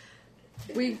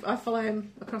 I follow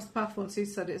him across the path once he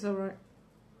said it's alright.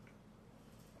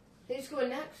 Who's going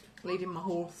next? Leading my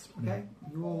horse. Okay,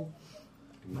 you all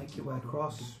make your way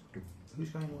across. Who's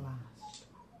going last?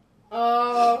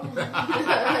 Oh.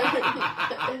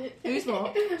 Who's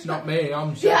what? It's not me,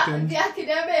 I'm Yeah, second. the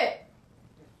academic.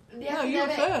 The No, you were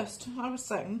academic. first. I was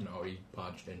second. No, he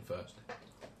barged in first.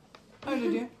 Oh,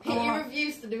 did you? He Oh, right.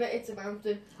 refused to do it. It's a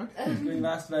mountain. Going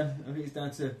last then. I think it's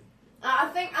down to. I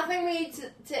think we need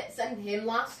to send him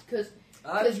last because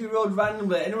I just rolled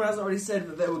randomly. Anyone has already said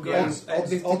that they were going.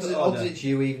 Odds it's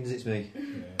you, evens it's me. Yeah.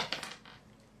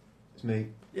 It's me.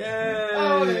 Yay!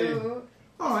 oh,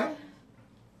 Alright.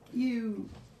 You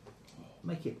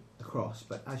make it across,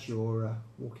 but as you're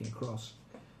walking across,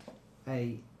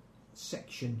 a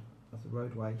section of the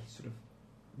roadway sort of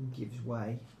gives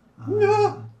way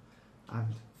and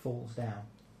falls down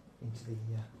into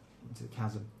the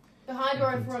chasm, behind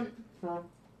or in front?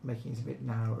 making it a bit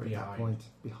narrower at that Behind. point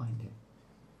behind him.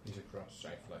 He's across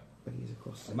safely. But he is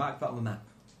across. I marked that on the map.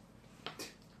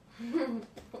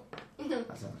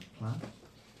 That's a plan.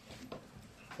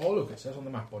 Oh, look, it says on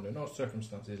the map, under no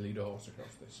circumstances lead a horse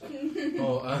across this.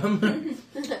 Oh,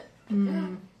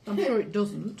 I'm sure it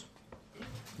doesn't.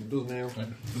 It does now.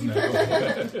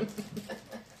 no.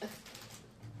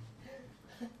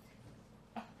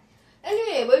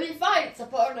 Anyway, women fights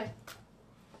apparently.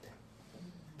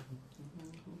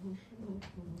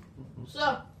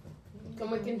 So,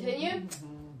 can we continue?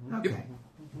 Okay.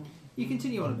 You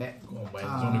continue on a bit. Go on, Wayne,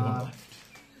 there's only one left.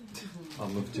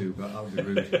 I'd love to, but that would be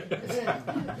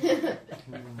rude.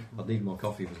 I'd need more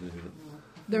coffee if I was going to do that.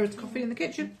 There is coffee in the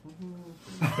kitchen.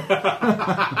 I'm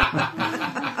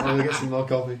going to get some more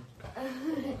coffee.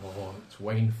 Oh, it's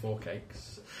Wayne 4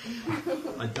 cakes.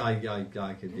 I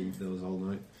could eat those all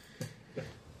night.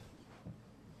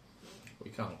 We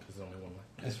can't because there's only one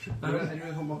left. That's true.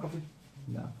 Anyone want more coffee?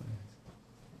 No.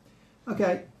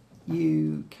 Okay.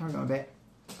 You carry on a bit.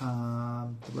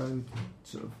 The road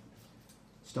sort of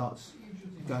starts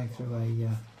going through a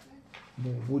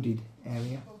more wooded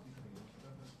area.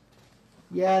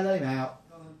 Yeah, let him out.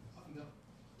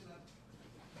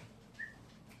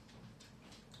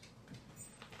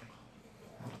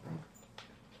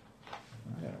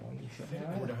 I don't know why you I shut think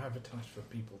him I would out. have advertised for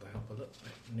people to help a little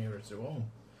bit nearer to home.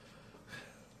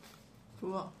 For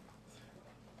what?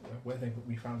 Where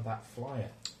we found that flyer.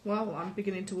 Well, I'm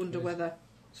beginning to wonder whether.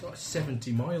 It's like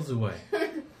 70 miles away.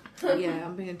 Yeah,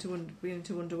 I'm beginning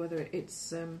to wonder whether it's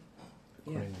Cunning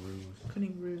ruse.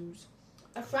 cunning ruse.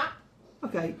 A trap?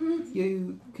 Okay,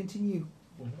 you continue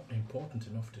We're not important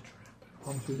enough to trap.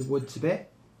 on through the woods a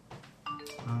bit.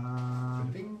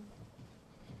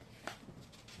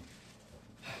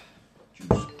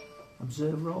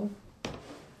 Observe roll.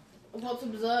 What's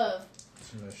observe?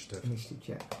 Initiative. Initiative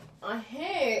check. I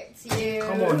hate you.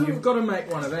 Come on, you've got to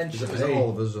make one Is eventually. it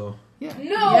all of us or? Yeah.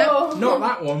 No! Not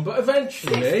that one, but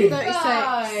eventually. 36. 5.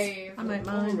 I make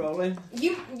Oh, mine. rolling.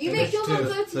 You make yours on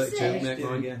 32, 36. make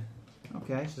mine. again.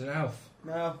 Okay. It's an elf.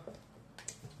 No.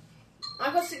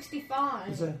 I got 65.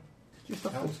 There's a just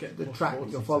off Elves the get track that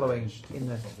 40 you're following to in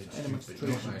the Probably amongst the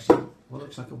stupid, trees. not You nice. see what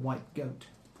looks like a white goat.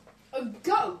 A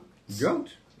goat?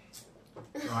 Goat?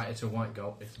 Right, it's a white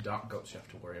goat. It's dark goats you have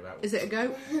to worry about. Is it a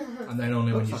goat? And then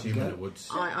only when Looks you like see a them in goat. the woods.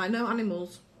 I know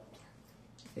animals.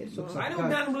 It looks I like know a what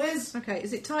an goat. animal is. Okay,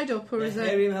 is it tied up or is Yeah,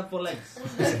 it? Arium have 4 legs.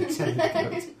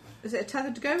 Is it a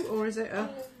tethered goat or is it a?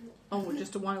 Oh,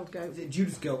 just a wild goat. Is it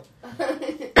Judas goat?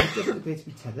 It doesn't appear to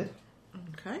be tethered.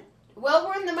 Okay. Well,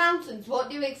 we're in the mountains. What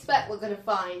do you expect we're going to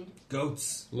find?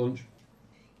 Goats. Lunch.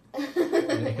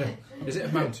 Is it a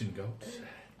mountain goat?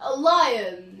 A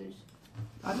lion.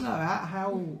 I don't know,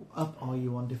 how up are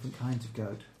you on different kinds of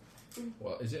goat?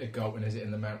 Well, is it a goat and is it in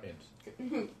the mountains?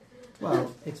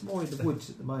 Well, it's more in the woods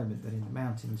at the moment than in the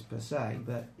mountains per se,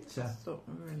 but Thought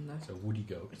we were in there. It's a woody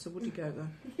goat. It's a woody goat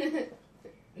then.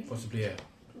 Possibly a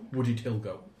wooded hill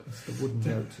goat. it's the wooden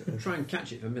goat. Try and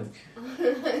catch it for milk.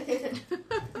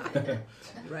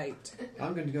 Great.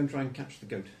 I'm going to go and try and catch the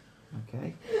goat.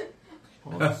 Okay.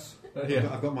 Odds.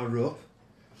 I've got my rope.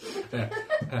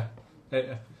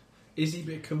 Is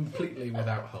he completely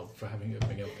without help for having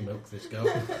been able to milk this goat?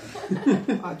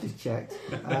 I just checked.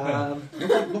 Not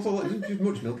a lot, it doesn't do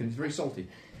much milk and it's very salty.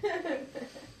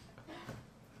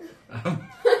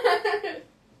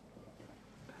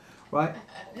 Right.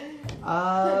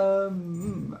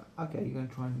 Okay, you're going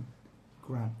to try and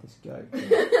grab this goat.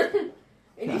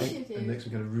 And make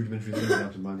some kind of rudimentary things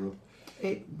out of my rope.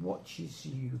 It watches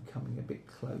you coming a bit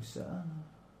closer.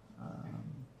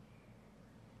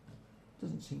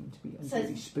 Doesn't seem to be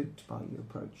unduly spooked by you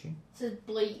approaching. Says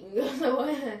bleating goes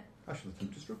away. I should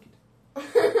have to struck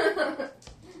it.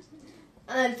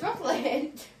 And then throttle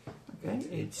it. Okay.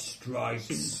 It strikes.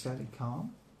 Seems fairly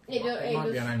calm. It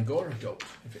Might be an Angora goat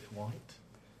if it's white.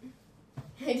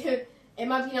 It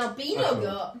might be an albino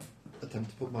goat.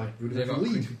 Attempt to put my They've rudimental got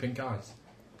lead creepy pink eyes.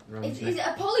 around Is his it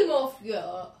neck. a polymorph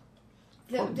goat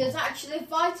that Polymorph. does actually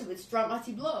fight with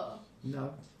Stramati blow?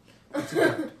 No. It's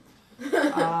a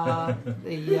goat.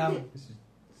 It's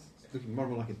looking more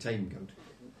and more like a tame goat.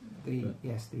 The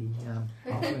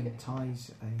halfling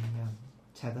ties a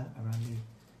tether around the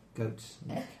goat's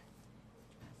neck.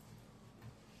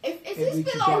 If It this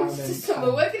reaches belongs down to and,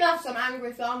 someone, we're going to have some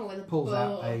angry farmer with a Pulls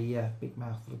bow. out a big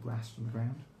mouthful of grass from the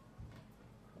ground.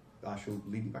 I shall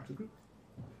lead it back to the group.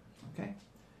 Okay.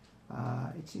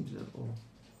 It seems a little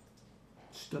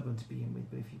stubborn to begin with,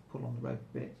 but if you pull on the rope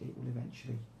a bit, it will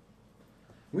eventually.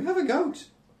 We have a goat.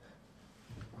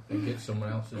 I think it's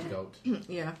someone else's goat.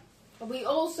 Yeah. We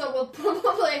also will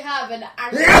probably have an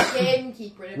angry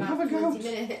gamekeeper in We about have a 20 goat.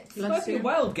 minutes. It might be a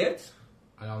wild goat.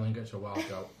 I don't think it's a wild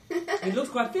goat. It looks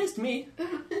quite fierce to me.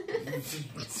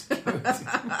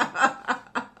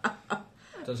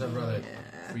 Does have rather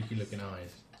freaky looking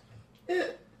eyes.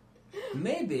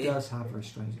 Maybe. It does have very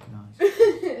strange looking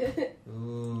eyes.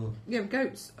 Ooh. Yeah,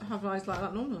 goats have eyes like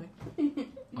that normally.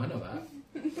 I know that.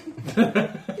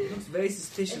 It looks very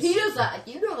suspicious. He knows that,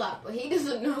 you know that, but he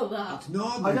doesn't know that. It's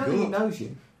not I the don't think he goat. knows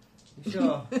you.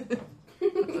 Sure.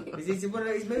 He's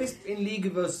maybe in league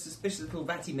with those suspicious little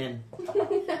batty men.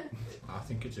 I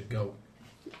think it's a goat.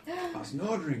 That's an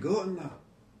ordinary goat, isn't that?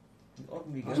 An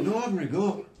ordinary That's goat. an ordinary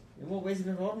goat. In what ways is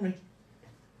it ordinary?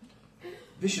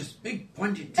 Vicious, big,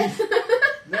 pointed teeth.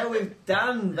 No, we've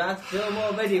done that film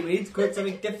already. We need to quote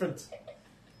something different.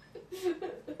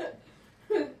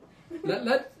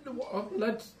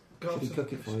 Let's go. Should he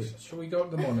cook it for you? Shall we go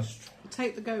to the monastery?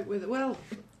 Take the goat with it. Well,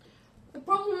 The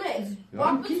problem is, Yeah, what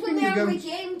I'm happens when keeping the the angry goats.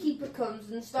 gamekeeper comes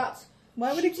and starts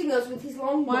why would, shooting us with his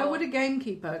longbow? why would a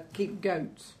gamekeeper keep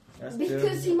goats? That's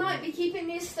Because true. he might be keeping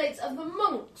the estates of the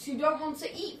monks who don't want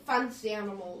to eat fancy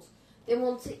animals. They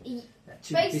want to eat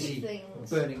Too basic busy things.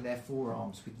 burning their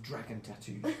forearms with dragon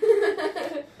tattoos.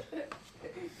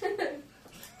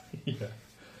 Yeah.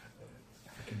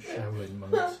 Fucking Shaolin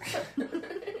monks.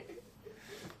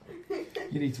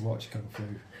 You need to watch Kung Fu.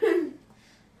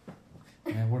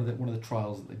 One of the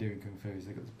trials that they do in Kung Fu is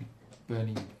they've got this big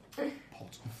burning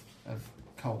pot of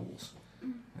coals,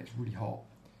 and it's really hot,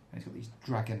 and it's got these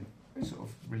dragon sort of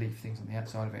relief things on the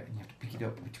outside of it, and you have to pick it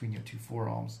up between your two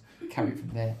forearms, carry it from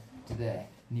there to there,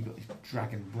 and you've got this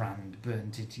dragon brand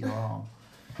burnt into your arm.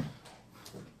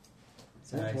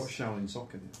 I want to watch Shaolin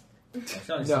Soccer now.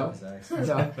 No.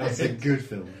 That's a good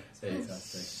film. So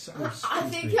I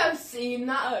think stupid. I've seen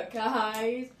that,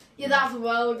 guys. Yeah, that's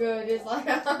well good. It's like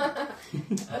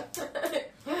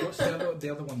What's the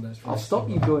other one that's I'll stop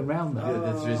you going round Yeah,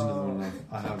 though. there is another one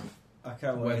I have. I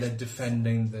can't where they're wait.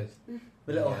 defending the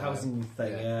The little housing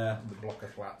thing, yeah. the block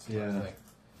of flats type Yeah. thing.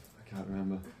 I can't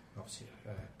remember. Obviously,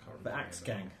 can't remember The Axe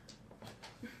the name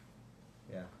Gang.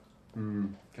 Yeah.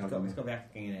 Can't It's got remember. the Axe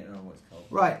Gang in it, I don't know what it's called.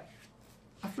 Right.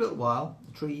 After a little while,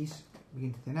 the trees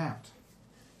begin to thin out.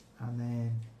 And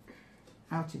then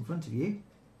out in front of you,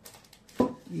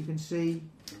 you can see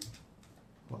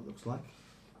what looks like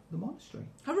the monastery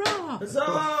Hurrah! Huzzah! of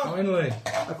it. Finally!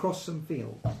 across some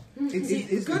fields. It's See,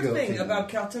 the the good goat thing about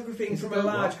cartographying It's from the a goat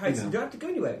large rock, height is you you know. don't have to go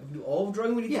anywhere. You can do all the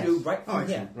drawing we need Yes. to do right Oh, from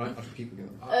here. excellent. Right, I'll just keep it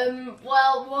going.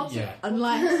 well, what? Yeah.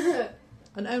 Unless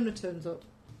an owner turns up.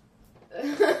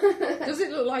 Does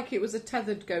it look like it was a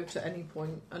tethered goat at any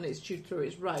point and it's chewed through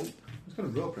its rope? He's got a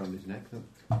rope around his neck, though.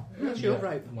 That's your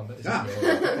rope. One that Ah.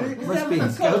 isn't yours. Must be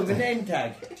his Call goat. him the name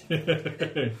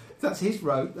tag. That's his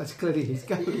rope. That's clearly his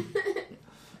goat.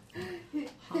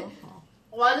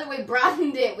 Why don't we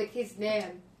brand it with his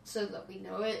name so that we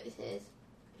know it is his?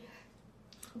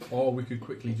 Or we could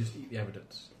quickly just eat the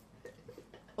evidence.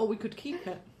 Or we could keep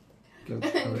it. Goat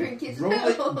And curry. drink his Roll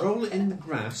milk. it in the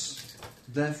grass.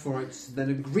 Therefore, it's then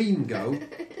a green goat,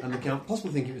 and they can't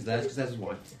possibly think it was theirs because theirs is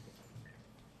white.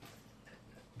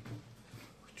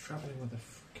 We're travelling with a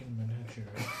freaking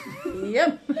menagerie.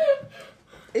 Yep.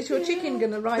 Is your chicken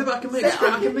going to ride? Yeah, but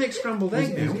I can make scrambled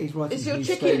egg now. He's writing Is your new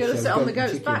chicken stage going to show, sit on the Goat and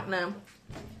goat's Chicken. back now?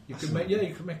 You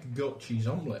could make a goat cheese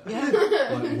omelette Yeah.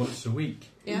 like once a week.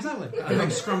 Yeah. Exactly. I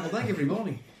make scrambled egg every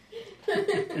morning.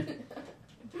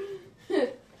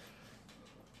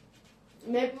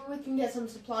 Maybe we can get some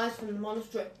supplies from the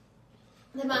monastery.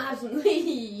 They might have some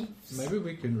leaves. Maybe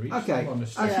we can reach Okay, the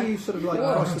monastery. as you sort of like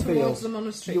Walk cross the towards field, the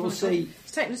monastery. you'll see.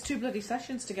 It's taken us 2 bloody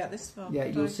sessions to get this far. Yeah,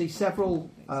 you'll see several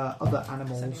other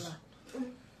animals in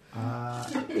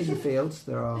the fields.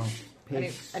 There are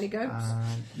pigs. Any goats?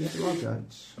 And, yeah, there are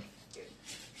goats.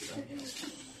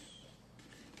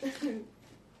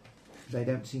 They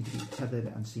don't seem to be tethered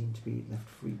and seem to be left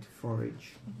free to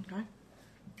forage. Okay.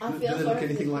 I Do feel they sorry look for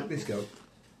anything these like this people. goat?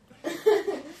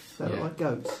 They look Yeah. like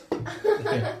goats.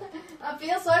 I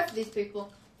feel sorry for these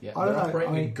people. Yeah, I don't they're know,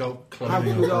 operating I mean, in goat How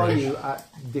clothing good are operation. you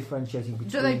at differentiating Do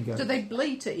between goats? they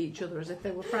bleat at each other as if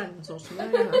they were friends or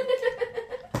something? You know?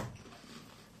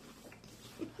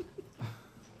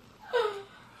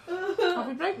 Have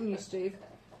we broken you, Steve?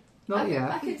 Not I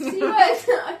yet. can see where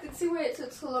I can see where it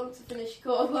took so long to finish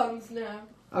Corlands now.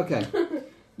 Okay.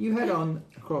 You head on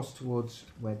across towards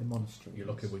where the monastery You're is.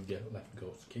 lucky we get left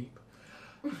Ghost Keep.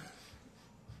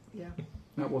 Yeah.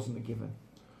 That wasn't a given.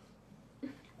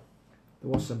 There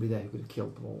was somebody there who could have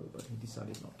killed them all, but he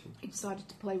decided not to. He decided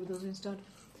to play with us instead.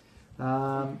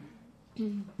 The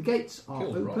gates are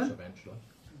Killed Ross open.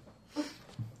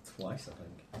 Twice, I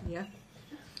think. Yeah.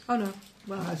 Oh no.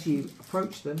 Well, As you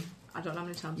approach them, I don't know how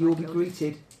many times you I will be killed.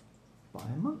 greeted by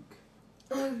a monk.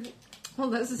 Well,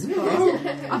 that's a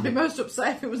surprise. I'd be most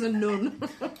upset if it was a nun.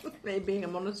 Me being a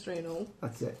monastery and all.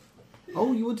 That's it.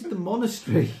 Oh, you wanted the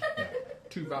monastery.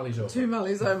 2 valleys over. 2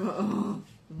 valleys over. Oh,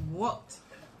 what?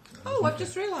 Oh, I've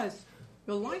just realised.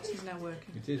 Your light is now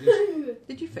working. It is. Yes.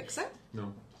 Did you fix it?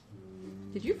 No.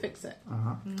 Did you fix it?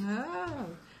 Uh-huh. Ah.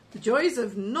 The joys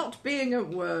of not being at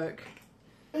work.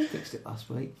 Fixed it last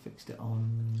week. Fixed it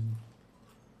on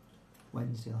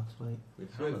Wednesday last week.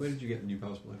 Where did you get the new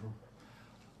power supply from?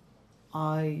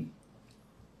 I,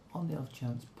 on the off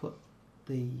chance, put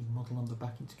the model number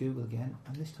back into Google again,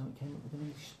 and this time it came up with an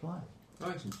English supplier. Oh,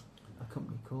 excellent. A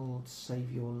company called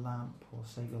Save Your Lamp or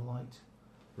Save Your Light,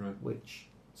 Right. which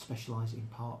specialise in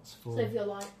parts for. Save your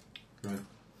life. Right.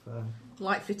 for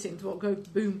Light fittings, what go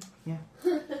boom. Yeah.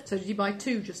 So did you buy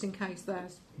 2 just in case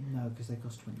there's... no, because they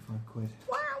cost £25.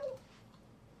 Wow!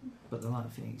 But the light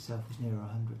fitting itself was nearer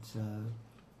 100, so.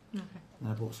 Okay. And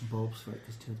I bought some bulbs for it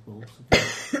because 2 of the bulbs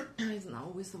are good. Isn't that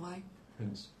always the way?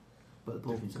 Hence. But the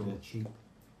bulbs Different are a bit cheap.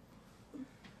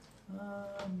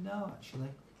 No, actually.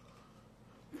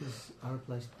 Because I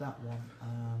replaced that one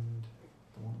and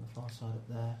the one on the far side up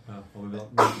there. Well,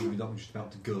 maybe that one's just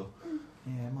about to go.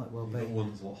 Yeah, it might well You've be. got one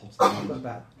that's a lot hotter I've than got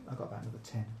that. about another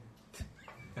 10.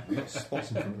 I've got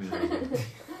spots in front of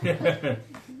me.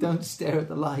 Don't stare at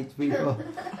the light, people.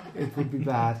 It would be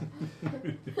bad.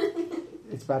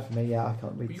 It's bad for me, yeah, I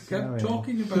can't read You the kept scenario.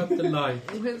 talking about the light.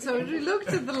 So we looked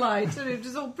at the light and it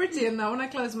was all pretty, and now when I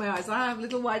close my eyes I have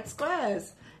little white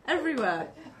squares everywhere.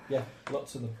 Yeah,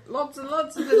 lots of them. Lots and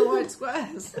lots of little white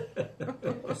squares.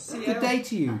 Good day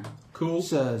to you, Cool.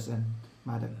 sirs and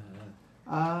madam.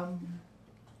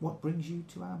 What brings you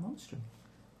to our monastery?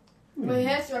 We're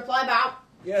here to reply about.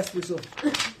 Yes, we saw.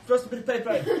 Just a bit of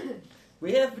paper.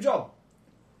 We're here for a job.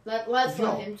 Let's Good let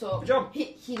job. him talk. Good job.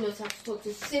 He knows how to talk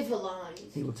to civilised.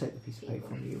 He will take the piece of paper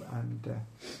from you and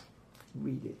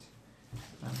read it.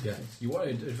 And Yeah, you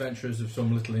wanted adventurers of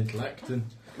some little intellect, and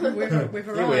We've arrived.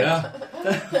 here we are.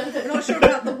 We're not sure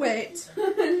about the wit.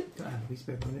 Don't have a piece of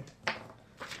paper on it.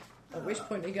 At which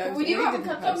point he goes, We do have a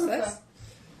didn't post cartographer. this.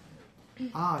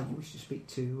 You wish to speak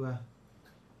to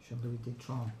Jean-Louis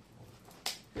Détron.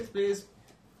 Yes, please.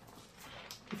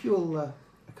 If you will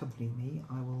accompany me,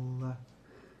 I will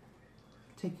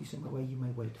take you somewhere where you may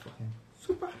wait for him.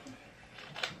 Super.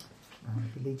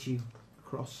 And he leads you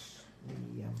across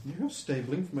the. You're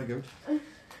stabling for my goat.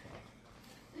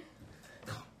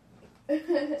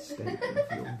 Stable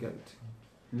for your goat.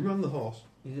 You run the horse.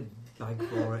 Need a bag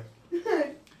for it.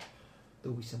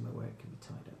 There'll be somewhere where it can be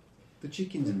tied up. The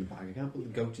chicken's in the bag. I can't put the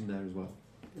goat in there as well.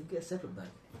 You get a separate bag.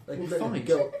 Like, Well, let fine. the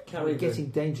goat carry We're getting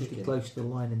the dangerously chicken. close to the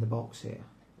line in the box here.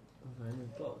 Okay, in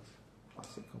the box.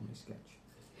 That's a comedy sketch.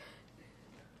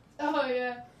 Oh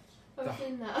yeah, I've The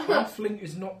seen that. Halfling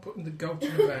is not putting the goat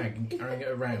in a bag and carrying it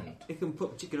around. You can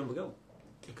put chicken on the goat.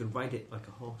 You can ride it like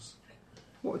a horse.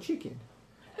 What, a chicken?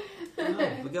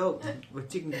 No, the goat. The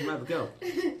chicken can ride the goat.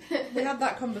 We had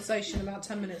that conversation about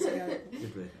 10 minutes ago.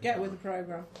 Did we? Get with the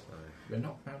programme. We're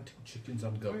not mounting chickens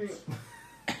on goats.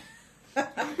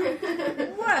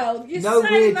 Well, you're No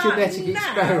saying weird that genetic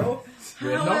now. experiment.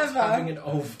 We're not having an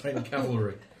Ovine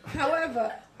cavalry.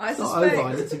 However, I It's not suspect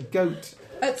ovine, it's a goat.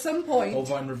 at some point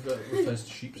Ovine refers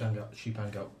to sheep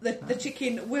and goat. the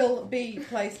chicken will be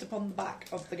placed upon the back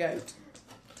of the goat.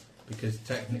 Because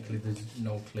technically there's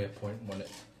no clear point when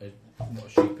what a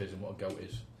sheep is and what a goat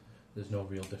is. There's no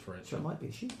real difference. So it might be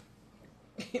a sheep.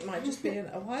 It might just be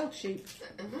a wild sheep.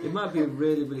 It might be a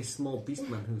really, really small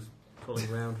beastman who's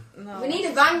crawling around. No. We need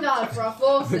a vanguard for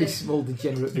our Very forces. small,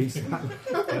 degenerate beast.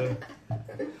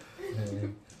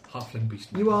 Halfling beast.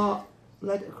 You are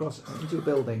led across into a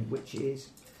building which is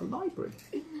a library,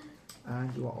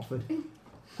 and you are offered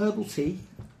herbal tea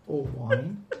or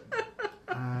wine,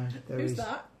 and Who's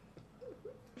that?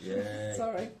 Yeah.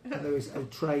 Sorry. and there is a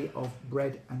tray of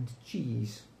bread and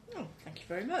cheese. Oh, thank you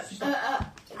very much. Do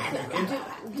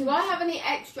I have any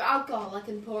extra alcohol I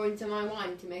can pour into my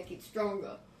wine to make it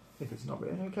stronger? If it's not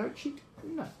written on a character sheet,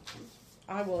 no.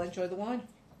 I will enjoy the wine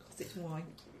because it's wine.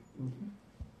 Mm-hmm.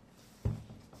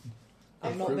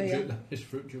 I'm not there. His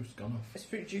fruit juice gone off. It's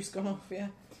fruit juice gone off, yeah.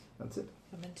 That's it.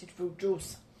 Fermented fruit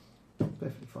juice.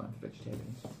 Perfectly fine for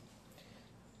vegetarians.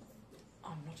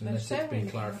 I'm not a Unless it's been vegetarian.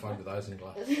 clarified with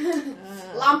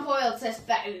isinglass. Lamp oil tastes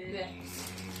better.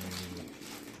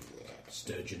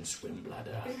 Sturgeon swim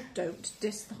bladder. Don't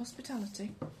diss the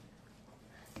hospitality.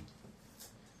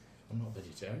 I'm not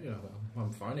vegetarian.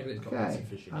 I'm fine if it's got Okay. lots of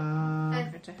fish in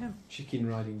it. Go to him. Chicken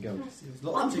riding goat. There's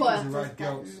lots of Lamp chickens and oil red tastes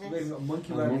better goats. than We've this. got a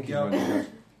monkey Oh, riding a monkey goat. riding goat.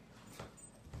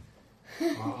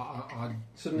 I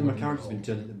Suddenly my character's been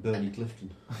turned into Bernie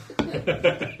Clifton.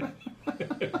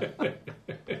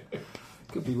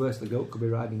 Could be worse, the goat could be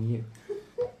riding you.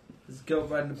 There's a goat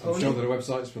riding a I'm pony. sure there are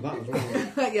websites for that as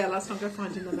well. Yeah, let's not go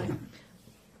finding them then.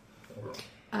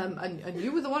 And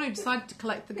you were the one who decided to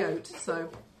collect the goat, so...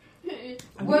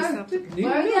 Where are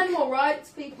the animal rights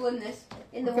people in this?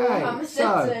 In the Okay, Warhammer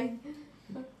so- setting?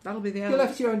 That'll be the You're end.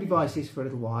 left to your own devices for a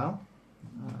little while.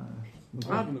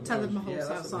 I'll tell them my horse Yeah,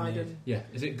 that's what we outside need. and... Yeah,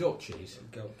 is it goat cheese?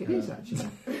 Goat. It is actually.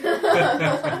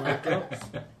 Red goats.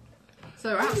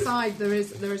 So outside there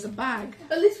is a bag,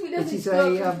 At least we know It this is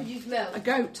goat a, can um, produce a milk.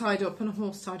 goat tied up and a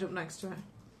horse tied up next to it.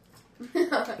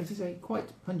 It is a quite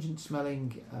pungent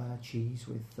smelling cheese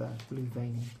with blue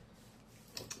veining.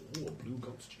 Oh, blue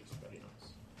goat's cheese, very nice.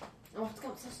 Oh, it's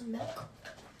got some milk.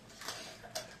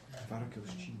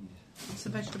 Varicose cheese. It's the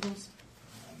vegetables.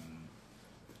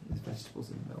 There's vegetables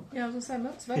in the milk. Yeah, I was going to say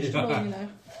milk's vegetable, Yeah. you know.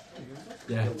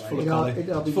 Yeah, full of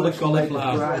It'll be full of mostly made with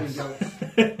cauliflower.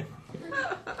 bread.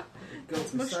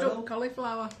 Goats and Mushed saddle. up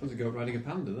cauliflower. There's a goat riding a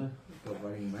panda there. Goat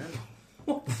riding a man.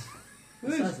 What?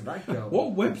 The size of that goat.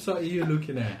 What website are you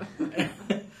looking at?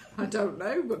 I don't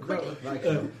know, but quick. Goat looked like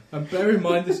a goat. And bear in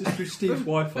mind, this is through Steve's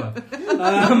Wi-Fi.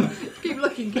 Keep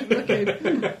looking, keep looking.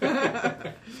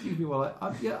 Excuse me while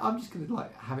I'm just going to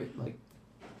have it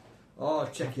Oh,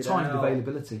 check it timed out.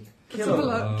 availability. Let's have a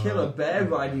look. Kill a bear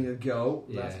riding a goat.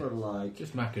 Yeah. That's what I like.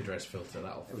 Just Mac address filter,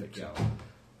 that'll There we fix go.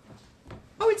 it.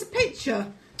 Oh, it's a picture.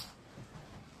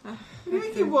 What do you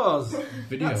think it was?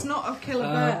 Video. That's not a killer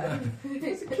bear.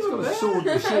 It's got a sword and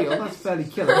a shield. That's fairly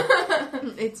killer.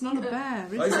 It's not a bear,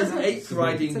 Oh, it is says it? ape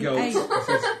riding It's an goat. ape.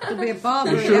 It'll be a You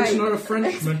Barbary sure it's ape. not a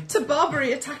Frenchman? It's a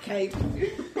Barbary attack ape.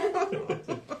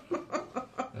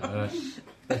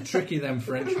 They're tricky, them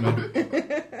Frenchmen.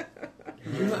 Did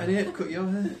you let an ape cut your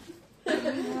hair?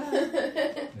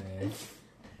 Yeah.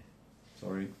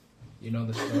 Sorry. You know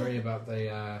the story about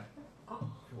the who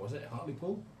was it,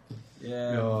 Hartlepool?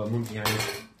 Yeah. No, monkey eye.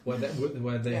 Where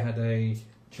they had a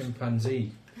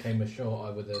chimpanzee came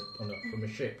ashore from a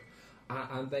ship,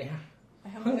 and they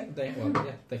Thought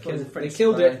it was a they French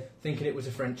killed spy. it thinking it was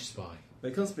a French spy.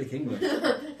 They can't speak English.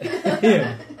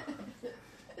 Yeah.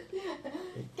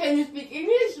 Can you speak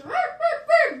English?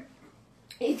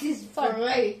 It is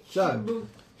French. So,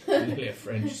 Really a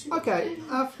French spy. okay,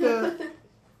 after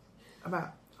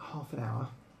about half an hour,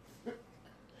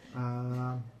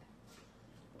 the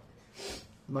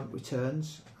monk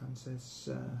returns and says,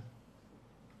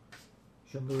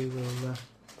 Jean-Louis will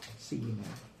see you now.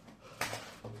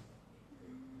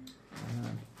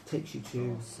 Takes you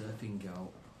to... Surfing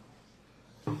goat.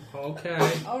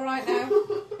 Okay, All right now.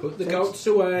 put the goats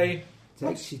away.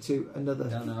 Takes you to another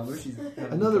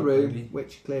Another room,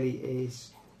 which clearly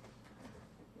is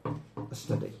a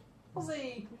study.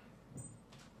 Aussie.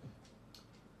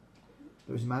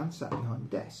 There is a man sat behind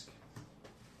the desk.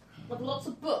 With lots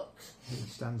of books. He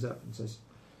stands up and says,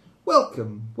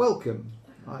 "Welcome, welcome.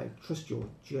 I trust your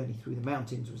journey through the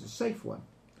mountains was a safe one."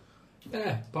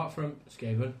 Yeah, apart from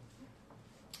Skaven.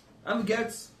 And the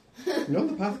goats. No,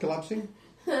 the path collapsing.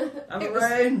 And the It was-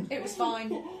 rain. It was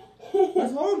fine.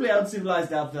 It's horribly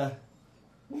uncivilized out there.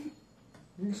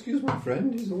 Excuse my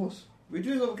friend, he's a wuss. We're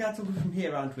doing all the cattle from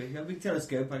here, aren't we? We have a big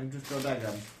telescope. I can just draw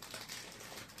diagrams.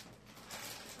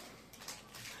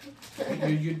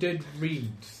 You did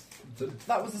read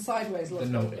That was a sideways look The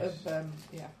notice. of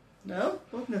yeah. No?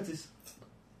 What notice?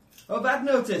 Oh, bad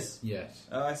notice. yes.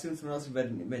 Oh, I assumed someone else had read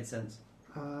it and it made sense.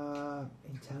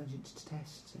 Intelligence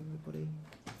test, everybody.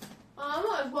 I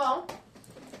might as well.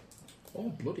 Oh,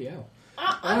 bloody hell.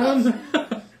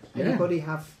 Anybody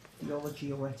have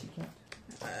theology or etiquette?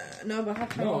 No, but I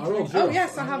have No, I tried. rolled zero. Oh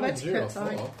yes, I I have rolled zero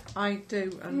etiquette. four. I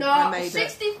do, and No, I made it.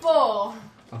 64.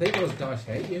 I think those dice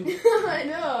hate you. I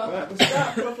know. Right, the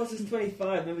start plus is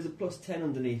 25, there was a plus 10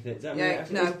 underneath it. Is that Yeah, right?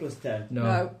 Actually, no. it's plus 10.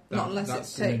 No, not unless that's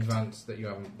it's an ticked. advance that you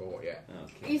haven't bought yet.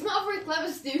 Okay. He's not a very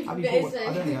clever student, Have you bought,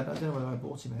 basically. I don't know whether I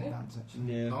bought him in advance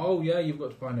actually. Yeah. Oh, yeah, you've got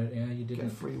to buy it. Yeah, you Get a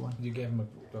didn't. free one. You gave him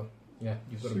a. Oh, yeah,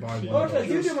 you've got to buy Oh, one. actually, I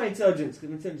do do my intelligence, because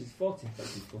my intelligence is 40.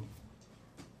 That's useful.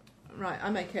 Right, I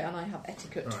make it, and I have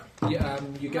etiquette. Right. Yeah,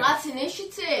 you get. That's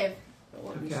initiative.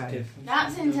 Okay.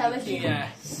 That's intelligent.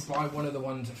 Yes. Buy one of the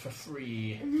ones for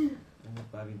free. I'm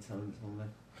not bad intelligence on there.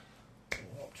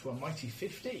 Oh, up to a mighty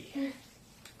 50. Okay.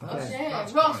 Okay,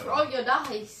 That's Ross, quite roll your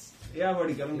dice. Yeah, I've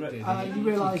already got them. Great. You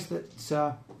realise that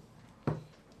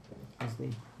as the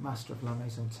Master of La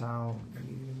Maison Tau,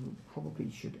 you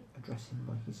probably should address him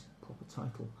by his proper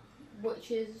title.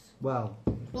 Which is... Well,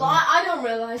 Well, I don't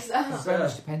realise it that. very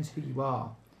much depends who you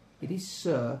are. It is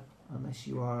Sir, unless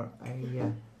you are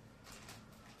a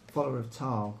follower of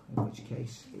Tal, in which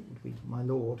case it would be my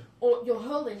lord. Or your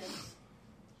holiness.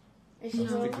 Is she Stick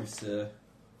holy? with Sir.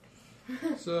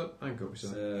 So, I'm good with so.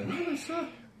 Sir.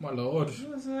 My lord.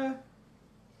 Sir.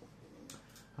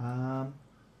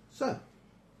 So,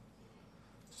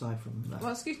 aside from that,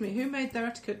 Well, excuse me, who made their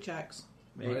etiquette checks?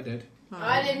 Well, I did. Oh.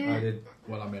 I didn't. I did.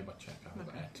 Well, I made my check. I haven't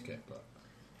got Okay. etiquette, but.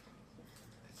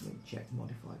 let me check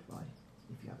modified by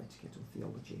if you have etiquette or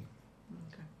theology,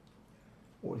 Okay.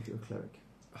 or if you're a cleric.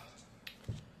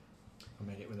 I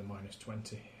made it with a minus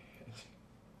 20.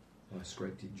 I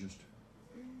scraped it just.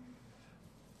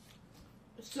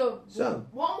 So, So-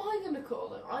 what am I going to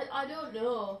call him? I don't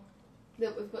know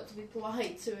that we've got to be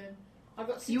polite to him. I've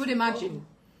got 64. You would imagine.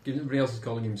 Everybody else is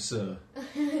calling him Sir.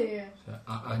 Yeah. So,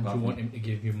 and you want him to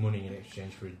give you money in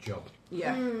exchange for a job.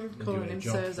 Yeah, Mm. You're calling doing a him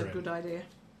job Sir is for a him. good idea.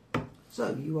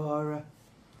 So you are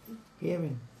here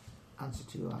in answer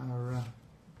to our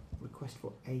request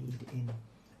for aid in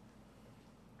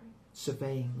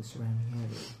surveying the surrounding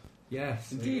area.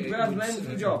 Yes. Indeed, it we have would men for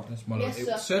the s- job. Yes, my lord. Yes, It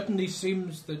sir. certainly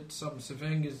seems that some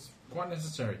surveying is quite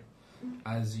necessary,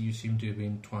 as you seem to have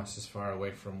been twice as far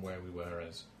away from where we were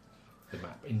as the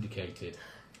map indicated.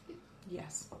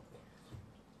 Yes.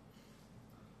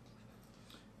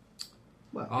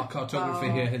 Well, Our cartographer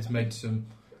Oh. here has made some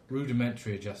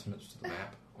rudimentary adjustments to the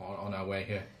map on our way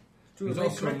here. He's Make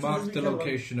also corrections as marked we the go on.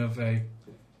 location of a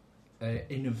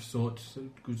inn of sorts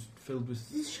filled with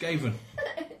skaven.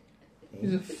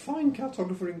 He's a fine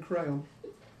cartographer in crayon.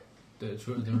 They're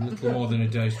a little more than a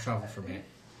day's travel from here.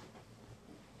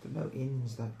 there are no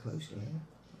inns that close to here.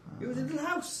 It was a little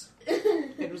house.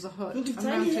 It was a hut, Little a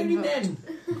tiny hairy mountain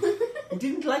hut. men. Who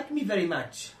didn't like me very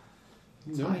much.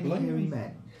 No, Tiny blame hairy him.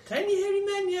 men. Tiny hairy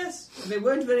men, yes. They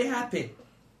weren't very happy.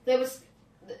 There was...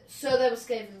 So there was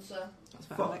Skaven, sir. That's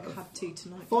why Alec had tea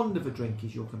tonight. Fond of a drink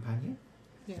is your companion.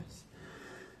 Yes.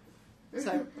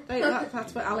 So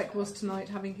that's where Alec was tonight,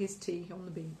 having his tea on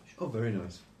the beach, Oh, very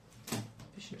nice.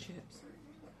 fish and chips.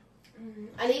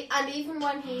 And even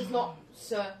when he's not,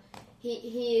 sir,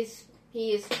 he is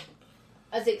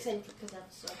as eccentric as ever,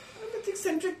 sir. I'm not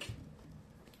eccentric.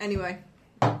 Anyway,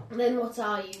 Then what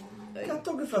are you?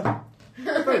 Cartographer.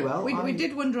 Very well. we I'm-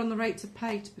 did wonder on the rates of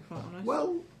pay, to be quite honest.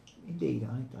 Well, indeed,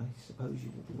 I suppose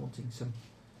you will be wanting some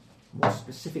more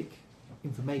specific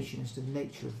information as to the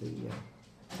nature of the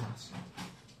task.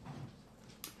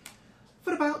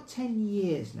 For about 10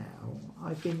 years now,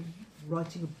 I've been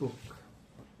writing a book.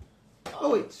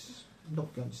 Oh, it's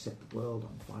not going to set the world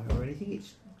on fire or anything,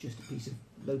 it's just a piece of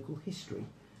local history.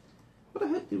 But I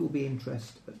hope it will be of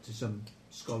interest to some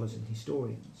scholars and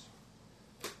historians.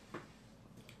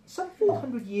 Some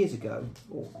 400 years ago,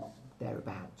 or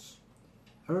thereabouts,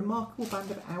 a remarkable band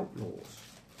of outlaws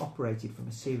operated from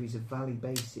a series of valley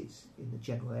bases in the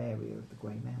general area of the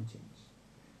Grey Mountains.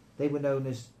 They were known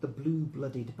as the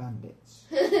Blue-Blooded Bandits.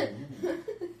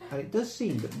 And it does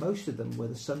seem that most of them were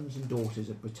the sons and daughters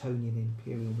of Bretonnian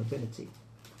imperial nobility.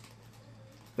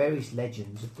 Various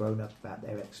legends have grown up about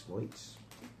their exploits.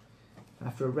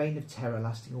 After a reign of terror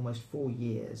lasting almost 4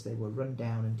 years, they were run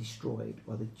down and destroyed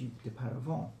by the Duc de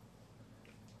Paravent.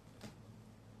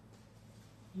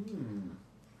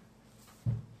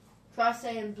 Try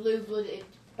saying blue-blooded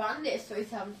bandits 3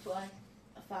 times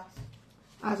fast.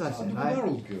 As I said,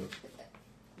 Harold good.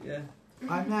 Yeah.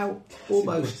 I'm now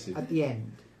almost impressive. at the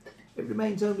end. It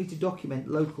remains only to document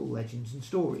local legends and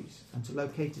stories, and to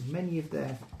locate as many of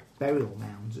their burial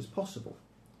mounds as possible.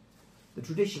 The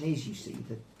tradition is, you see,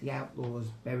 that the outlaws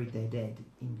buried their dead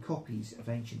in copies of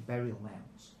ancient burial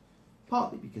mounds.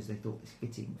 partly because they thought this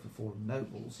fitting for fallen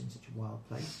nobles in such a wild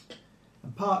place,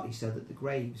 and partly so that the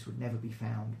graves would never be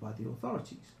found by the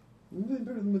authorities. They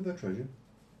bury them with their treasure.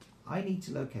 I need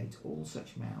to locate all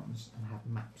such mounds and have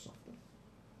maps of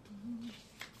them.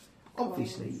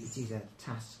 Obviously, it is a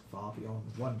task far beyond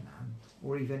one man,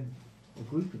 or even a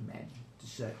group of men, to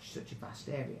search such a vast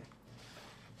area.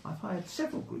 I've hired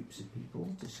several groups of people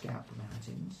to scout the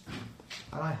mountains,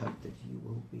 and I hope that you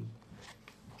will be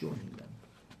joining them.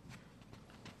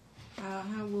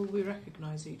 How will we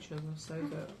recognise each other so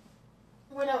that...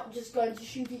 We're not just going to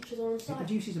shoot each other on He sight.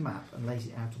 produces a map and lays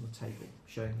it out on the table,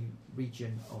 showing you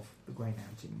region of the Grey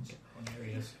Mountains, Oh, there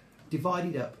he is.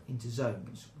 divided up into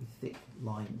zones with thick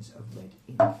lines of red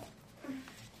ink.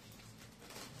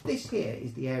 This here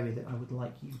is the area that I would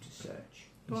like you to search,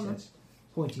 he Go on then. says,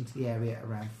 pointing to the area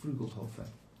around Frugelhofen.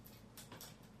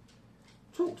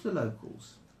 Talk to the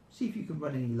locals, see if you can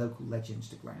run any local legends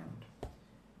to ground.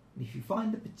 And if you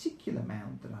find the particular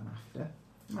mound that I'm after,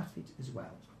 map it as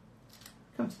well.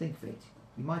 Come to think of it,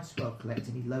 you might as well collect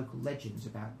any local legends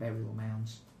about burial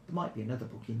mounds. There might be another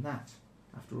book in that,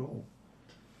 after all.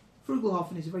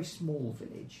 Frugelhofen is a very small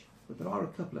village, but there are a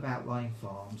couple of outlying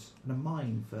farms and a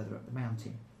mine further up the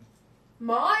mountain.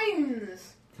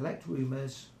 Mines! Collect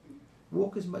rumours,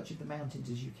 walk as much of the mountains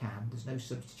as you can, there's no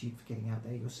substitute for getting out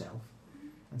there yourself,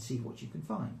 and see what you can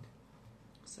find.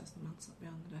 Says the man sat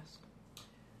behind the desk.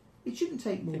 It shouldn't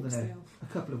take more Fix the than elf.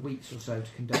 a couple of weeks or so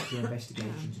to conduct your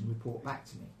investigations and report back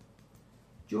to me.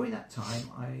 During that time,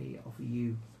 I offer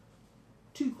you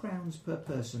 2 crowns per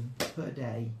person per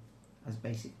day as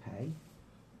basic pay,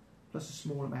 plus a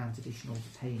small amount additional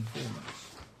to pay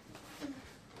informants.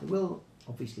 There will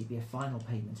obviously be a final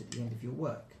payment at the end of your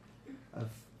work of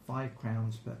 5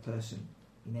 crowns per person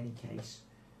in any case,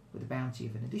 with a bounty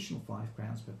of an additional 5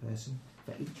 crowns per person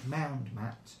for each mound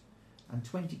mapped, and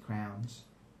 20 crowns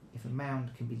if a mound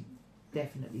can be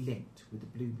definitely linked with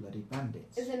the blue-blooded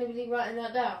bandits. Is anybody writing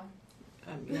that down?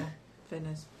 Yeah, Finn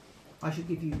is. I shall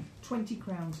give you 20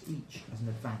 crowns each as an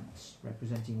advance,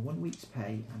 representing 1 week's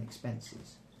pay and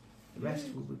expenses. The rest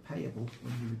will be payable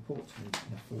when you report to me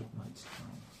in a fortnight's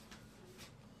time.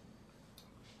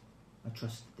 I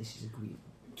trust that this is agreeable.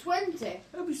 20?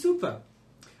 That'd be super.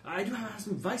 I do have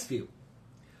some advice for you.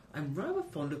 I'm rather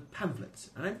fond of pamphlets,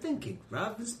 and I'm thinking,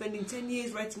 rather than spending 10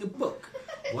 years writing a book,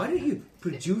 why don't you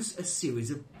produce a series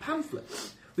of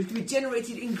pamphlets, which can be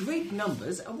generated in great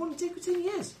numbers and won't take you 10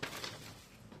 years?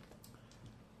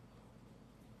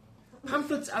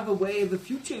 Pamphlets have a way of the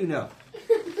future, you know.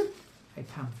 A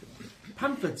pamphlet.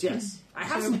 Pamphlets, yes. I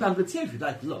have some pamphlets here if you'd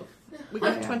like to look. We I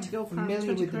got am 20 gold crowns, familiar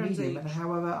 20 with the crowns medium, each. and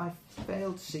however, I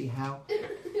failed to see how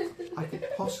I could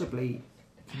possibly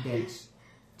condense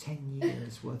 10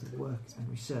 years' worth of work and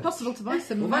research. Possible to buy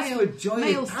some Well, that's mail, the joy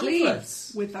mail of sleeves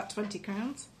pamphlets. with that 20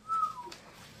 crowns.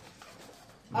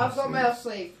 I've got mail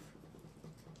sleeve.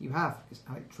 You have, because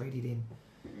Alec traded in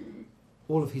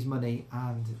all of his money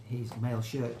and his mail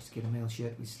shirt to get a mail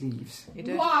shirt with sleeves. You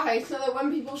did. Why? So that when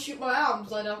people shoot my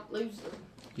arms, I don't lose them.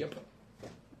 Yep.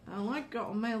 Oh, I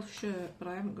got a mail shirt, but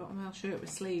I haven't got a mail shirt with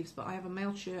sleeves. But I have a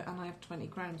mail shirt and I have 20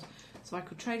 crowns, so I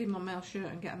could trade in my mail shirt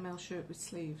and get a mail shirt with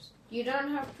sleeves You don't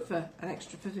have to... for an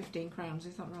extra for 15 crowns.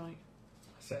 Is that right?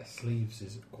 A set of sleeves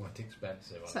is quite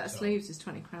expensive. A set of so- sleeves is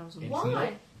 20 crowns. On it.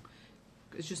 Why?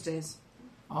 It just is.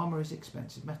 Armour is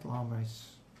expensive. Metal armour is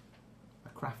a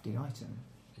crafting item.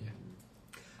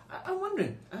 I'm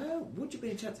wondering, would you by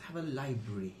any chance have a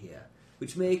library here,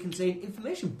 which may contain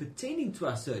information pertaining to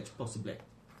our search, possibly?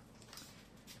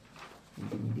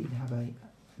 We indeed have an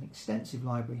extensive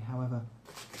library, however,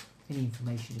 any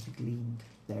information to be gleaned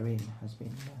therein has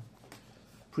been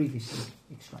previously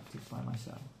extracted by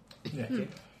myself. Yeah, can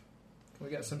we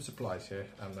get some supplies here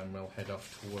and then we'll head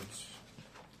off towards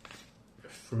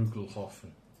Frugelhofen?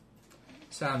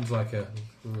 Sounds like a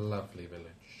lovely village.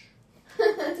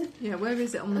 Yeah, where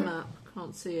is it on the map?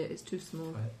 Can't see it. It's too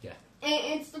small. Yeah.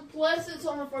 It's the place that's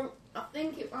on the front... I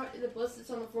think it might be the place that's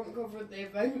on the front cover of the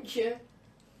adventure.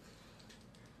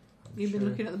 You've been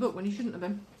looking at the book when you shouldn't have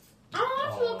been. I'll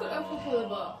have to look at a couple of the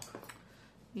book.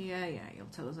 Yeah, you'll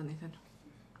tell us anything.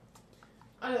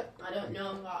 I don't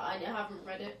know. I haven't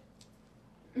read it.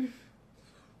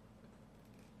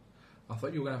 I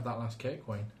thought you were going to have that last cake,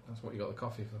 Wayne. That's what you got the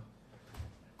coffee for.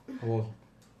 I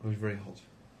was very hot.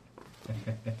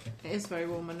 It is very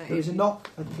warm, isn't it? There is a knock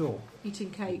at the door, Eating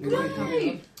cake.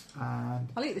 Yay! and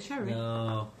I'll eat the cherry.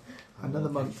 No. another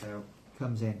monk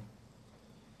comes in.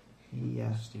 He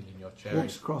Stealing your cherry.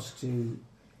 walks across to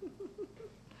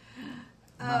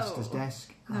the master's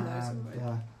desk No, it's and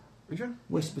all right.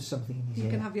 whispers something in his You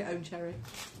ear. can have your own cherry.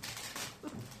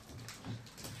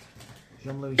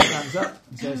 Jean-Louis stands up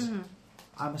and says,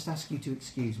 I must ask you to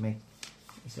excuse me,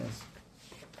 he says.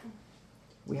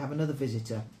 We have another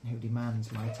visitor who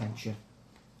demands my attention.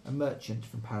 A merchant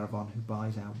from Paravon who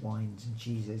buys our wines and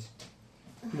cheeses.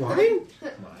 Wine?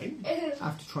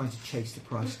 After trying to chase the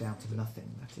price down to nothing,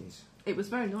 that is. It was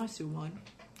very nice, your wine.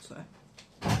 So.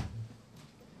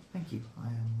 Thank you. I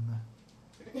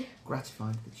am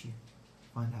gratified that you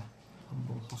find our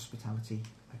humble hospitality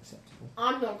acceptable.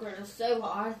 I'm not going to say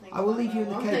what I think. I will about leave you in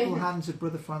the that capable wine. hands of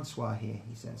Brother Francois here,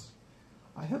 he says.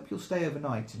 I hope you'll stay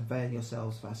overnight and avail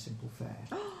yourselves of our simple fare.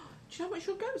 Do you know how much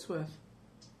your goat's worth?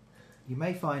 You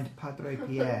may find Padre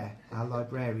Pierre, our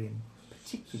librarian,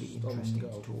 particularly interesting to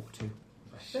talk to.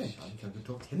 I think I could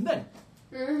talk to him then.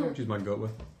 How much is my goat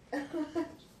worth?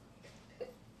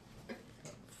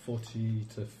 40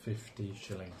 to 50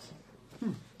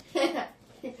 shillings.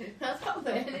 That's not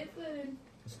bad, is it?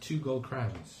 It's 2 gold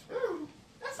crowns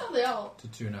That's not the old. to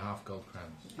 2.5 gold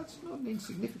crowns. That's not an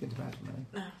insignificant amount of money.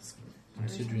 No.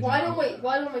 Considering Why that-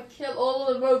 don't we kill all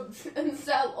of the rogues and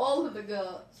sell all of the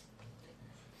goats?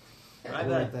 Right All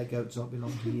there. of their goats all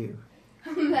belong to you.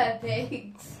 And their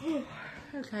pigs.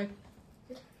 Okay.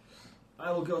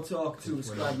 I will go talk to the We're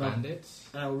scribe not man. bandits.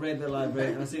 And I will raid the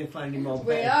library and I'll see if I can find any more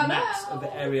We better are maps now. of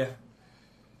the area.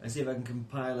 And see if I can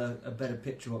compile a better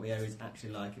picture of what the area is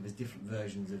actually like, if there's different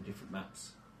versions of different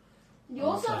maps. You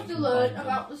also have to learn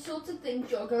about the sort of things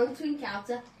you're going to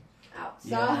encounter outside.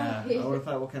 Yeah, I want to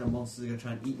find what kind of monsters are going to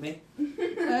try and eat me.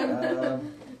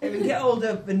 If we can get all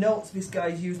the notes this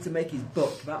guy's used to make his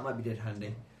book, that might be dead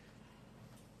handy.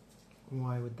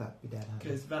 Why would that be dead handy?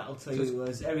 Because that'll tell you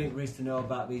everything there is to know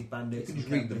about these bandits. You can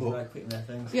just and read the characters, book. right, putting their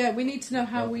things. Yeah, we need to know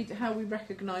how we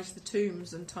recognise the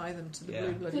tombs and tie them to the Yeah.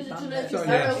 blue bloody Because it's bandits. an So,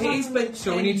 yeah. He spent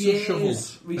So we 10 need some years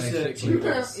shovels, researching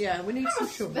basically. this. Yeah, we need some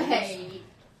shovels. Spade.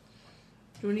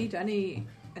 Do we need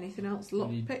anything else?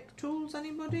 Lockpick tools?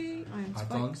 Anybody? Iron I spike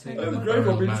don't think tape? the Great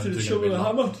Robin used to shovel a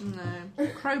hammer. No.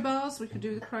 Crowbars? We could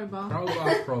do the crowbar.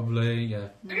 Crowbar, probably, yeah.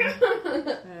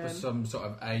 Um, Some sort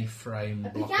of A-frame, A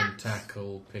block and pickaxe.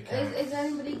 tackle, pickaxe. Is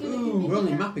anybody going to Ooh, give me we're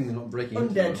only that? mapping, they're not breaking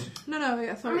into Undead. them. no,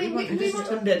 I thought I mean, you wanted we to- want-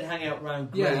 Undead hang out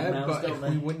round grave Yeah, mounds, but don't if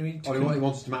they? we need Or to... he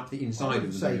wants to map the I inside would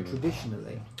of the say domain.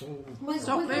 traditionally.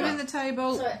 Stop moving the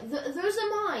table. Sorry, there's a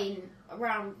mine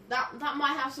around that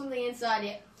might have something inside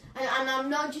it, and I'm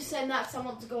not just saying that 'cause I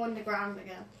want to go underground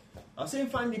again. I've seen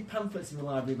finding pamphlets in the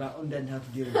library about undead and how to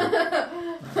deal with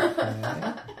them.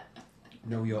 Okay.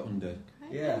 No, you're undead.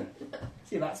 Yeah.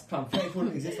 See, that's pamphlet. If it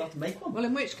wouldn't exist, I'll have to make one. Well,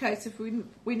 in which case, if we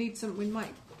need some, we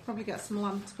might probably get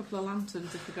a couple of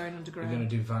lanterns if we're going We're underground. going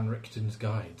to do Van Richten's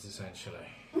guides, essentially.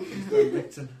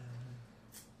 Victor.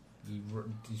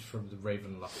 He's from the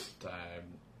Ravenloft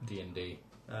D&D.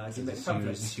 Is he There's make a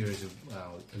pamphlets? series of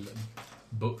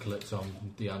booklets on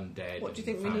the undead. What do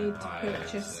you and think we need to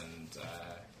vampires purchase? And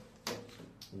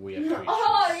weird creatures.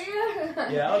 Oh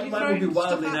yeah! Yeah, You mine would be throwing wildly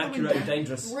stuff out the inaccurate and window?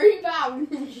 dangerous.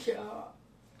 Rebound shot.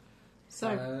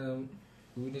 So,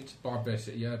 We need to buy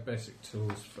basic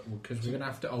tools because we're going to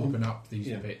have to open up these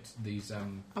Yeah. bits, these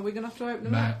are we going to have to open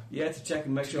them up? Yeah, to check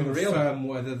and make to sure they're real. confirm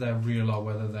whether they're real or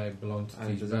whether they belong to And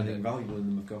these there's anything bandits. valuable in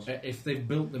them, of course. If they've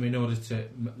built them in order to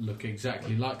look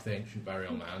exactly like the ancient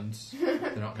burial mounds, they're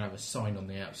not going to have a sign on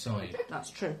the outside. That's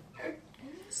true.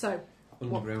 So,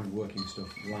 Underground working stuff,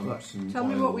 lamps and... tell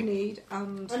me oil. what we need,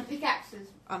 and And pickaxes.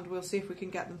 we'll see if we can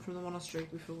get them from the monastery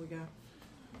before we go.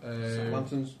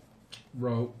 Lanterns.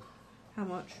 Rope, How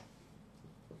much?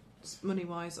 Money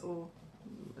wise, or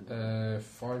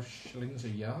 5 shillings a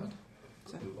yard.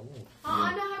 So- Lord.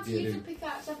 I know how to Yeah, use a dude.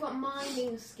 pickaxe. I've got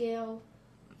mining skill.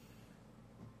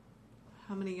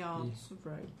 how many yards of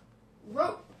rope?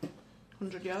 Rope.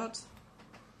 100 yards.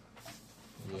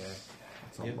 Yeah,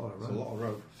 That's a Yeah, lot of it's a rope. lot of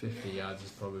rope. 50 yards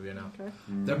is probably enough. Okay.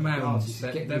 They're God, mounds. this is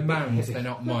They're, getting they're a bit mounds. heavy. They're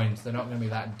not mines. They're not going to be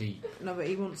that deep. No, but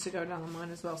he wants to go down the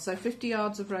mine as well. So 50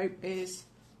 yards of rope is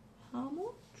how much?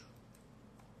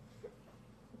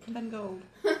 10 gold.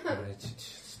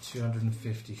 It's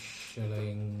 250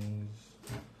 shillings.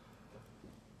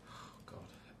 Oh God.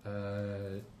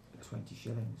 20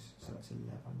 shillings, so that's 11,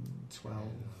 12,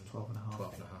 12 and a half.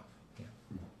 12 and a half. Yeah.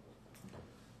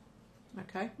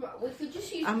 Okay. Right, we could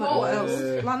just use And balls. what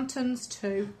else? Lanterns,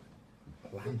 2.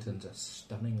 Lanterns are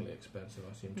stunningly expensive,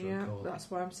 I seem to Yeah, recall. that's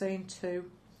why I'm saying 2.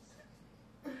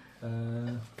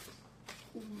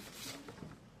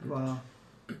 You are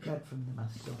led from the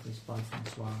master's office by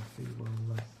Francois, who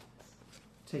will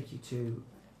take you to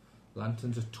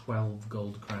Lanterns are 12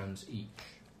 gold crowns each.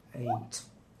 a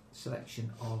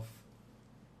selection of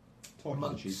Torches are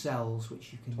monk cheap. cells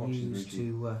which you can Torches are use cheap.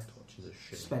 to Torches are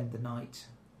shilling. spend the night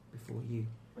before you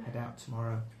head out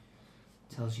tomorrow.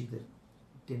 Tells you that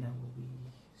dinner will be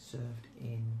served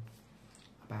in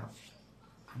about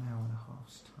an hour and a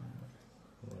half's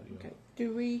time. Okay.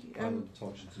 Do we?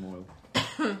 Torches and some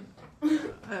oil.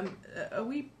 Are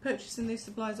we purchasing these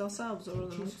supplies ourselves, or are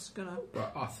they just gonna?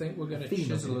 But I think we're going to Theme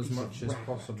chisel of as it, much as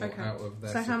possible Okay. out of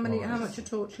their So how many? How supplies. much are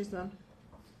torches then?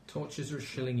 Torches are a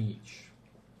shilling each.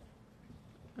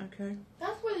 Okay.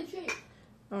 That's really cheap.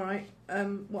 All right.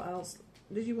 What else?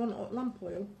 Did you want lamp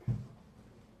oil?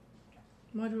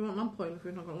 Why do we want lamp oil if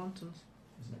we've not got lanterns?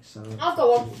 Isn't it so? I've got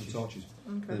one. The torches.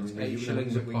 Okay. Then we 8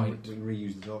 shillings a pint. We can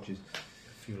reuse the torches.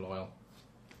 Fuel oil.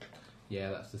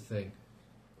 Yeah, that's the thing.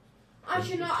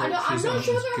 Actually, The no, I'm not torches sure aren't if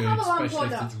as I good, have a lamp or especially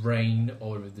if not. there's rain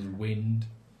or if there's wind.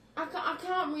 I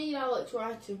can't read Alex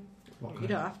writing. What You kind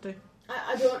don't of- have to.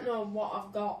 I don't know what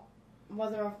I've got,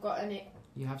 whether I've got any.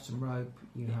 You have some rope,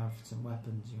 you have some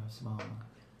weapons, you have some armour.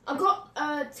 I've got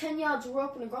 10 yards of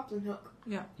rope and a grappling hook.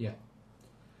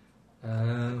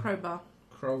 Crowbar.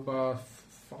 Crowbar,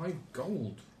 5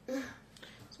 gold.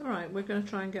 It's all right. We're going to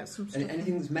try and get some stuff.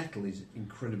 Anything that's metal is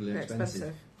incredibly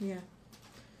expensive. Yeah.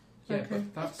 Yeah, Okay. but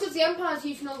It's that's because the Empire's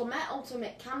using all the metal to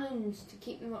make cannons to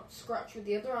keep them up to scratch with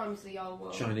the other arms of the old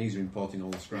world. Chinese are importing all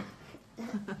the scrap.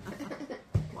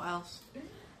 What else?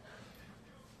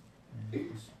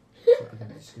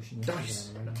 Discussion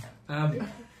Dice.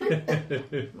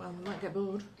 yesterday, Well, we might get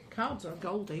bored. Cards are a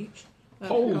gold each.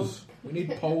 poles. We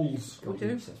need poles. gold We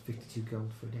do. each, that's 52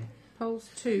 gold for a day. Poles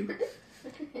 2.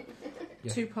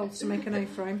 Yeah. 2 poles to make an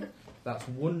A-frame. That's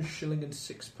 1 shilling and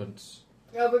 6pence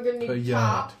Oh, we're going to per need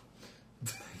yard.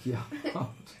 tarp. Yeah.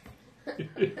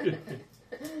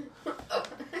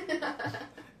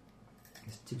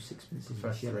 There's 2 sixpences For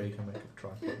a shilling. 3 can make a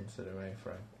tripod instead of an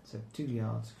A-frame. So 2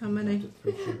 yards. How many? Up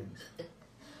to 3 shillings.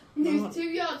 These 2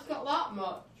 yards got that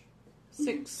much.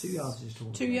 6. 2 yards is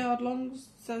tall. 2 yard longs.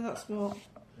 So that's what?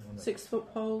 6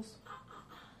 foot poles.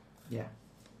 Yeah.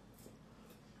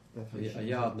 They're 3 A shillings.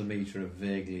 yard and a metre of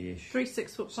vaguely-ish. 3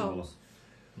 6 foot Similar. poles.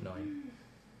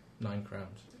 9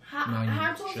 crowns.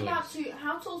 How tall's shillings. about 2?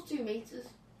 How tall's 2 meters?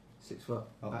 6 foot.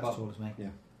 About- That's as tall as me. Yeah.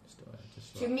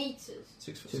 Just 2 meters.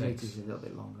 6 foot 2 6. metres is a little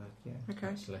bit longer. Yeah. Okay.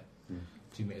 Actually. Hmm.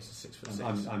 2 metres is 6 foot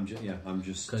 6. I'm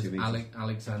just Because 2 metres.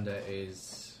 Alexander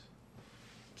is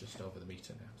just over the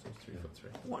metre now, so he's 3 foot 3.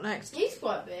 What next? He's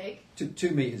quite big.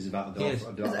 2 metres is about a door. Yes.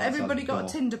 a door Has outside everybody the got a door.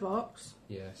 tinder box?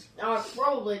 Yes. Oh, I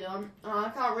probably don't. I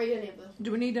can't read any of this.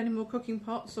 Do we need any more cooking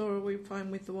pots, or are we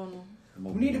fine with the one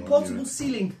We need a portable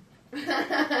ceiling.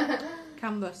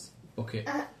 canvas? Bucket.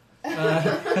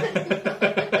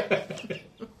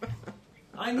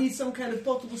 I need some kind of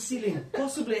portable ceiling,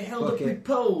 possibly held up Bucket. with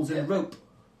poles and rope.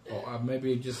 Or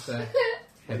maybe just a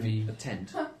heavy... A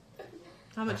tent.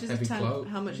 How much is a Heavy tent? cloak.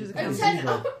 How much is a A canvas? tent,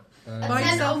 Buy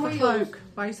tent yourself on a wheels. cloak.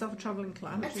 Buy yourself a travelling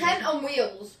cloak. How a much is tent it? on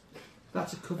wheels.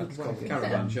 That's a covered That's called a wagon.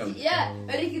 caravan show. Yeah,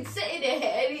 and he can sit in it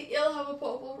and he'll have a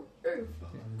portable roof.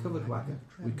 Covered wagon.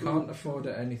 We can't afford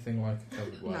anything like a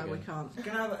covered wagon. No, we can't.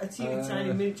 Can I have a teeny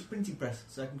tiny miniature printing press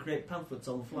so I can create pamphlets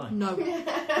on the fly? No.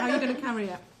 How are you going to carry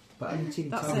it? But only teeny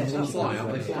That's tiny it. ones. Fly,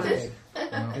 aren't they? Fly.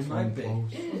 It might be.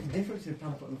 What's the difference between a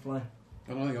pamphlet and a fly?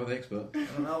 I don't know, you're the expert. I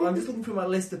don't know. I'm just looking through my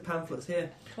list of pamphlets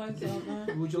here. Clothes aren't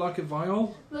there. Would you like a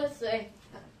vial? Let's see.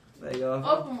 There you go.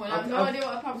 Open one. I have no I've- idea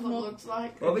what a pamphlet looks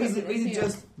like. Well, these are Here.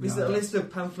 just this is No. a list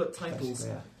of pamphlet titles.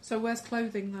 Basically, yeah. So where's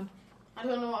clothing then? I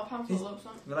don't know what a pamphlet looks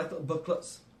like. They're like little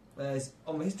booklets. There's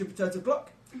on the history of potato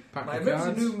clock. Pack My the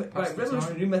cards,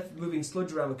 revolutionary new method of moving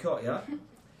sludge around the courtyard.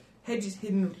 Hedges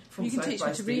hidden from You can sight teach by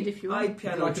me to read steam. if you want. I Would you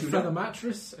piano like a feather tuner.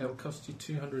 mattress? It'll cost you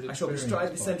 200 I shall experience bestride the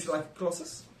points. centre like a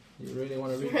colossus. You really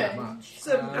want to read that much?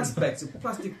 Certain aspects of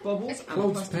plastic bubbles and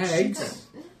Clothes plastic pegs. sheets.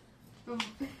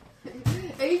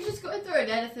 Are you just going through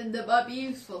anything that might be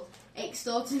useful?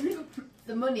 Extorting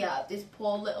the money out of this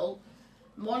poor little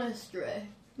monastery.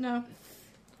 No.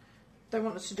 They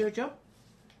want us to do a job.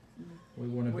 We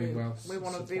want to be well We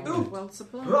want to be supplied. well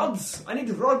supplied. Rods! I need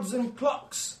rods and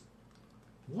clocks.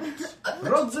 What?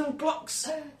 Rods and clocks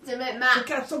To make for maps.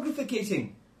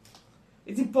 cartographicating.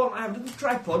 It's important I have a little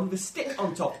tripod with a stick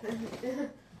on top.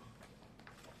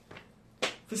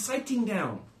 For sighting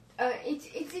down. If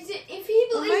he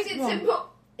believes make it's one. important,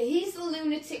 he's the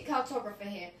lunatic cartographer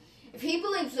here. If he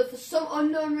believes that for some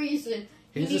unknown reason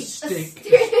he Here's a needs stick,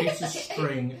 stick- a piece of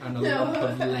string, and a No. lump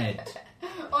of lead.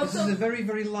 or This is a some, very,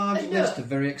 very large list of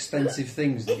very expensive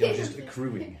things that you're just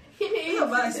accruing. he needs, Not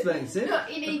that expensive. no,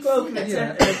 he The needs. coconut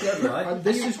Yeah. tent, right? And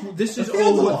this is The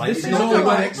all. other This is is not all. that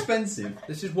we're- expensive.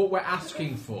 This is what we're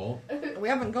asking for. We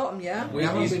haven't got them yet. We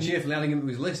haven't He's been. cheerfully adding him to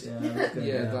his list.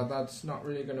 That's not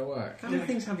really going to work. How many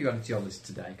things have you added to your list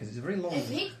today? Because it's a very long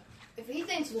If he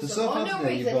thinks for So some so far unknown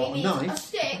today you've reason he got a needs a knife,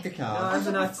 stick, a No, card, I have a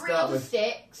or knife to three start other with.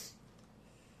 sticks.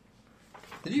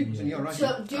 Did you? Yeah. You're right.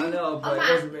 So, do I know, but a it map,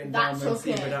 wasn't written down. that's When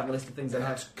Steve okay. read out the list of things I had.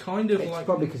 That's kind of It's like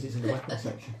probably because it's in the weapons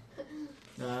section.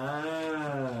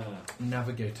 Ah.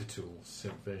 navigator tools. So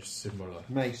they're similar.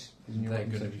 Mace. is in your They're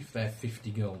weapon going to be section. fair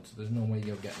 50 gold. So there's no way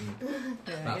you're getting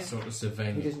that Yeah. sort of He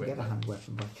surveying doesn't get a equipment. hand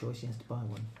weapon by choice, he has to buy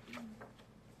one.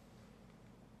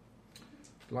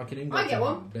 Like an I ingot get of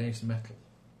one. base metal.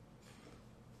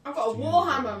 I've got a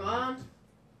warhammer, man.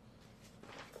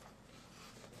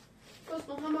 What's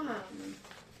my hammer hand?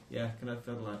 Yeah, can I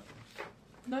feel like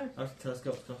No. how much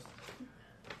telescopes cost?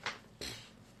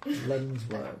 Lens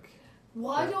work.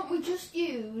 Why don't we just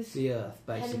use... The Earth,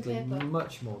 basically, Pen and paper.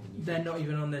 much more than you They're not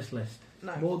even on this list.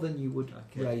 No. more than you would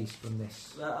Okay. raise from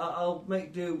this. I'll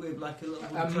make do with like a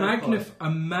little A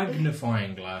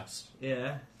magnifying glass.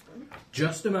 Yeah.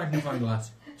 Just a magnifying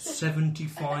glass.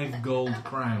 75 gold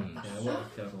crowns. Yeah, what I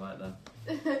feel like then.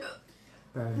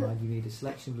 Bear in mind, you need a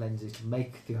selection of lenses to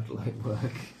make the theodolite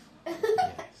work.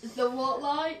 Yes. The what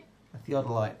light? A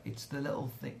theodolite, it's the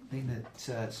little thing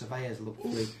that surveyors look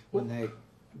through when they're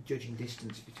judging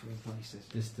distance between places.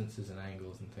 Distances and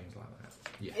angles and things like that.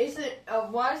 Yeah. Is it?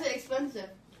 Why is it expensive?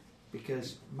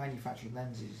 Because manufacturing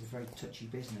lenses is a very touchy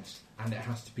business. And it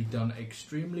has to be done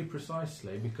extremely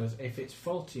precisely because if it's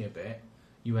faulty a bit,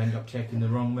 you end up taking the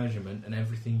wrong measurement and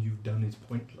everything you've done is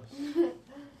pointless.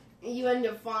 You end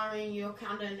up firing your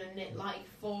cannon and it like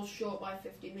falls short by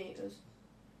 50 metres.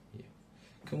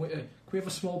 Can we have a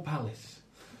small palace?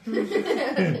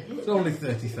 It's only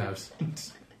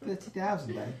 30,000.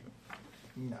 30,000 then?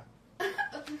 No.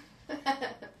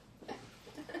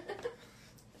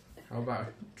 How about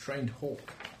a trained hawk?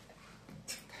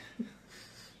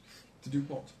 To do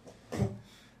what?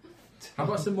 How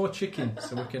about some more chicken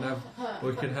so we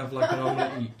can have like an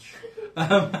omelette each?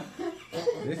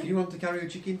 If you want to carry a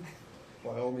chicken,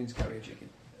 by all means carry a chicken.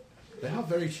 They are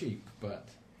very cheap, but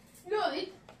No,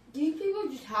 these people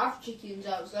just have chickens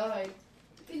outside.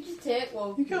 You can just take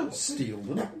one. You can't steal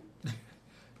them.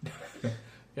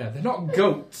 yeah, they're not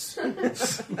goats.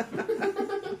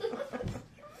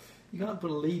 You can't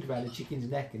put a lead around a chicken's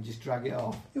neck and just drag it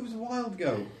off. It was a wild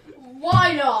goat.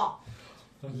 Why not?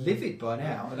 Livid by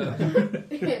now.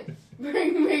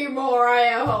 Bring me more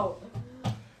ale.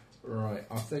 Right,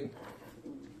 I think.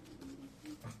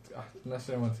 Unless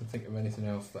I want to think of anything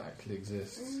else that actually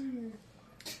exists.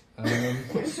 We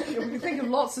can think of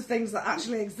lots of things that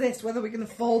actually exist. Whether we can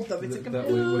afford them, it's a that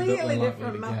we would completely likely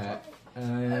different to matter.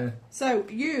 get. So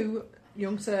you,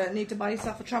 young sir, need to buy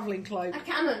yourself a travelling cloak. A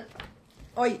cannon.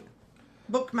 Oi,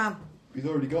 bookman. He's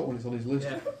already got one, it's on his list.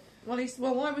 Yeah.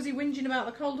 Well, why was he whinging about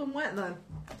the cold and wet then?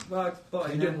 Well, I bought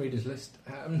He it didn't now. read his list.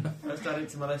 Let's add it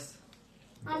to my list.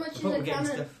 How much I is thought a we're getting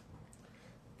cannon? stuff.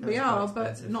 We That's are, quite but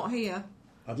expensive. not here.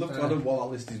 I'd love to add up what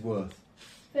that list is worth.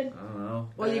 I don't know.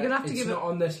 Well, you're gonna have to it's give not it.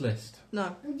 on this list.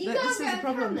 No, You this can't is the get a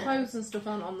problem. cannon. Clothes and stuff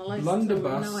aren't on the list. So we've no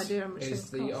Blunderbuss idea how much is things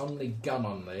the cost. only gun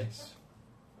on this.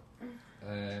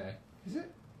 Is it?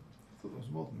 I thought there was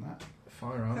more than that.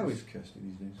 Firearms. How is Kirsty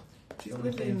these days? She's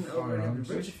Only living thing over in firearms.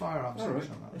 There's a Bridge. firearms Oh, right.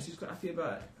 section on that And list. she's quite happy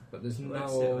about it. But there's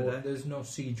Let's sit over no there.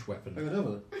 siege weapon. Hang on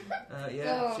over there.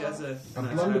 Yeah, she has a. A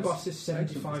nice blunderbuss house. is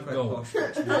 75 Quite gold. posh,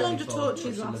 but she How long really do thought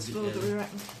torches she last lived for? in Do we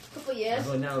reckon? Couple of years.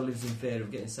 Everyone now lives in fear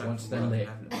of getting sacked Once from they're work lit.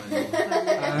 and having to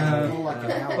buy more. More like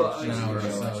an hour. But An hour or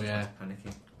she's so, yeah.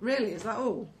 panicking. Really? Is that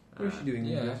all? What is she doing?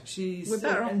 Yeah. She's We're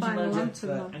better off engine buying a manager lantern for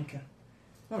then. Anchor.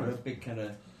 Alright. They're a big kind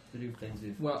of. They do things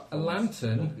with. Well, a homes,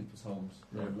 lantern- other people's homes.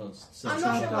 There are loads. So I'm she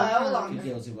not sure about all She on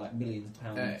deals with like millions of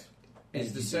pounds.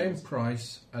 It's the same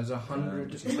price as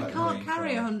 100. Just We like can't really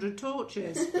carry far. 100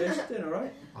 torches. Yeah, she's doing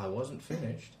alright. I wasn't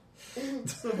finished.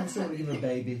 Something even a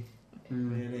baby.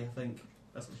 Really, I think.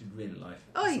 That's what she'd really like.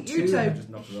 Oi, Two- you two, Just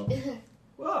knock her up.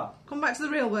 What? come back to the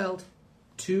real world.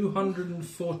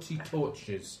 240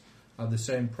 torches are the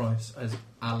same price as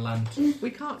a lantern. We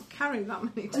can't carry that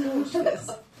many torches.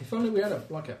 If only we had a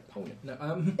pony. No,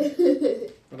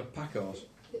 Got a pack horse.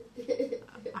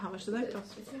 How much do they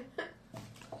cost?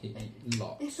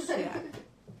 lots. Yeah.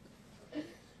 How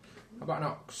about an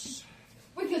ox?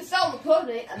 We could sell the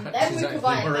pony and That then is we could actually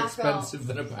buy more it back off. expensive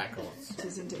than a pack horse. It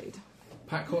is indeed.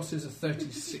 Pack horses are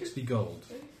 60 gold.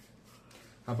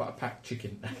 How about a pack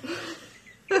chicken?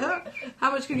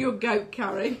 How much can your goat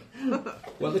carry?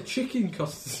 Well, the chicken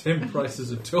costs the same price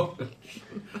as a torch.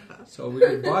 So we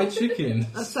could buy chicken.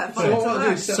 A set So fire what to I'll do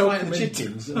that. is set Soak fire to the them in-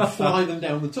 chickens and fly them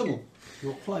down the tunnel.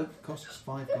 Your cloak costs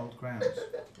 5 gold crowns.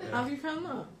 Have you found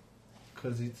that?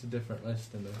 Because it's a different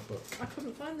list in the book. I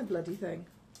couldn't find the bloody thing.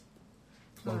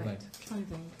 Clothing.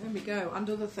 Clothing. There we go. And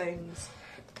other things.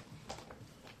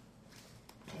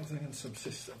 Clothing and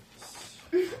subsistence.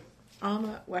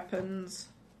 Armour, weapons.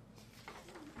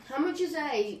 How much is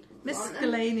a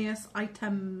Miscellaneous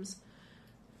items.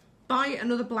 Buy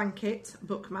another blanket,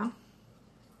 Bookman.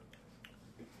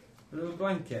 Another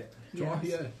blanket. Oh,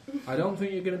 yeah. I don't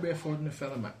think you're going to be affording a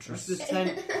fella mattress. That's just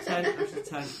 10. 10. That's just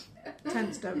 10.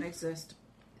 Tents don't exist.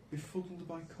 Befuddled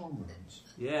by cormorants.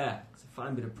 Yeah, it's a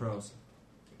fine bit of prose.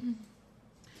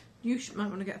 You might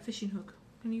want to get a fishing hook.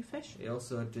 Can you fish? He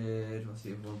also did. What's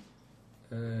the other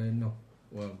one? No.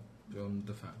 Well, beyond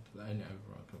the fact that I know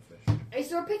I can fish. Is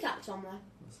there a pickaxe on there?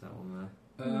 What's that one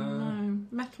there? No.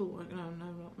 Metal work. No,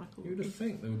 not metal. You would have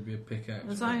think there would be a pickaxe.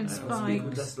 There's iron Speak with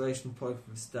spikes. desolation point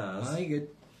for the stars. Aye, good.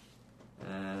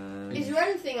 Is there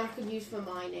anything I could use for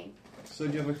mining? So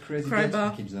do you have a crazy Crowbar.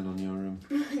 desk package then on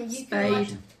your You Spade. can like,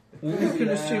 We can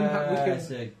assume that we It's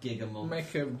a gig a can month.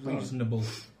 make a reasonable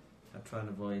I try and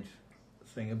avoid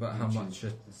thing about how much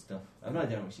the stuff. I've no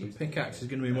idea how much the you use. pickaxe is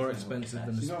going to be more expensive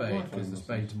than the She's not spade black because the ones,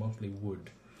 spade's mostly wood.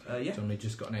 Yeah. It's only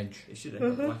just got an edge. It should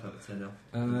have got black on the tin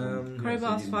now.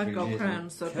 Crowbar's in 5 3 gold years,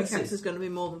 crowns, so a Curses. pickaxe is going to be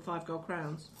more than 5 gold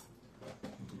crowns.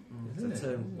 Isn't It's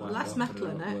it? a white Less rock, metal but a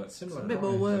in lot of it. work. Similar. A bit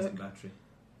more Less work. battery.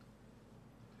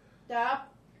 Dad,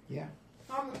 Yeah.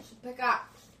 how much is a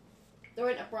pickaxe? They're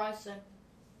enterprising.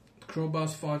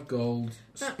 Crowbar's 5 gold,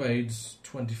 spades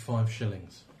 25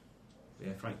 shillings.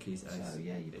 Yeah, Frankie's ace. So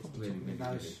yeah, you It's probably really, talking really,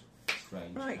 about really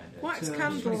strange. Right, kind of- wax So,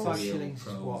 candles. 25 Real shillings is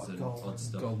pros what? and Gold. odd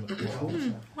stuff. Gold and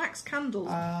Yeah. Wax candles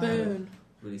Ah. burn.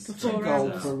 Really For strange 4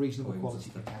 gold hours. for a reasonable Coins quality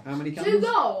and stuff. pickaxe. How many 2 candles?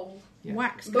 gold. Yeah.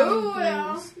 Wax Boo,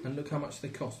 candles And look how much they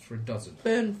cost for a dozen.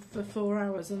 burn for 4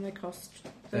 hours and they cost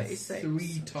They're 36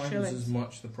 3 times shillings. as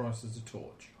much the price as a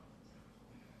torch.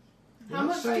 How You're not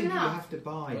much do saying you you have? have to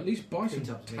buy. Or at least buy some Things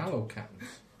up to tallow candles.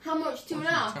 How much? 2 and a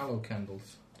Buy some half? tallow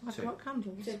candles. I've got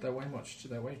candles. Two. They're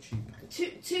way cheaper.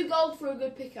 2 gold for a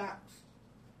good pickaxe.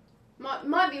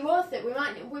 Might be worth it.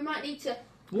 We might need to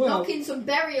knock in some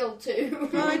burial too.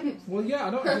 Well, yeah, I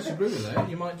don't disagree with that.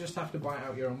 You might just have to buy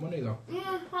out your own money, though.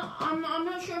 Yeah, I'm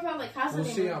not sure if Alec has We'll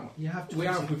any. see how You have to.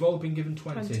 we've all been given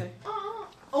 20.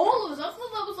 All of us. I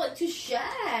thought that was like to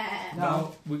share.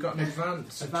 No, we got an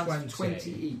advance of Advance 20,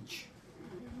 20 each.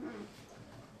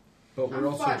 but we're I'm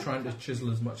also fine. trying to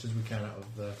chisel as much as we can out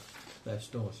of their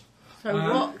stores. So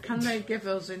what can they give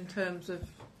us in terms of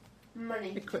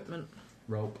Money. equipment?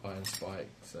 Rope, iron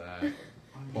spikes, Iron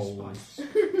poles, spikes.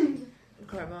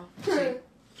 Crowbar.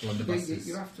 blunderbusses.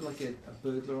 You're after like a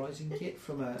burglarising kit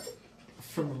from a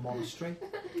monastery.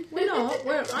 We're not.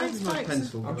 We're iron This is my spikes.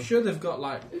 pencil. I'm sure they've got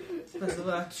like That's the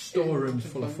last. storerooms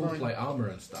full of full plate armour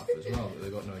and stuff as well that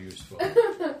they've got no use for.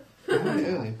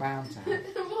 They're bound to have.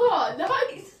 What?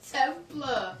 Nice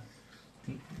Templar.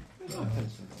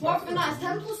 What for nice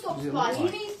Templar stops by? He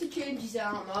needs to change his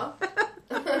armour.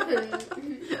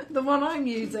 The one I'm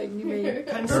using, you mean?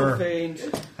 Pencil fiend.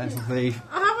 Pencil thief.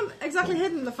 I haven't exactly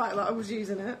hidden the fact that I was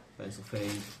using it. Pencil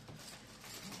fiend.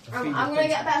 I'm gonna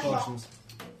get a better shot.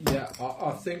 Yeah,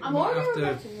 I think we I'm might already have to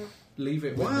regretting it. leave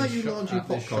it Why with are this you shop, launching at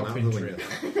this popcorn shop out in the window?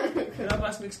 Trim. Can I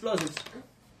buy some explosives?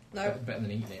 No. Better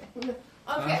than eating it.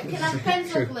 Okay, can I have a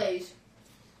pencil, please?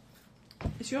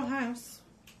 It's your house.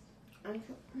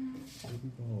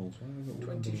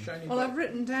 20 shiny Well, I've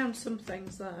written down some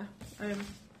things there.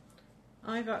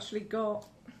 I've actually got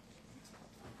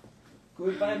Can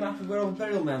we buy a map of where all the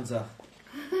burial mounds are?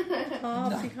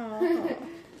 I've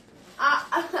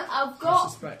I've I got.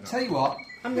 suspect not. Tell you what,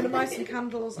 I'm going to buy some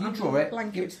candles you and draw a it,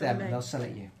 blanket give it to for them, me. and they'll sell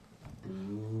it you.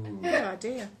 Good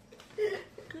idea.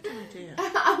 Good idea.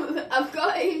 I've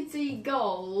got 80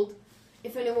 gold.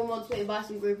 If anyone wants me to buy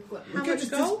some group equipment. How We could much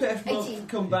just gold? pay for both 18. to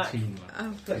come back. 18, like.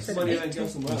 Oh, Take some so money and 80. go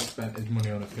somewhere He else. spent his money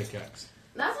on a pickaxe.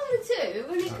 That's only 2,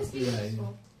 and it could be Yeah,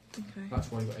 useful. Okay.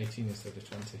 That's why he got 18 instead of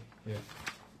 20. Yeah.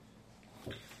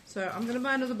 So I'm going to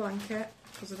buy another blanket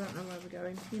because I don't know where we're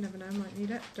going. You never know, might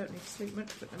need it. Don't need to sleep much,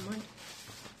 but never mind.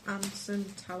 And some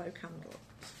tallow candles.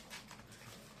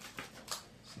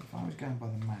 So if I was going by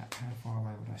the map, how far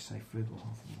away would I say Frugal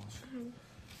Hoffman was?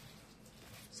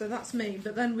 So that's me,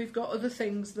 but then we've got other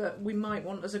things that we might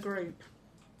want as a group.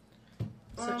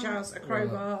 Such as a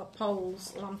crowbar,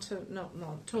 poles, lantern,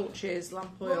 not torches,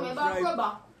 lamp oil, Want me to buy rope.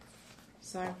 rubber?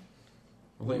 So,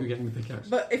 I thought you were getting the pickaxe.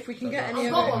 but if we can get any I've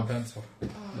of got it, one. Pencil.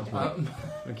 oh,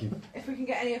 Thank you. if we can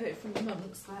get any of it from the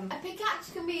monks, then A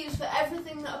pickaxe can be used for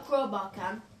everything that a crowbar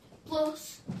can.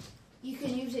 Plus, you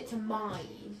can use it to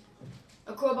mine.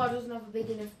 A crowbar doesn't have a big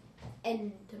enough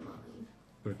end to mine.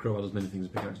 But a crowbar does many things a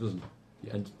pickaxe doesn't.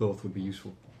 And both would be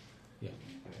useful. Yeah.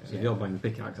 So if you're buying the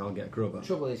pickaxe, I'll get a crowbar. The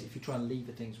trouble is, if you try and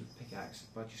lever things with the pickaxe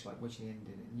by just like wedging the end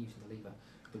in it and using the lever,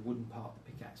 the wooden part of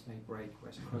the pickaxe may break,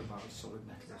 whereas a crowbar is solid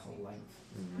metal the whole length.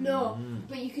 No,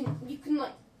 but you can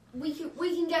like we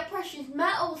can get precious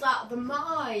metals out of the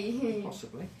mine.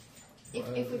 Possibly.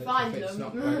 If we find it's them.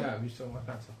 not right out, you still my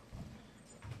pencil.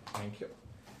 Thank you.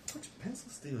 Which pencil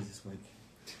stealers this week?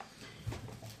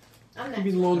 And You've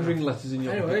been laundering letters in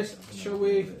your Anyways, shall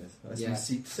we Yeah.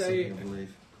 say I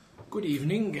believe. good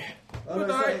evening? Oh, Good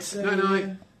no, night. it's like, Night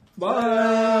night.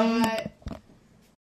 Bye. Right.